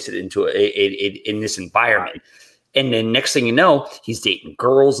embrace it into in this environment. And then next thing you know, he's dating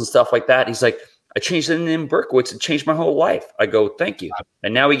girls and stuff like that. He's like, "I changed the name Berkowitz. It changed my whole life." I go, "Thank you."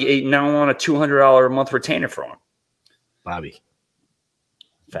 And now I want a $200 a month retainer from him. Bobby.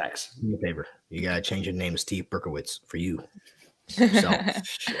 Facts. Do me a favor. You gotta change your name to Steve Berkowitz for you. So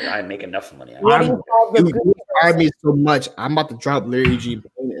I make enough money. You inspired me so much. I'm about to drop Larry G.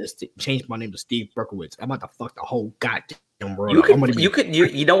 and change my name to Steve Berkowitz. I'm about to fuck the whole goddamn world.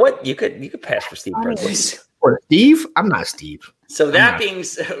 You know what? You could pass for Steve Berkowitz. For Steve? I'm not Steve. So that being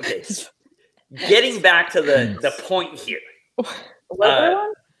said, okay. Getting back to the point here,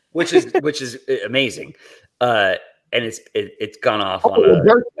 which is amazing. And it's gone off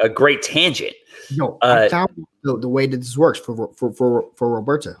on a great tangent. No, I found the way that this works for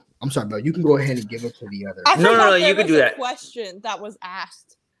Roberta. I'm sorry, but you can go ahead and give it to the other. No, you can do that. Question that was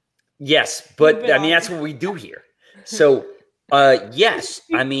asked. Yes, but I mean that's what we do here. So, yes,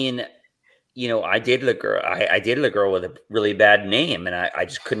 I mean, you know, I dated a girl. I dated a girl with a really bad name, and I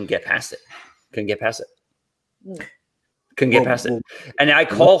just couldn't get past it. Couldn't get past it. And I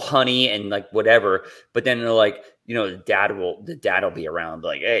call honey and like whatever, but then they're like, you know, the dad will be around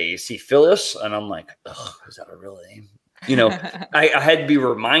like, "Hey, you see Phyllis?" And I'm like, "Oh, is that a real name?" You know, I had to be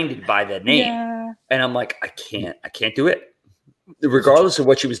reminded by that name, and I'm like, I can't do it. Regardless of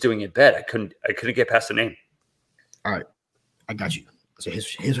what she was doing in bed, I couldn't get past the name. All right, I got you. So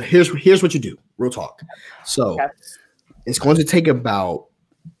here's what you do. Real talk. So it's going to take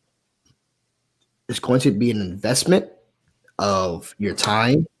it's going to be an investment of your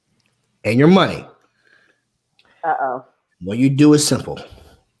time and your money. What you do is simple.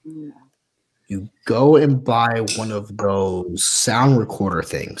 You go and buy one of those sound recorder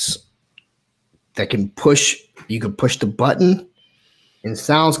things that you can push the button and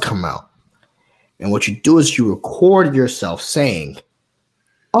sounds come out. And what you do is you record yourself saying,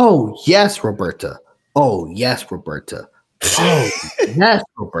 "Oh, yes, Roberta. Oh, yes, Roberta. Oh, yes,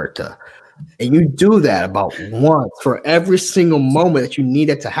 Roberta." And you do that about once for every single moment that you need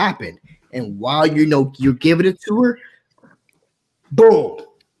it to happen. And while you're giving it to her, boom,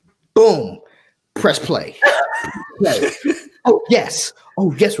 boom, press play. "Oh, yes.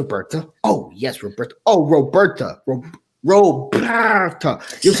 Oh, yes, Roberta. Oh, yes, Roberta. Oh, Roberta. Roberta."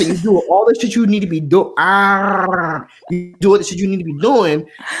 You're saying you do all the shit you need to be doing. You do all the shit you need to be doing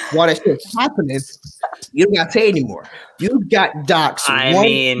while that shit's happening. You don't got to say anymore. You got docs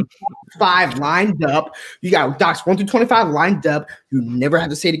 5 lined up. You got docs 1 through 25 lined up. You never have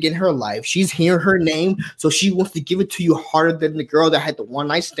to say it again in her life. She's hearing her name, so she wants to give it to you harder than the girl that had the one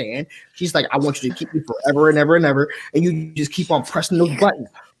night stand. She's like, "I want you to keep me forever and ever and ever," and you just keep on pressing those buttons.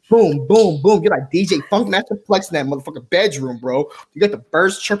 Boom, boom, boom. You're like DJ Funk Master Flex in that motherfucking bedroom, bro. You got the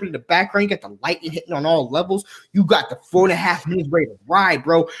birds chirping in the background. You got the lightning hitting on all levels. You got the 4.5 minutes ready to ride,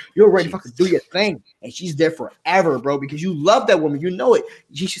 bro. You're ready to fucking do your thing. And she's there forever, bro, because you love that woman. You know it.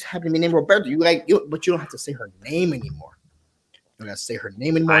 She's just happy to be named Roberta. But you don't have to say her name anymore. You don't have to say her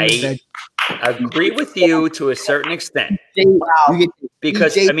name anymore. I agree with you to a certain extent.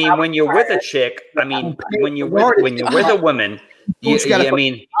 Because I mean, when you're with a chick, I mean, when you're with a woman,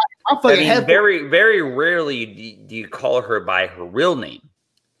 very, very rarely do you call her by her real name,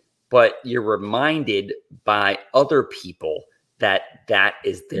 but you're reminded by other people that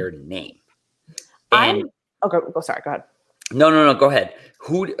is their name. And okay, sorry, go ahead. No, go ahead.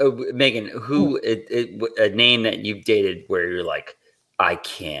 Megan, a name that you've dated where you're like, "I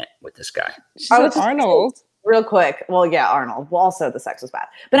can't with this guy"? Arnold. real quick. Well, yeah, Arnold. Well, also the sex was bad.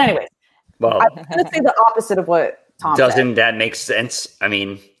 But anyways, Well, I'm going to say the opposite of what Tom doesn't said. that make sense? I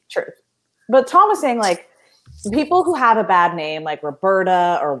mean, True. But Tom was saying, like, people who have a bad name, like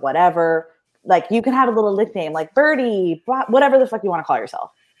Roberta or whatever, like, you can have a little nickname like Birdie, whatever the fuck you want to call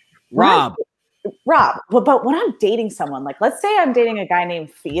yourself. Rob. But when I'm dating someone, like, let's say I'm dating a guy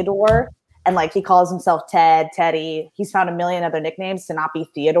named Theodore, and like he calls himself Ted, Teddy. He's found a million other nicknames to not be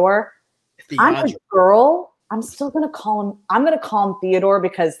Theodore. I'm a girl. I'm still gonna call him. I'm gonna call him Theodore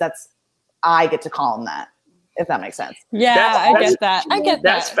because I get to call him that. If that makes sense. Yeah, I get that.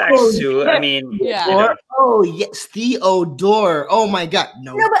 That's facts too. I mean, yeah. Oh yes, Theodore. Oh my God,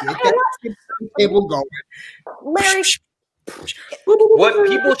 no. Table going, Larry. What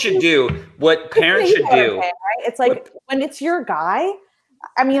people should do, what parents should do. Right? It's like when it's your guy.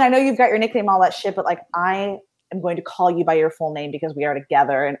 I mean, I know you've got your nickname, all that shit, but like, I am going to call you by your full name because we are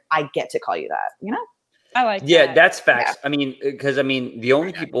together, and I get to call you that. You know? I like. Yeah, that. that's facts. Yeah. I mean, because the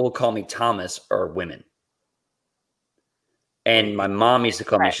only people who call me Thomas are women. And my mom used to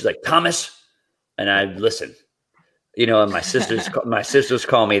call me. She's like, Thomas, and I listen. You know, and my sisters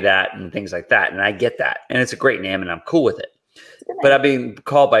call me that and things like that, and I get that, and it's a great name, and I'm cool with it. But I've been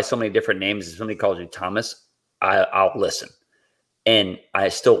called by so many different names. If somebody calls you Thomas, I'll listen, and I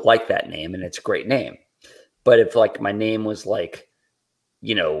still like that name, and it's a great name. But if like my name was like,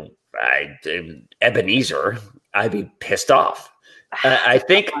 you know, Ebenezer, I'd be pissed off. I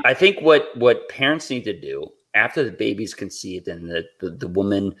think what parents need to do after the baby's conceived and the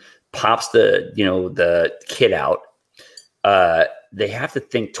woman pops the kid out, they have to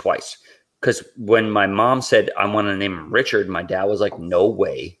think twice. Because when my mom said, I want to name him Richard, my dad was like, no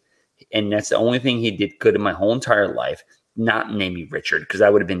way. And that's the only thing he did good in my whole entire life, not name me Richard. Because I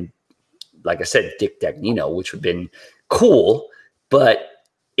would have been, like I said, Dick Dagnino, which would have been cool, but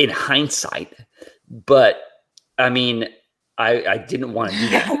in hindsight. But I mean, I didn't want to do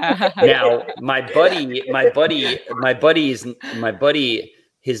that. Now, my buddy,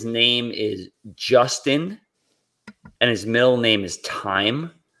 his name is Justin, and his middle name is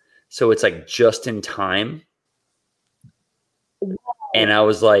Time. So it's like just in time. And I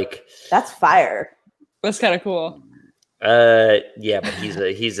was like, that's fire. That's kind of cool. Yeah, but he's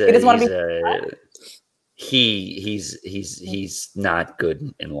not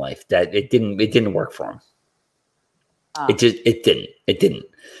good in life. That it didn't work for him. It didn't.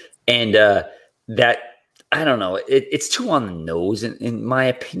 And that, I don't know, it's too on the nose in my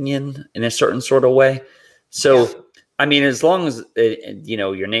opinion, in a certain sort of way. So, yeah. I mean, as long as,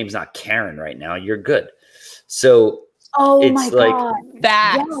 your name's not Karen right now, you're good. So it's like, God.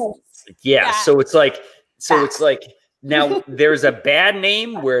 That. Yeah. That. So it's like, now there's a bad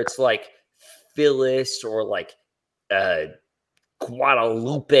name where it's like Phyllis or like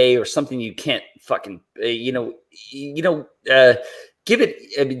Guadalupe or something you can't fucking, give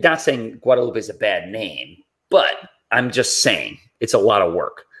it. I mean, not saying Guadalupe is a bad name, but I'm just saying it's a lot of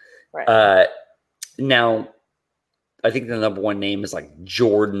work. Right. Now, I think the number one name is like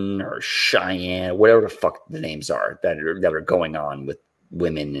Jordan or Cheyenne, whatever the fuck the names are that are going on with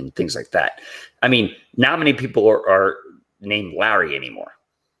women and things like that. I mean, not many people are named Larry anymore.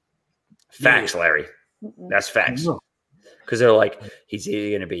 Facts, Larry. That's facts. Because they're like, he's either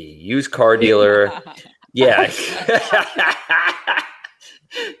going to be a used car dealer. Yeah.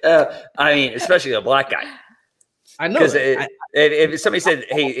 I mean, especially a black guy. I know. Because if somebody said,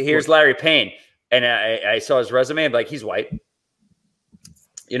 hey, here's Larry Payne, and I saw his resume, I'm like, he's white.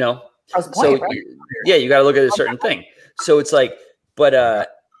 You know? So, right? Yeah, you got to look at a certain thing. So it's like, but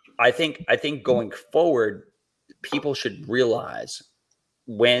I think going forward, people should realize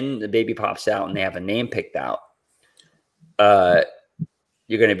when the baby pops out and they have a name picked out,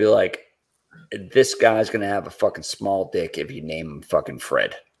 you're going to be like, this guy's going to have a fucking small dick if you name him fucking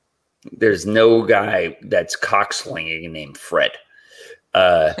Fred. There's no guy that's cockslinging named Fred.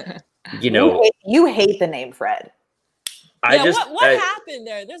 You hate the name Fred. What happened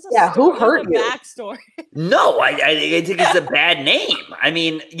there? There's who hurt you? Backstory. No, I think it's a bad name. I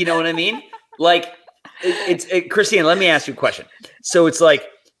mean, you know what I mean? Like, Christina, let me ask you a question. So it's like,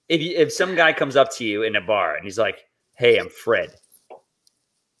 if some guy comes up to you in a bar and he's like, hey, I'm Fred.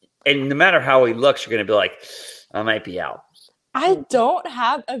 And no matter how he looks, you're going to be like, I might be out. I don't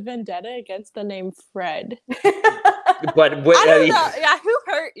have a vendetta against the name Fred. But I don't know. Yeah, who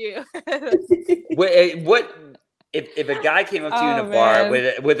hurt you? What if a guy came up to you in a bar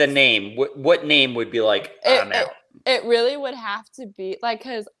with a name? What name would be like? I'm out. It really would have to be like,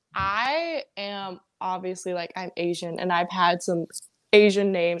 because I am obviously like, I'm Asian and I've had some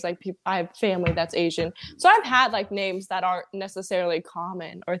Asian names. Like I have family that's Asian, so I've had like names that aren't necessarily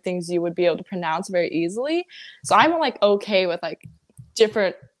common or things you would be able to pronounce very easily. So I'm like okay with like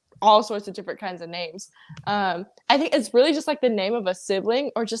all sorts of different kinds of names. I think it's really just like the name of a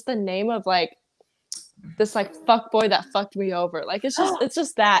sibling or just the name of like this like fuck boy that fucked me over. Like it's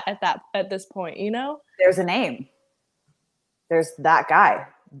just that at this point, you know? There's a name. There's that guy.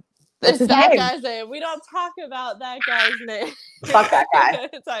 It's that guy's name. We don't talk about that guy's name. Fuck that guy.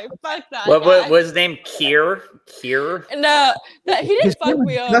 It's like fuck that what guy. was his name? Kier? No, he didn't fuck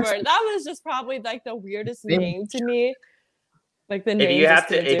me over. That was just probably like the weirdest name to me. Like the name.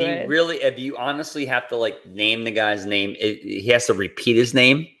 If you honestly have to like name the guy's name, he has to repeat his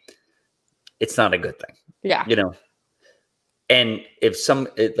name. It's not a good thing. Yeah. You know. And if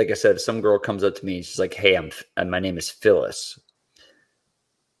like I said, if some girl comes up to me and she's like, "Hey, my name is Phyllis."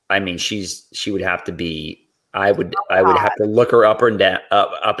 I mean, she would have to be. I would have to look her up and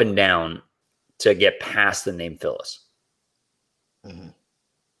down to get past the name Phyllis. Mm-hmm.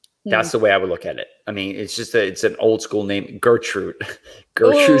 That's the way I would look at it. I mean, it's an old school name, Gertrude.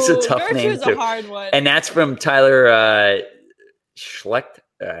 Gertrude's a tough name too. Gertrude's a hard one, and that's from Tyler Schlecht.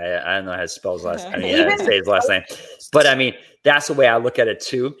 I don't know how to spell his last. Say his last name, but I mean, that's the way I look at it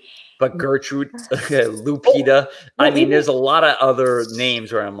too. But Gertrude, Lupita. I mean, there's a lot of other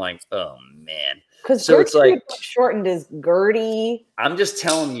names where I'm like, oh man. Because so it's like shortened is Gertie. I'm just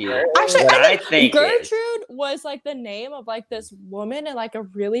telling you. Actually, I think Gertrude was like the name of like this woman in like a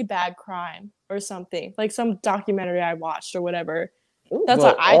really bad crime or something, like some documentary I watched or whatever. That's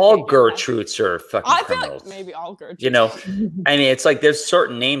what I all think. Gertrudes are fucking criminals. Like maybe all Gertrudes. You know, I mean, it's like there's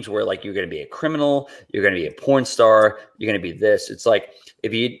certain names where like you're going to be a criminal, you're going to be a porn star, you're going to be this. It's like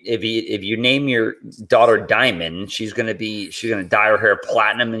if you name your daughter Diamond, she's going to dye her hair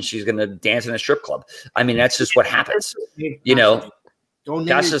platinum and she's going to dance in a strip club. I mean, that's just what happens. You know,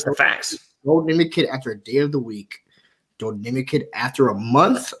 that's just the facts. Don't name a kid after a day of the week. Don't name a kid after a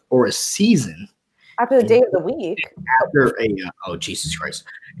month or a season. After the day of the week. After oh Jesus Christ!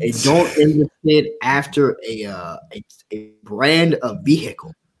 Don't name a kid after a brand of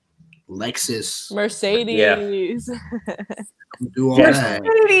vehicle. Lexus, Mercedes. Yeah. Do all that.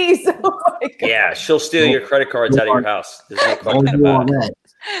 Mercedes. Oh yeah, she'll steal your credit cards out of your house. There's no question about it.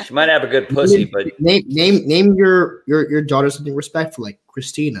 She might have a good pussy, but name your daughter something respectful like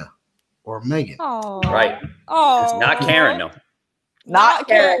Christina or Megan. Oh, right. Oh, it's not Karen, no. Not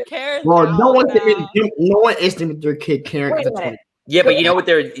Karen. Well, no one is naming their kid Karen. Wait a minute. Yeah, but you know what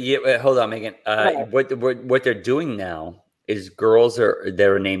hold on, Megan. What they're doing now is girls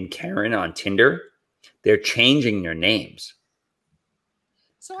they're named Karen on Tinder. They're changing their names.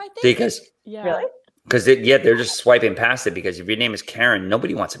 So I think because really? Because they're just swiping past it because if your name is Karen,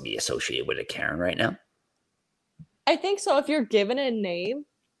 nobody wants to be associated with a Karen right now. I think so. If you're given a name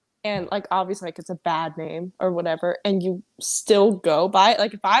and like obviously like it's a bad name or whatever, and you still go by it,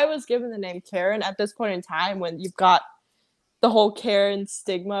 like if I was given the name Karen at this point in time when you've got the whole Karen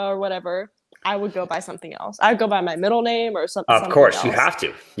stigma or whatever, I would go by something else. I'd go by my middle name or something. Of course, else. You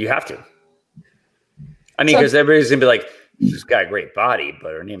have to. I mean, because everybody's gonna be like, she's got a great body,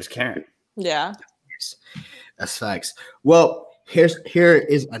 but her name is Karen. Yeah. That's facts. Well, here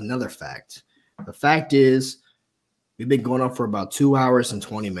is another fact. The fact is, we've been going on for about 2 hours and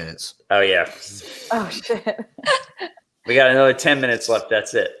 20 minutes. Oh yeah. Oh shit. We got another 10 minutes left.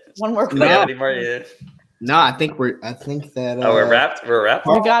 That's it. One more. No, I think that. We're wrapped. We're wrapped.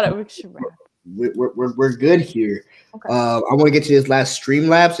 We got it. We should wrap. We're good here. Okay. I want to get to this last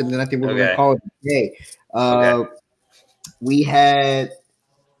Streamlabs, and then I think we're going to call it a day. We had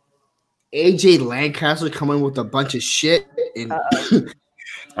AJ Lancaster coming with a bunch of shit, and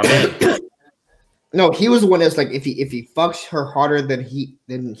no, he was the one that's like, if he fucks her harder than he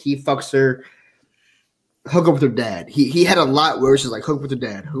fucks her, hook up with her dad. He had a lot where it's just like hook up with her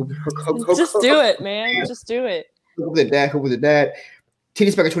dad. Just do it, man. Just do it. Hook up with the dad. Hook up with the dad.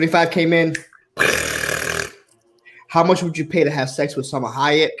 TD Specker 25 came in. How much would you pay to have sex with Salma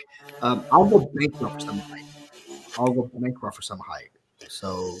Hayek? I'll go bankrupt for Salma Hayek.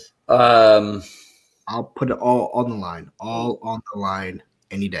 So I'll put it all on the line,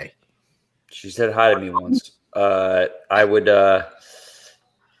 any day. She said hi to me once. I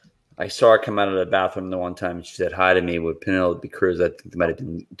saw her come out of the bathroom the one time. And she said hi to me with Penelope Cruz. I think they might have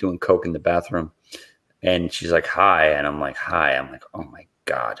been doing coke in the bathroom. And she's like, hi. And I'm like, hi. I'm like, oh my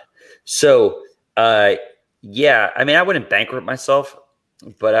God. So, yeah, I mean, I wouldn't bankrupt myself,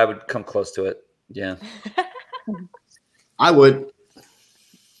 but I would come close to it. Yeah. I would.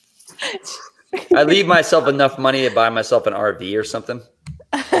 I leave myself enough money to buy myself an RV or something.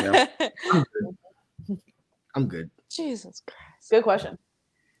 You know? I'm good. Jesus Christ. Good question.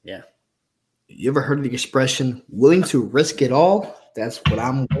 Yeah. You ever heard of the expression "willing to risk it all"? That's what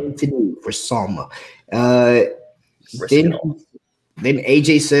I'm going to do for Salma. Then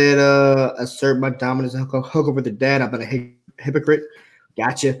AJ said, "Assert my dominance and hook over the dad. I've been a hypocrite."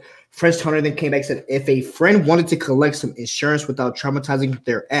 Gotcha. French Toner then came back and said, if a friend wanted to collect some insurance without traumatizing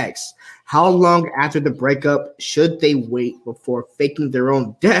their ex, how long after the breakup should they wait before faking their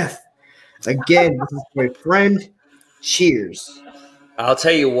own death? Again, this is for a friend. Cheers. I'll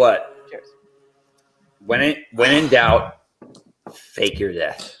tell you what. Cheers. When in doubt, fake your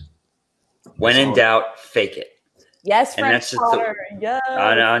death. When in doubt, fake it. Yes, and French Toner. Yes.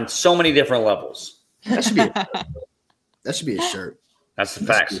 On so many different levels. That should be a shirt. That's the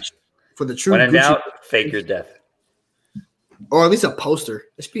facts. For the true when in Gucci, doubt, fake your death. Or at least a poster.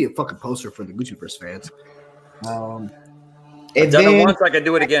 It should be a fucking poster for the Gucciverse fans. I've done it once, I can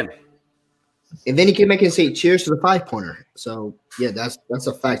do it again. And then he came back and say cheers to the 5-pointer. So yeah, that's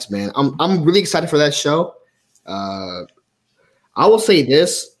a fact, man. I'm really excited for that show. I will say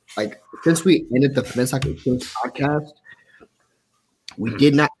this, like since we ended the Men's Soccer Kings podcast, we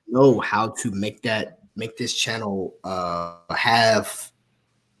did not know how to make this channel have.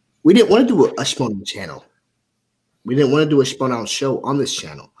 We didn't want to do a Shmodown channel. We didn't want to do a Shmodown show on this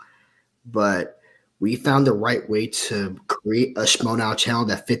channel, but we found the right way to create a Shmodown channel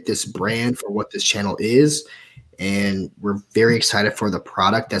that fit this brand for what this channel is, and we're very excited for the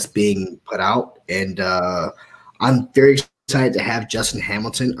product that's being put out. And I'm very excited to have Justin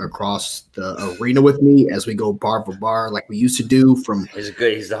Hamilton across the arena with me as we go bar for bar like we used to do. From he's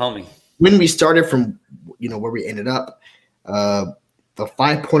good. He's the homie. When we started from where we ended up. The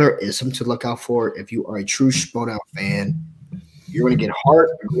 5-pointer is something to look out for. If you are a true Shmodown fan, you're going to get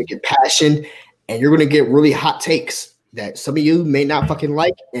heart, you're going to get passion, and you're going to get really hot takes that some of you may not fucking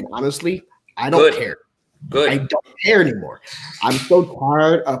like. And honestly, I don't care. I don't care anymore. I'm so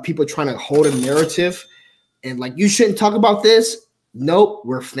tired of people trying to hold a narrative and like, you shouldn't talk about this. Nope,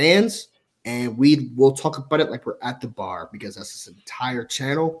 we're fans, and we will talk about it like we're at the bar, because that's this entire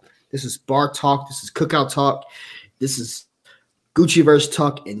channel. This is bar talk. This is cookout talk. This is Gucciverse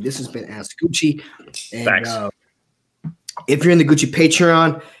talk, and this has been Ask Gucci. And if you're in the Gucci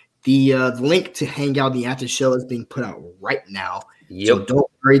Patreon, the link to hang out in the after show is being put out right now. Yep. So don't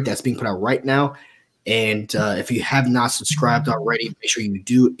worry, that's being put out right now. And if you have not subscribed already, make sure you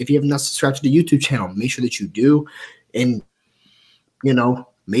do. If you have not subscribed to the YouTube channel, make sure that you do. And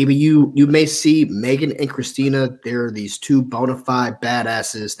maybe you may see Megan and Christina. They're these two bona fide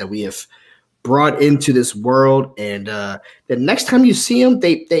badasses that we have brought into this world, and the next time you see them,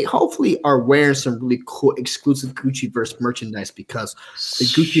 they hopefully are wearing some really cool exclusive Gucciverse merchandise, because the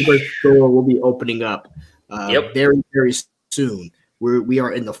Gucciverse store will be opening up very, very soon. We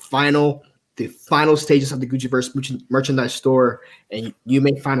are in the final stages of the Gucciverse merchandise store, and you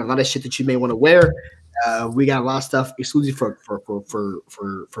may find a lot of shit that you may want to wear. We got a lot of stuff exclusive for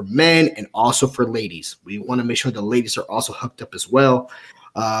men and also for ladies. We want to make sure the ladies are also hooked up as well.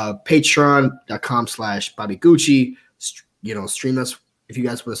 Patreon.com/BobbyGucci. Stream us if you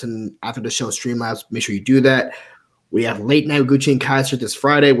guys want to listen after the show. Streamlabs, make sure you do that. We have Late Night Gucci and Kaiser this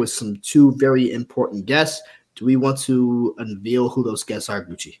Friday with two very important guests. Do we want to unveil who those guests are,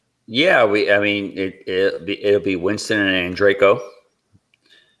 Gucci? Yeah, it'll be Winston and Draco.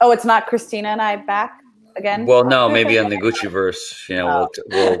 Oh, it's not Christina and I back again? Well, no, maybe on the Gucciverse, we'll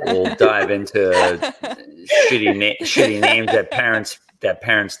dive into shitty names that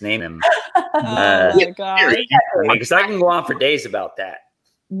parents name them. Oh my God. Because I can go on for days about that.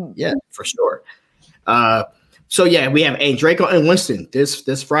 Yeah, for sure. So yeah, we have Draco and Winston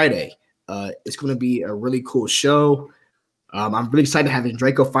this Friday. It's going to be a really cool show. I'm really excited to have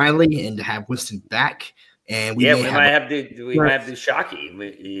Draco finally and to have Winston back. And we might have Dushaki.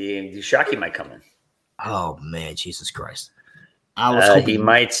 Dushaki might come in. Oh man, Jesus Christ! He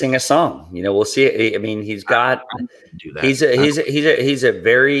might sing a song. We'll see. I mean, he's got. He's a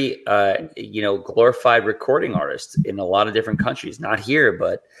very glorified recording artist in a lot of different countries. Not here,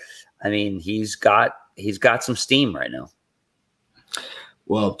 but I mean, he's got some steam right now.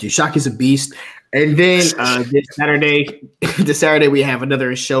 Well, Dushaki's a beast. And then this Saturday we have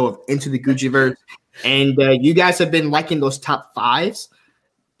another show of Into the Gucciverse. And you guys have been liking those top fives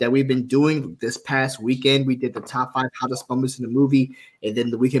that we've been doing this past weekend. We did the top 5 hottest moments in the movie. And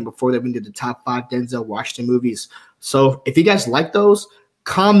then the weekend before that, we did the top 5 Denzel Washington movies. So if you guys like those,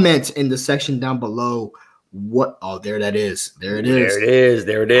 comment in the section down below. There it is. There it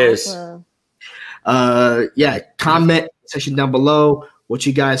is. Awesome. Comment section down below what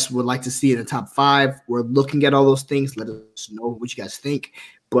you guys would like to see in the top 5. We're looking at all those things. Let us know what you guys think.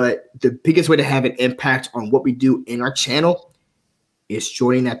 But the biggest way to have an impact on what we do in our channel is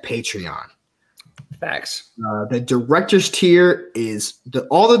joining that Patreon. Facts. The directors tier is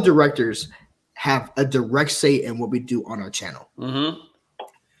all the directors have a direct say in what we do on our channel. Mm-hmm.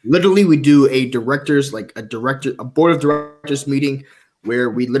 Literally, we do a board of directors meeting where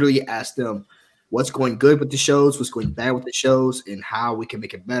we literally ask them what's going good with the shows, what's going bad with the shows, and how we can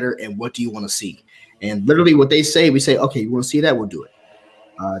make it better, and what do you want to see. And literally what they say, we say, okay, you want to see that? We'll do it.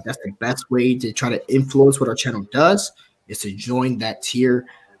 That's the best way to try to influence what our channel does, is to join that tier,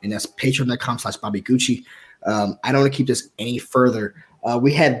 and that's patreon.com/BobbyGucci. I don't want to keep this any further.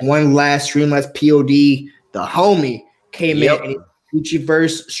 We had one last Streamlabs POD. The homie came in and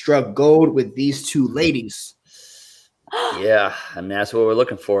Gucciverse struck gold with these two ladies. Yeah, I mean, that's what we're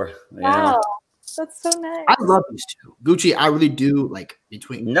looking for. Wow. That's so nice. I love these two. Gucci, I really do. Like,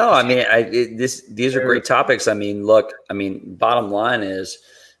 between. No, I mean, these are great topics. I mean, look, bottom line is,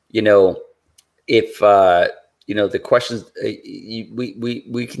 if the questions,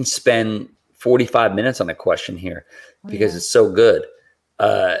 we can spend 45 minutes on a question here because it's so good,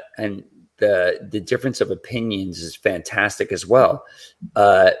 and the difference of opinions is fantastic as well.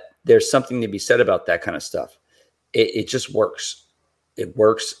 There's something to be said about that kind of stuff. It just works. It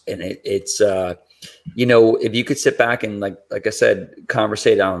works, and it's if you could sit back and like I said,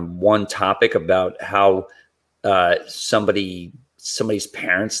 conversate on one topic about how somebody's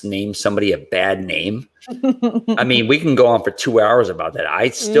parents named somebody a bad name. I mean, we can go on for 2 hours about that. I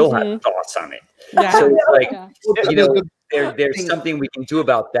still have thoughts on it. Yeah. So there's something we can do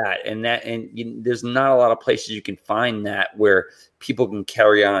about that, and there's not a lot of places you can find that where people can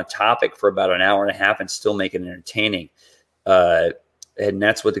carry on a topic for about an hour and a half and still make it entertaining. And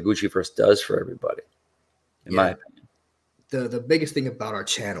that's what the Gucciverse does for everybody, in my opinion. The biggest thing about our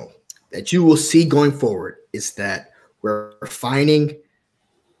channel that you will see going forward is that we're finding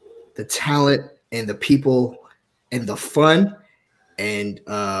the talent and the people and the fun, and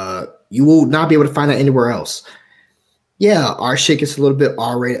you will not be able to find that anywhere else. Yeah, our shit gets a little bit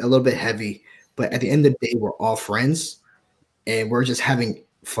R-rated, a little bit heavy, but at the end of the day, we're all friends, and we're just having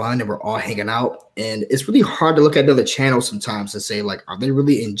fun, and we're all hanging out. And it's really hard to look at other channels sometimes and say, like, are they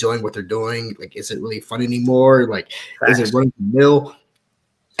really enjoying what they're doing? Like, is it really fun anymore? Like, is it running the mill?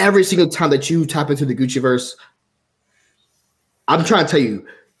 Every single time that you tap into the Gucciverse, I'm trying to tell you,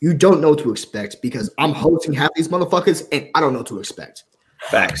 you don't know what to expect, because I'm hosting half these motherfuckers and I don't know what to expect.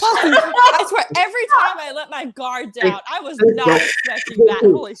 Facts. I swear, every time I let my guard down, I was not expecting that.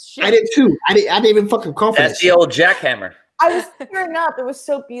 Holy shit. I did too. I didn't even fucking call for That's the old jackhammer. I was tearing up. It was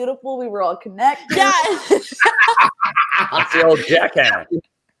so beautiful. We were all connected. Yeah. That's the old jackhammer.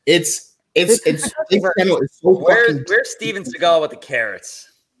 This channel is so fucking. Where's Steven Seagal with the carrots?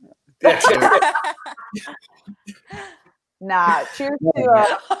 Nah. Cheers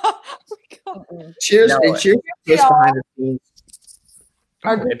to cheers and cheers behind the scenes.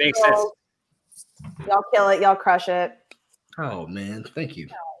 It makes sense. Y'all kill it. Y'all crush it. Oh man, thank you.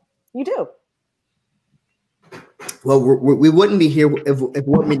 You do. Well, we wouldn't be here if it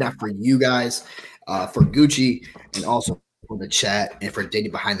wouldn't be not for you guys, for Gucci, and also for the chat, and for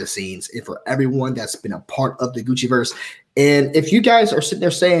Dating Behind the Scenes, and for everyone that's been a part of the Gucciverse. And if you guys are sitting there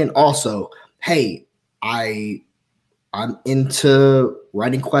saying also, hey, I'm into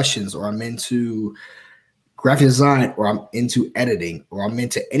writing questions, or I'm into graphic design, or I'm into editing, or I'm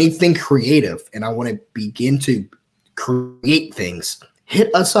into anything creative, and I want to begin to create things,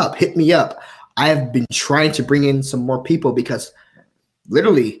 hit us up, hit me up. I have been trying to bring in some more people, because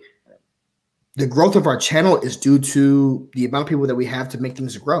literally the growth of our channel is due to the amount of people that we have to make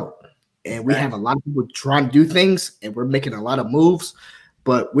things grow. And we have a lot of people trying to do things, and we're making a lot of moves,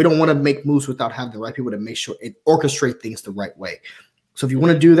 but we don't want to make moves without having the right people to make sure and orchestrate things the right way. So if you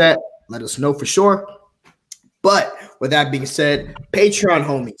want to do that, let us know for sure. But with that being said, Patreon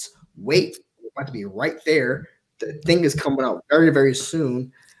homies, wait, we're about to be right there. The thing is coming out very, very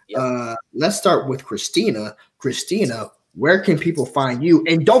soon. Yep. Let's start with Christina. Christina, where can people find you?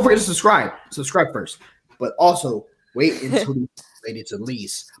 And don't forget to subscribe. Subscribe first. But also, wait until the ladies at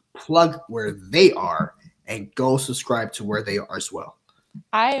least plug where they are and go subscribe to where they are as well.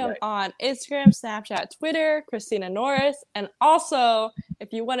 I am on Instagram, Snapchat, Twitter, Christina Norris. And also,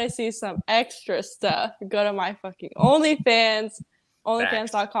 if you want to see some extra stuff, go to my fucking OnlyFans.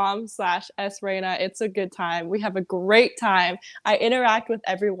 OnlyFans.com/SReina. It's a good time. We have a great time. I interact with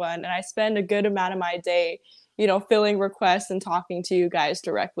everyone, and I spend a good amount of my day, filling requests and talking to you guys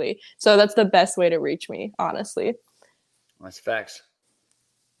directly. So that's the best way to reach me, honestly. That's facts.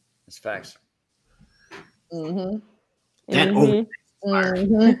 That's facts. Mm-hmm. Get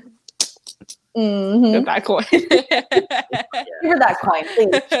that coin. Give her that coin,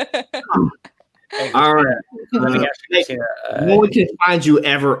 please. Hey, All right. let me ask you, Christina, No one can find you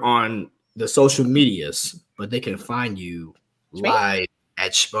ever on the social medias, but they can find you live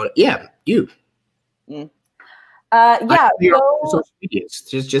at Shmoda. Yeah, you. Yeah, social medias.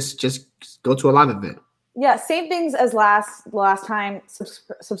 Just go to a live event. Yeah, same things as last time.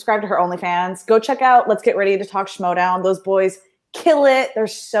 Subscribe to her OnlyFans. Go check out Let's Get Ready to Talk Schmodown. Those boys kill it. They're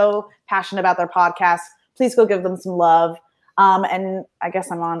so passionate about their podcast. Please go give them some love. And I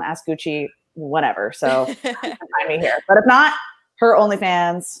guess I'm on Ask Gucci, whatever. So you can find me here. But if not, her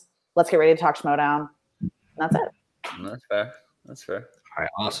OnlyFans. Let's Get Ready to Talk Schmodown. That's it. That's fair. That's fair. All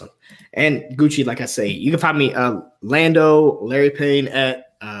right, awesome. And Gucci, like I say, you can find me Lando, Larry Payne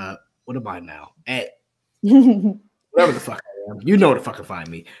at what am I now? At whatever the fuck I am. You know where to fucking find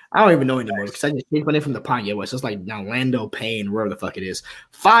me. I don't even know anymore because I just changed my name from the Pine West. So it's like now Lando Payne, wherever the fuck it is.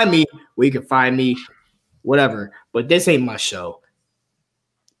 Find me where you can find me, whatever. But this ain't my show.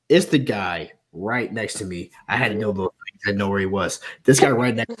 It's the guy right next to me. I had to do a little thing. I didn't know where he was. This guy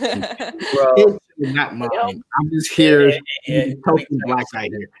right next to me. Bro, not mine. I'm just here. Black guy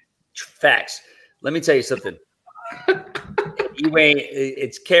here. Facts. Let me tell you something.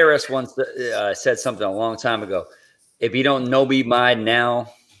 It's KRS once said something a long time ago. If you don't know me by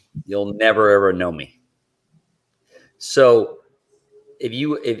now, you'll never ever know me. So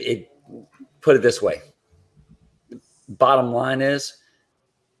if put it this way, bottom line is,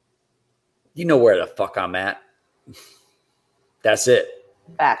 you know where the fuck I'm at. That's it.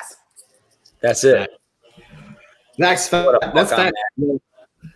 Facts. That's it. That's fact.